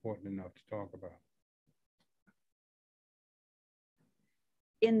important enough to talk about?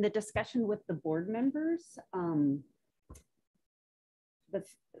 In the discussion with the board members,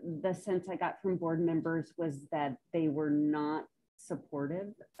 the sense I got from board members was that they were not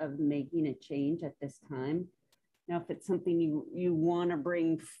supportive of making a change at this time. Now, if it's something you want to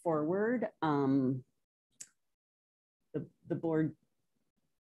bring forward, the board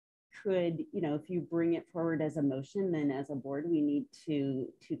could, you know, if you bring it forward as a motion, then as a board, we need to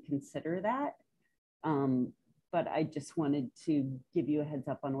consider that. But I just wanted to give you a heads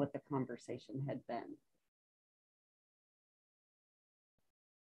up on what the conversation had been.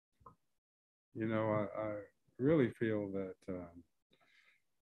 You know, I really feel that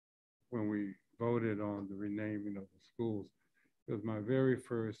when we voted on the renaming of the schools, it was my very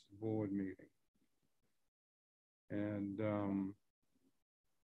first board meeting. And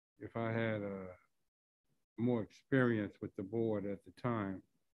if I had more experience with the board at the time,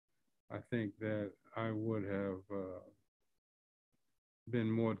 I think that I would have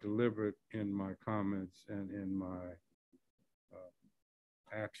been more deliberate in my comments and in my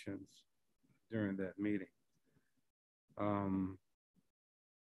actions during that meeting.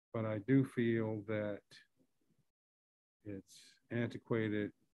 But I do feel that it's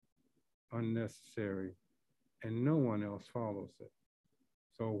antiquated, unnecessary, and no one else follows it.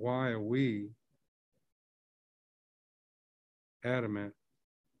 So why are we adamant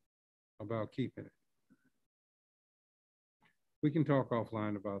about keeping it? We can talk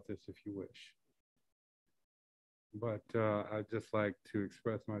offline about this if you wish. But I'd just like to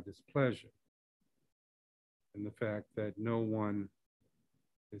express my displeasure in the fact that no one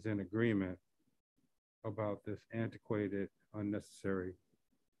is in agreement about this antiquated, unnecessary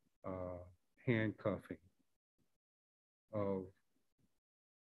handcuffing of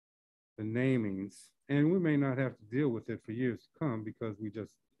the namings. And we may not have to deal with it for years to come because we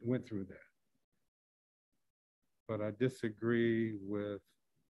just went through that. But I disagree with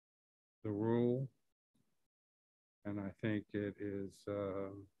the rule. And I think it is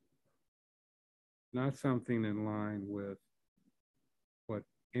not something in line with what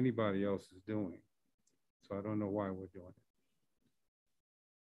anybody else is doing. So I don't know why we're doing it.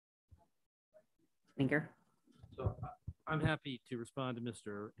 Finger. So I'm happy to respond to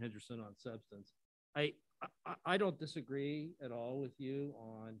Mr. Henderson on substance. I don't disagree at all with you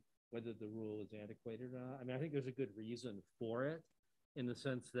on whether the rule is antiquated or not. I mean, I think there's a good reason for it in the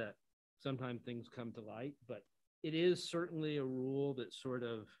sense that sometimes things come to light, but it is certainly a rule that sort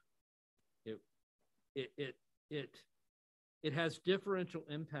of, it has differential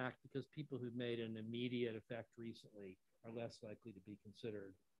impact because people who've made an immediate effect recently are less likely to be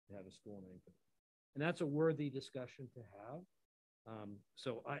considered to have a school name. And that's a worthy discussion to have.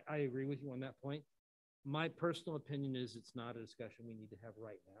 So I agree with you on that point. My personal opinion is it's not a discussion we need to have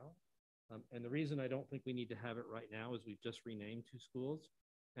right now. And the reason I don't think we need to have it right now is we've just renamed 2 schools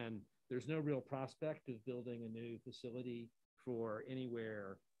and there's no real prospect of building a new facility for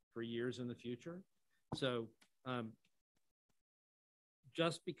anywhere for years in the future. So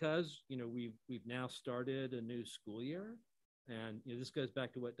just because, you know, we've now started a new school year, and you know, this goes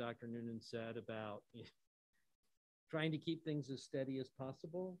back to what Dr. Noonan said about trying to keep things as steady as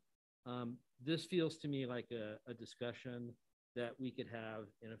possible. This feels to me like a discussion that we could have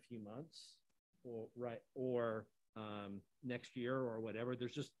in a few months or next year or whatever.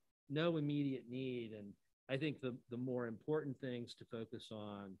 There's just no immediate need. And I think the more important things to focus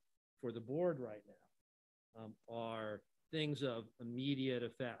on for the board right now are things of immediate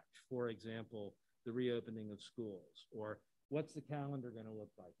effect. For example, the reopening of schools, or what's the calendar going to look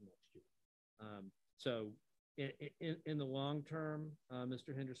like next year? So in the long term,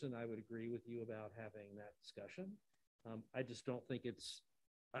 Mr. Henderson, I would agree with you about having that discussion. I just don't think it's,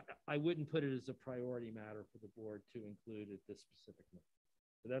 I wouldn't put it as a priority matter for the board to include at this specific moment.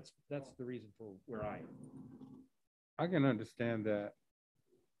 So that's the reason for where I am. I can understand that,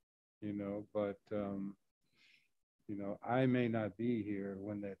 you know, but, you know, I may not be here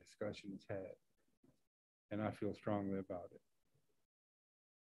when that discussion is had, and I feel strongly about it.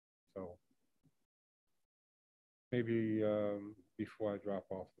 So maybe before I drop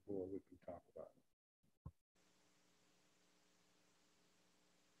off the board, we can talk about it.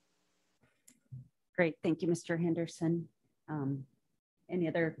 Great, thank you, Mr. Henderson. Any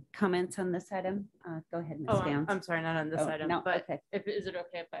other comments on this item? Go ahead, Ms. Downs. I'm sorry, not on this item, no, but okay. is it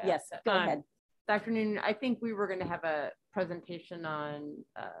okay if I Yes, ask? go ahead. Dr. Noonan, I think we were going to have a presentation on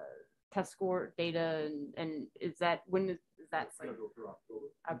test score data, and is that, when is that? Scheduled for October.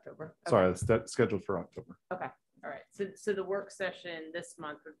 October. Okay. Sorry, it's scheduled for October. Okay, all right. So the work session this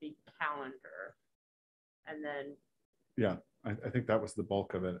month would be calendar, and then. Yeah, I think that was the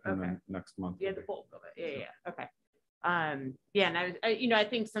bulk of it, and Okay. then next month. Yeah, the bulk of it. Yeah. Okay. Yeah, and I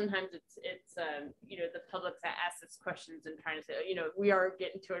think sometimes it's you know, the public that asks us questions and trying to say, you know, we are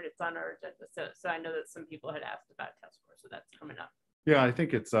getting to it. It's on our agenda. So I know that some people had asked about test scores, so that's coming up. Yeah, I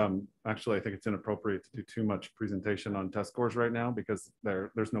think it's actually, I think it's inappropriate to do too much presentation on test scores right now because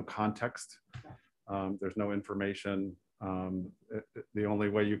there's no context. There's no information The only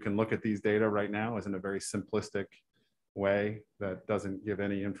way you can look at these data right now is in a very simplistic way that doesn't give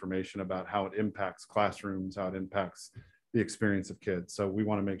any information about how it impacts classrooms, how it impacts the experience of kids. So we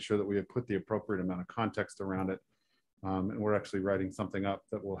want to make sure that we have put the appropriate amount of context around it. And we're actually writing something up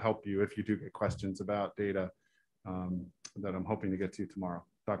that will help you if you do get questions about data that I'm hoping to get to tomorrow.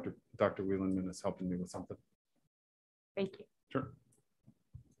 Dr. Wielandman is helping me with something. Thank you. Sure.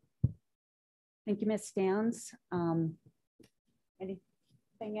 Thank you, Ms. Downs.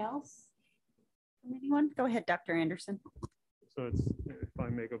 Anything else from anyone? Go ahead, Dr. Anderson. So it's, if I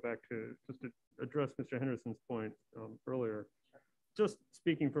may go back to just to address Mr. Henderson's point earlier, just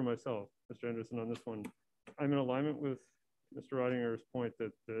speaking for myself, Mr. Henderson, on this one, I'm in alignment with Mr. Reidinger's point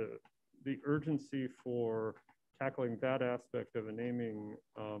that the urgency for tackling that aspect of a naming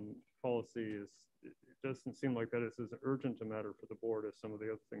policy it doesn't seem like that is as urgent a matter for the board as some of the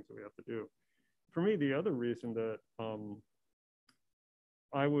other things that we have to do. For me, the other reason that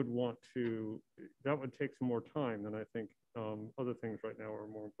I would want to, that would take some more time than I think other things right now are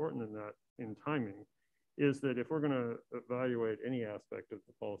more important than that in timing, is that if we're going to evaluate any aspect of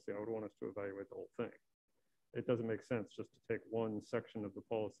the policy, I would want us to evaluate the whole thing. It doesn't make sense just to take one section of the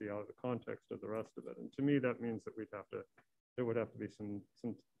policy out of the context of the rest of it. And to me, that means that there would have to be some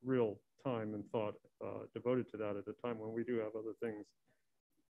real time and thought devoted to that at a time when we do have other things.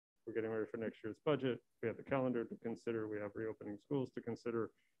 We're getting ready for next year's budget. We have the calendar to consider. We have reopening schools to consider.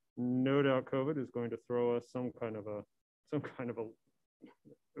 No doubt COVID is going to throw us some kind of a curveball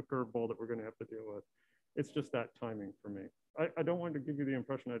that we're going to have to deal with. It's just that timing for me. I don't want to give you the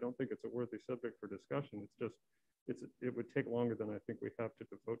impression I don't think it's a worthy subject for discussion. It's just, it would take longer than I think we have to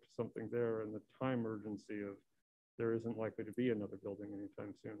devote to something there, and the time urgency of there isn't likely to be another building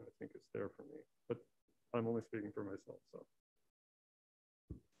anytime soon, I think is there for me. But I'm only speaking for myself, so.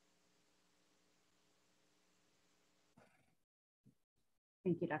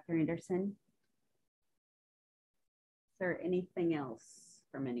 Thank you, Dr. Anderson. Is there anything else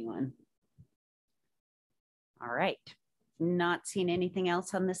from anyone? All right, not seeing anything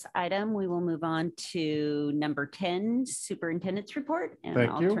else on this item, we will move on to number 10, Superintendent's Report, and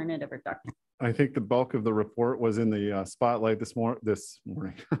I'll turn it over to Dr. I think the bulk of the report was in the spotlight this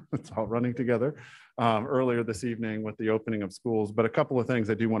morning. It's all running together earlier this evening with the opening of schools. But a couple of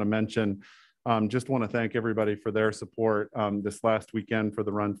things I do want to mention. Just want to thank everybody for their support this last weekend for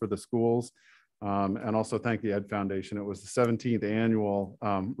the Run for the Schools, and also thank the Ed Foundation. It was the 17th annual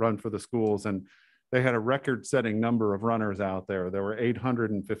Run for the Schools, and they had a record-setting number of runners out there. There were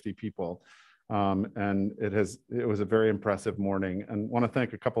 850 people. And it was a very impressive morning, and want to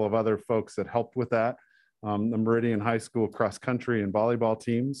thank a couple of other folks that helped with that. The Meridian High School cross country and volleyball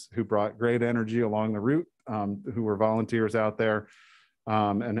teams who brought great energy along the route, who were volunteers out there,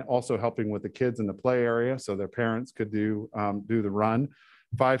 and also helping with the kids in the play area so their parents could do the run.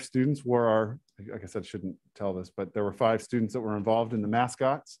 5 students were I guess I shouldn't tell this, but there were 5 students that were involved in the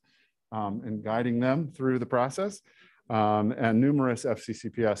mascots and guiding them through the process. And numerous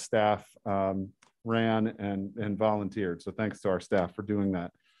FCCPS staff ran and volunteered. So thanks to our staff for doing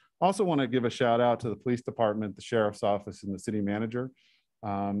that. Also want to give a shout out to the police department, the sheriff's office, and the city manager.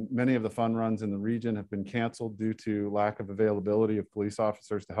 Many of the fun runs in the region have been canceled due to lack of availability of police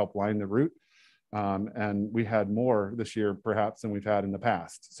officers to help line the route. And we had more this year perhaps than we've had in the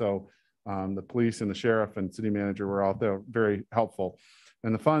past. So the police and the sheriff and city manager were out there very helpful.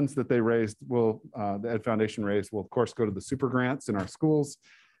 And the funds that they raised the Ed Foundation raised will of course go to the super grants in our schools,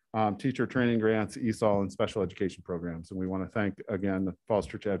 teacher training grants, ESOL, and special education programs. And we want to thank again the Falls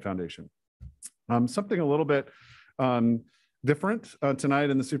Church Ed Foundation. Something a little bit different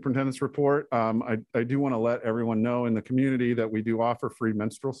tonight in the superintendent's report. I do want to let everyone know in the community that we do offer free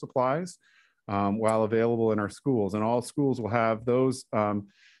menstrual supplies while available in our schools, and all schools will have those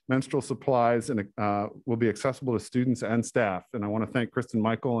menstrual supplies and will be accessible to students and staff. And I want to thank Kristen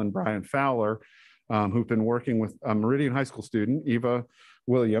Michael and Brian Fowler, who've been working with a Meridian High School student, Eva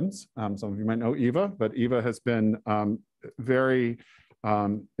Williams. Some of you might know Eva, but Eva has been very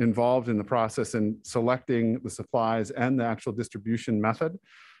involved in the process in selecting the supplies and the actual distribution method.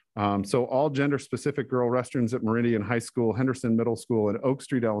 So all gender-specific girl restrooms at Meridian High School, Henderson Middle School, and Oak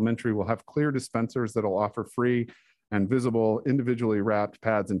Street Elementary will have clear dispensers that will offer free and visible individually wrapped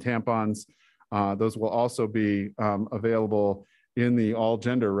pads and tampons. Those will also be available in the all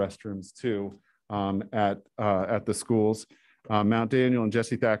gender restrooms too at the schools. Mount Daniel and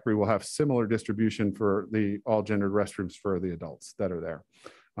Jesse Thackeray will have similar distribution for the all gendered restrooms for the adults that are there.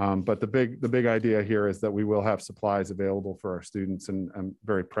 But the big idea here is that we will have supplies available for our students, and I'm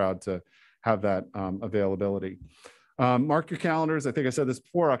very proud to have that availability. Mark your calendars. I think I said this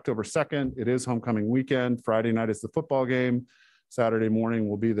before, October 2nd. It is homecoming weekend. Friday night is the football game. Saturday morning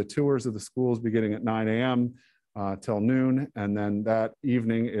will be the tours of the schools beginning at 9 a.m. Till noon. And then that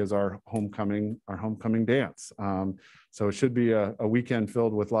evening is our homecoming dance. So it should be a weekend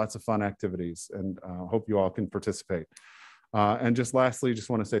filled with lots of fun activities, and hope you all can participate. And just lastly, just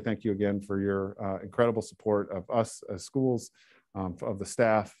want to say thank you again for your incredible support of us as schools, of the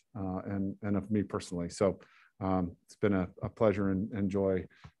staff, and of me personally. So it's been a pleasure and joy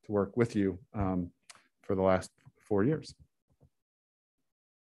to work with you for the last 4 years.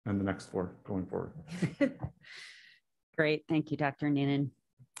 And the next 4 going forward. Great. Thank you, Dr. Noonan.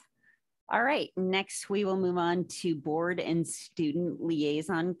 All right. Next, we will move on to board and student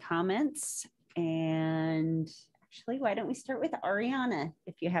liaison comments. And actually, why don't we start with Ariana,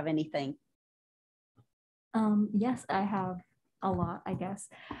 if you have anything? Yes, I have a lot, I guess.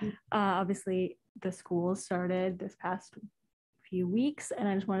 Obviously, the school started this past few weeks, and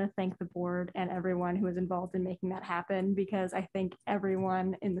I just want to thank the board and everyone who was involved in making that happen, because I think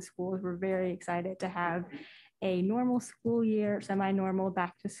everyone in the schools were very excited to have a normal school year, semi-normal,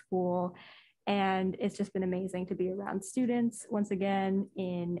 back to school. And it's just been amazing to be around students once again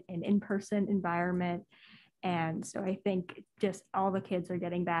in an in-person environment. And so I think just all the kids are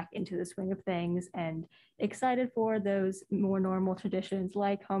getting back into the swing of things and excited for those more normal traditions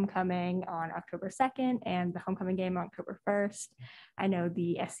like homecoming on October 2nd and the homecoming game on October 1st. I know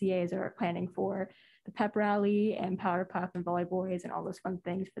the SCAs are planning for the pep rally and powder puff and volley boys and all those fun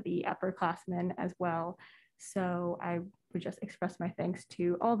things for the upperclassmen as well. So I would just express my thanks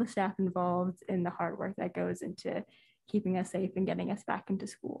to all the staff involved in the hard work that goes into keeping us safe and getting us back into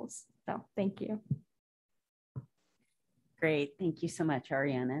schools. So thank you. Great. Thank you so much,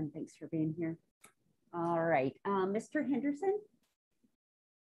 Ariana, and thanks for being here. All right. Mr. Henderson,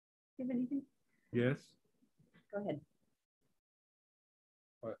 do you have anything? Yes. Go ahead.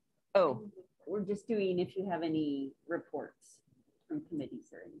 What? Oh, we're just doing if you have any reports from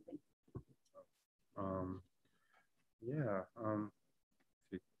committees or anything.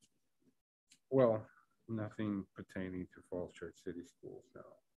 Well, nothing pertaining to Falls Church City Schools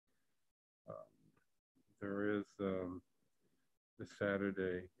now. There is this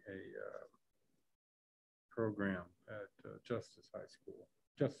Saturday a program at Justice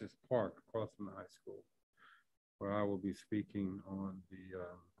Park across from the high school, where I will be speaking on the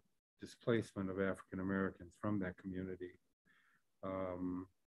displacement of African Americans from that community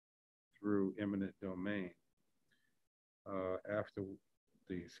through eminent domain. After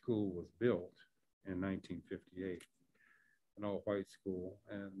the school was built in 1958, an all-white school,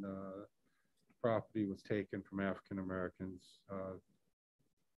 and property was taken from African Americans,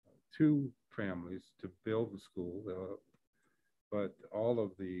 2 families to build the school, but all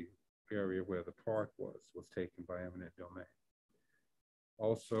of the area where the park was taken by eminent domain.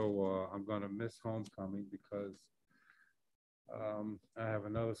 Also, I'm going to miss homecoming because I have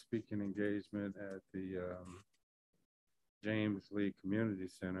another speaking engagement at the James Lee Community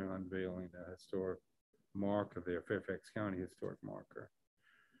Center, unveiling the historic marker there, Fairfax County historic marker.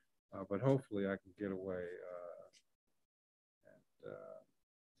 But hopefully I can get away and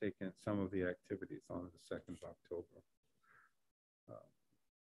take in some of the activities on the 2nd of October.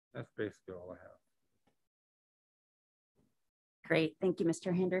 That's basically all I have. Great. Thank you,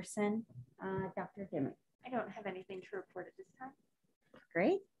 Mr. Henderson. Dr. Dimmick. I don't have anything to report at this time.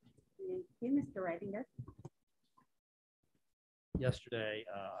 Great. Thank you, Mr. Reitinger. Yesterday,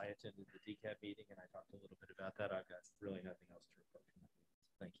 I attended the DCAT meeting and I talked a little bit about that. I've got really nothing else to report from that.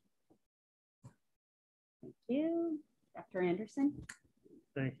 Thank you. Thank you. Dr. Anderson.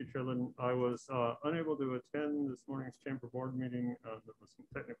 Thank you, Chairman. I was unable to attend this morning's chamber board meeting. There was some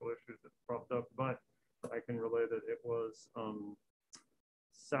technical issues that propped up, but I can relay that it was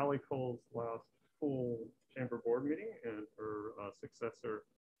Sally Cole's last full chamber board meeting, and her successor,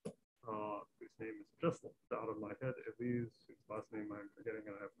 whose name is just out of my head, Elise, whose last name I'm forgetting,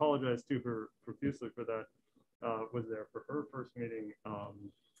 and I apologize to her profusely for that, was there for her first meeting.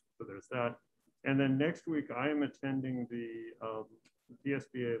 So there's that. And then next week, I am attending the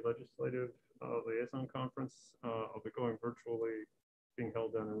DSBA Legislative Liaison Conference. I'll be going virtually, being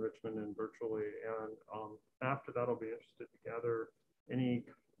held down in Richmond and virtually. And after that, I'll be interested to gather any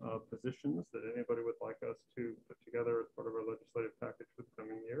positions that anybody would like us to put together as part of our legislative package for the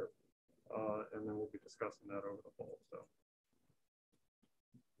coming year. And then we'll be discussing that over the fall. So.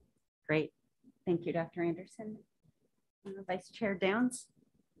 Great. Thank you, Dr. Anderson. Vice Chair Downs.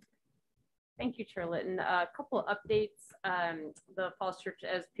 Thank you, Chair Litton. A couple of updates. The Falls Church,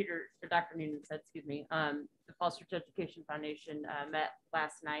 as Dr. Noonan said, excuse me, the Falls Church Education Foundation met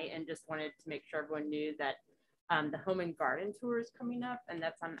last night, and just wanted to make sure everyone knew that The Home and Garden Tour is coming up, and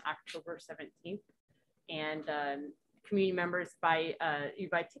that's on October 17th. And community members you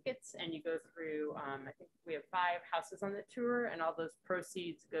buy tickets and you go through, I think we have 5 houses on the tour, and all those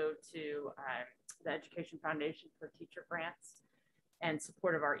proceeds go to the Education Foundation for teacher grants and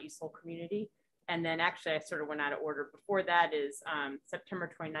support of our ESOL community. And then actually I sort of went out of order. Before that is September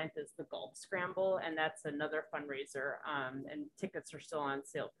 29th is the Golf Scramble, and that's another fundraiser. And tickets are still on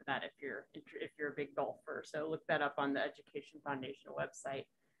sale for that if you're a big golfer. So look that up on the Education Foundation website.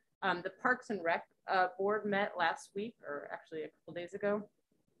 The Parks and Rec board met last week, or actually a couple days ago.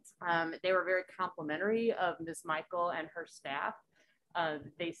 They were very complimentary of Ms. Michael and her staff.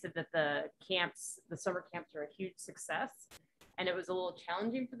 They said that the summer camps are a huge success. And it was a little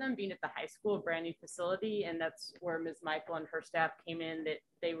challenging for them being at the high school, a brand new facility. And that's where Ms. Michael and her staff came in, that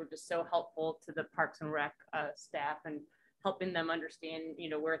they were just so helpful to the Parks and Rec staff and helping them understand,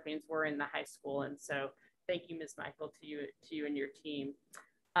 where things were in the high school. And so thank you, Ms. Michael, to you and your team.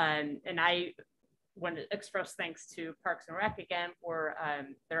 And I want to express thanks to Parks and Rec again for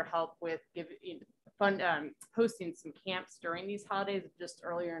their help with hosting some camps during these holidays. Just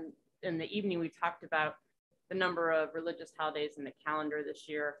earlier in the evening, we talked about the number of religious holidays in the calendar this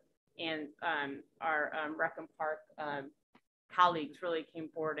year, and our Rec and Park colleagues really came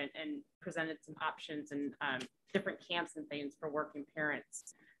forward and presented some options and different camps and things for working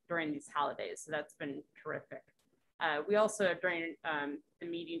parents during these holidays. So that's been terrific. We also, during the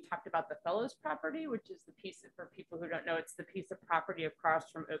meeting, talked about the Fellows property, which is the piece, for people who don't know, it's the piece of property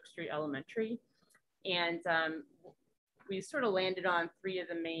across from Oak Street Elementary. And we sort of landed on 3 of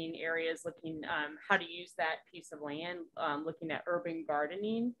the main areas, looking how to use that piece of land, looking at urban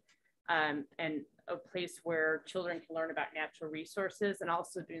gardening and a place where children can learn about natural resources, and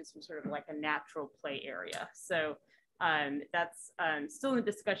also doing some sort of like a natural play area. So that's still in the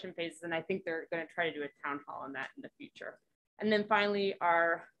discussion phases, and I think they're going to try to do a town hall on that in the future. And then finally,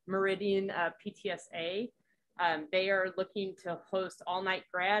 our Meridian PTSA, they are looking to host all-night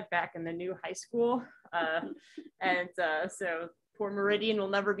grad back in the new high school. So poor Meridian will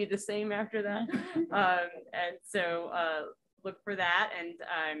never be the same after that. And so look for that. And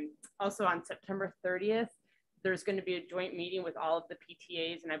also on September 30th, there's going to be a joint meeting with all of the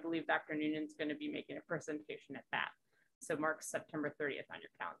PTAs, and I believe Dr. Noonan's going to be making a presentation at that. So mark September 30th on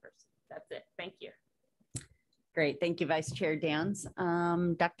your calendars. That's it. Thank you. Great. Thank you, Vice Chair Downs.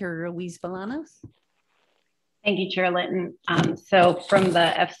 Dr. Ruiz Bolanos. Thank you, Chair Litton. So from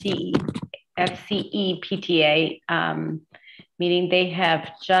the FCE PTA meeting, they have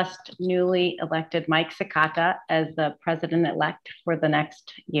just newly elected Mike Sakata as the president-elect for the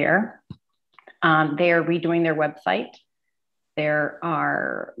next year. They are redoing their website.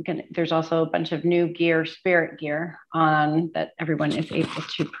 There's also a bunch of new gear, spirit gear on that everyone is able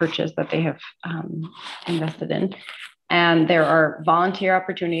to purchase that they have invested in. And there are volunteer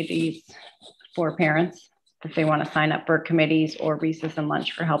opportunities for parents if they want to sign up for committees or recess and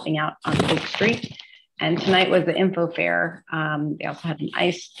lunch for helping out on Oak Street. And tonight was the info fair. They also had an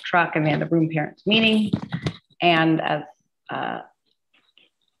ice truck, and they had a room parents meeting. And as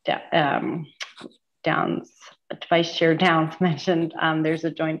Vice Chair Downs mentioned, there's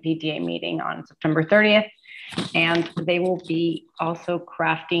a joint PTA meeting on September 30th, and they will be also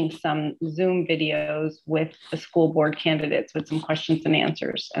crafting some Zoom videos with the school board candidates with some questions and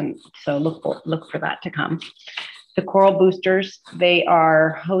answers. And so look for that to come. The Choral Boosters, they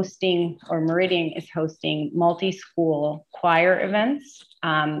are hosting, or Meridian is hosting, multi-school choir events.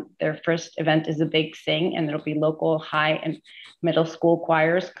 Their first event is a Big Sing, and there'll be local high and middle school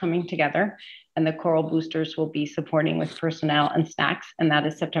choirs coming together. And the Choral Boosters will be supporting with personnel and snacks, and that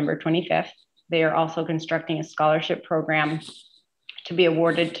is September 25th. They are also constructing a scholarship program to be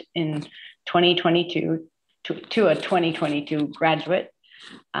awarded in 2022 to a 2022 graduate.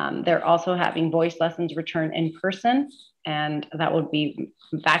 They're also having voice lessons return in person, and that will be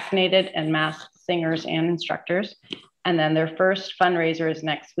vaccinated and masked singers and instructors. And then their first fundraiser is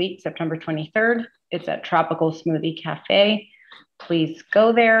next week, September 23rd. It's at Tropical Smoothie Cafe. Please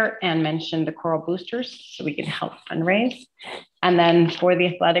go there and mention the Choral Boosters so we can help fundraise. And then for the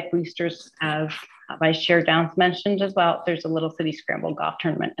athletic boosters, as Vice Chair Downs mentioned as well, there's a Little City Scramble golf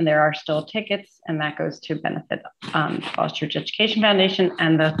tournament, and there are still tickets, and that goes to benefit the Falls Church Education Foundation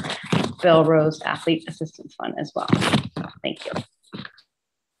and the Bill Rose Athlete Assistance Fund as well. So thank you.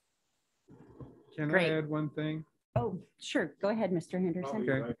 Can I add one thing? Oh, sure. Go ahead, Mr. Henderson.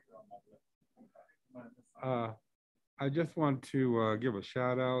 Okay. I just want to give a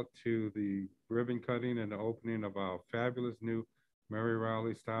shout out to the ribbon cutting and the opening of our fabulous new Mary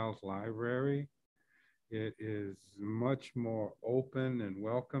Rowley Styles Library. It is much more open and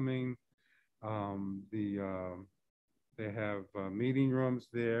welcoming They have meeting rooms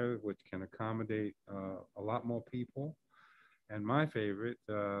there, which can accommodate a lot more people. And my favorite,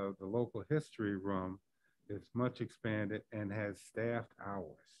 the local history room, is much expanded and has staffed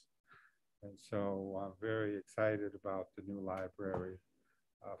hours. And so I'm very excited about the new library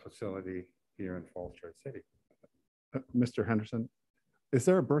facility here in Falls Church City. Mr. Henderson, is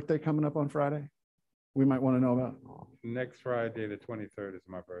there a birthday coming up on Friday we might want to know about? Next Friday, the 23rd, is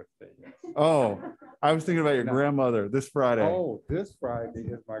my birthday. Yes. Oh, I was thinking about your grandmother this Friday. Oh, this Friday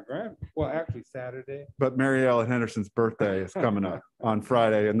is my well, actually Saturday. But Mary Ellen Henderson's birthday is coming up on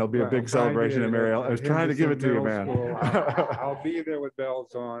Friday, and there'll be a big celebration at Mary Ellen. I was trying to give it to you, man. I'll be there with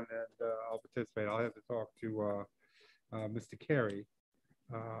bells on, and I'll participate. I'll have to talk to Mr. Carey,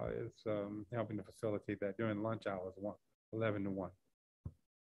 is helping to facilitate that during lunch hours, 11 to 1.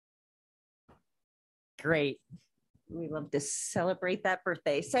 Great. We love to celebrate that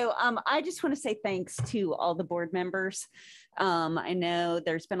birthday. So I just want to say thanks to all the board members. I know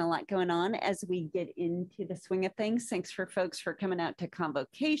there's been a lot going on as we get into the swing of things. Thanks for folks for coming out to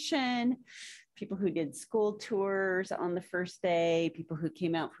convocation, people who did school tours on the first day, people who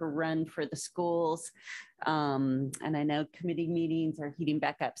came out for run for the schools. And I know committee meetings are heating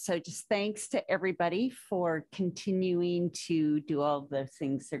back up. So just thanks to everybody for continuing to do all of those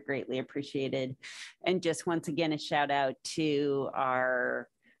things. They're greatly appreciated. And just once again, a shout out to our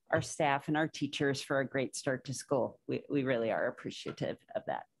staff and our teachers for a great start to school. We really are appreciative of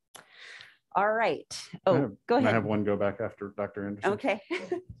that. All right. Oh, go ahead. I have one go back after Dr. Anderson. Okay.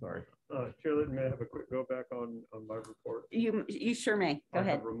 Sorry. Chair Litton, may I have a quick go back on my report? You sure may. Go ahead.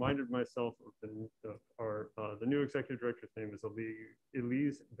 I have reminded myself of the new executive director's name is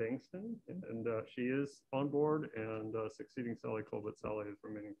Elise Bankston, and she is on board, and succeeding Sally Colbert. Sally is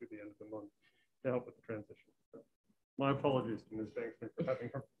remaining through the end of the month to help with the transition. So my apologies to Ms. Bankston for having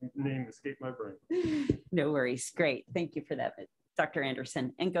her name escape my brain. No worries. Great. Thank you for that, Dr.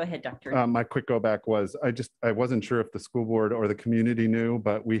 Anderson. And go ahead, Dr. My quick go back was I wasn't sure if the school board or the community knew,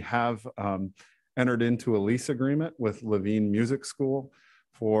 but we have entered into a lease agreement with Levine Music School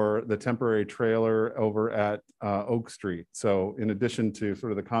for the temporary trailer over at Oak Street. So in addition to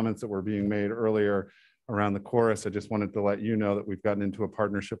sort of the comments that were being made earlier around the chorus, I just wanted to let you know that we've gotten into a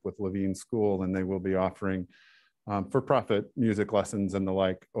partnership with Levine School, and they will be offering for-profit music lessons and the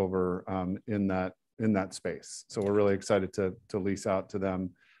like over in that space. So we're really excited to lease out to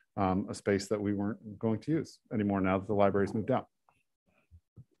them a space that we weren't going to use anymore now that the library's moved out.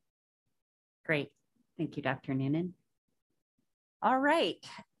 Great. Thank you, Dr. Noonan. All right.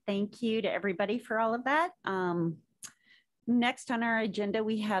 Thank you to everybody for all of that. Next on our agenda,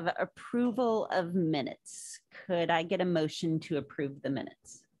 we have approval of minutes. Could I get a motion to approve the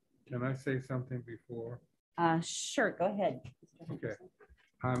minutes? Can I say something before? Sure, go ahead. Okay.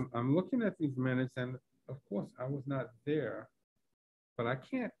 I'm looking at these minutes, and of course I was not there, but I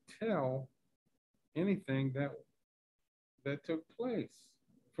can't tell anything that took place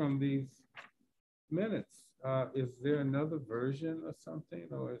from these minutes. Is there another version or something,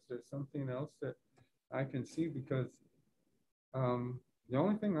 or is there something else that I can see? Because the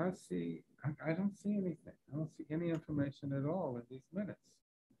only thing I see, I don't see anything. I don't see any information at all in these minutes.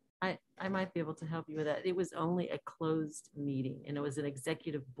 I might be able to help you with that. It was only a closed meeting, and it was an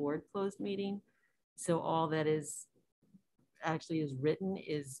executive board closed meeting. So all that is written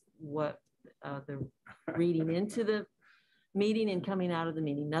is what the reading into the meeting and coming out of the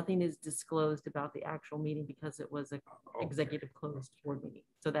meeting. Nothing is disclosed about the actual meeting because it was an executive closed board meeting.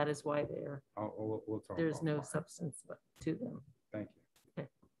 So that is why there's no substance to them. Thank you.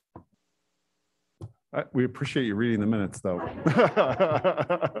 Okay. We appreciate you reading the minutes, though.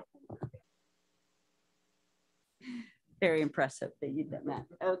 Very impressive that you did that.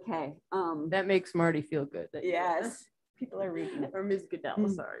 Okay. That makes Marty feel good. Yes. People are reading it. Or Ms. Goodell,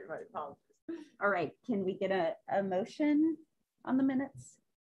 sorry, my apologies. All right. Can we get a motion on the minutes?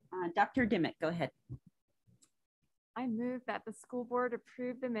 Dr. Dimmick, go ahead. I move that the school board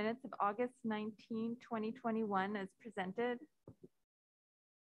approve the minutes of August 19, 2021 as presented.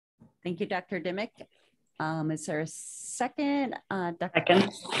 Thank you, Dr. Dimmick. Is there a second?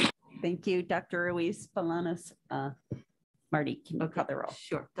 Second. Thank you, Dr. Ruiz Bolanos. Marty, can you call the roll?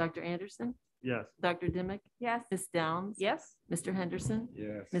 Sure. Dr. Anderson? Yes. Dr. Dimmick? Yes. Ms. Downs? Yes. Mr. Henderson?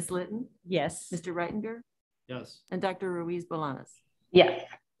 Yes. Ms. Litton? Yes. Mr. Reitinger? Yes. And Dr. Ruiz Bolanos? Yes.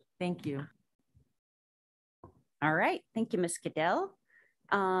 Thank you. All right. Thank you, Ms. Goodell.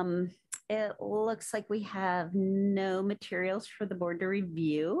 It looks like we have no materials for the board to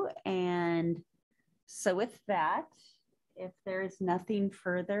review. And so with that, if there is nothing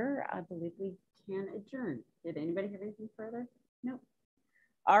further, I believe we can adjourn. Did anybody have anything further? Nope.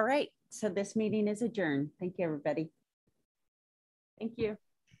 All right, so this meeting is adjourned. Thank you, everybody. Thank you.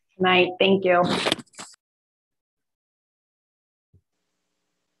 Good night. Thank you.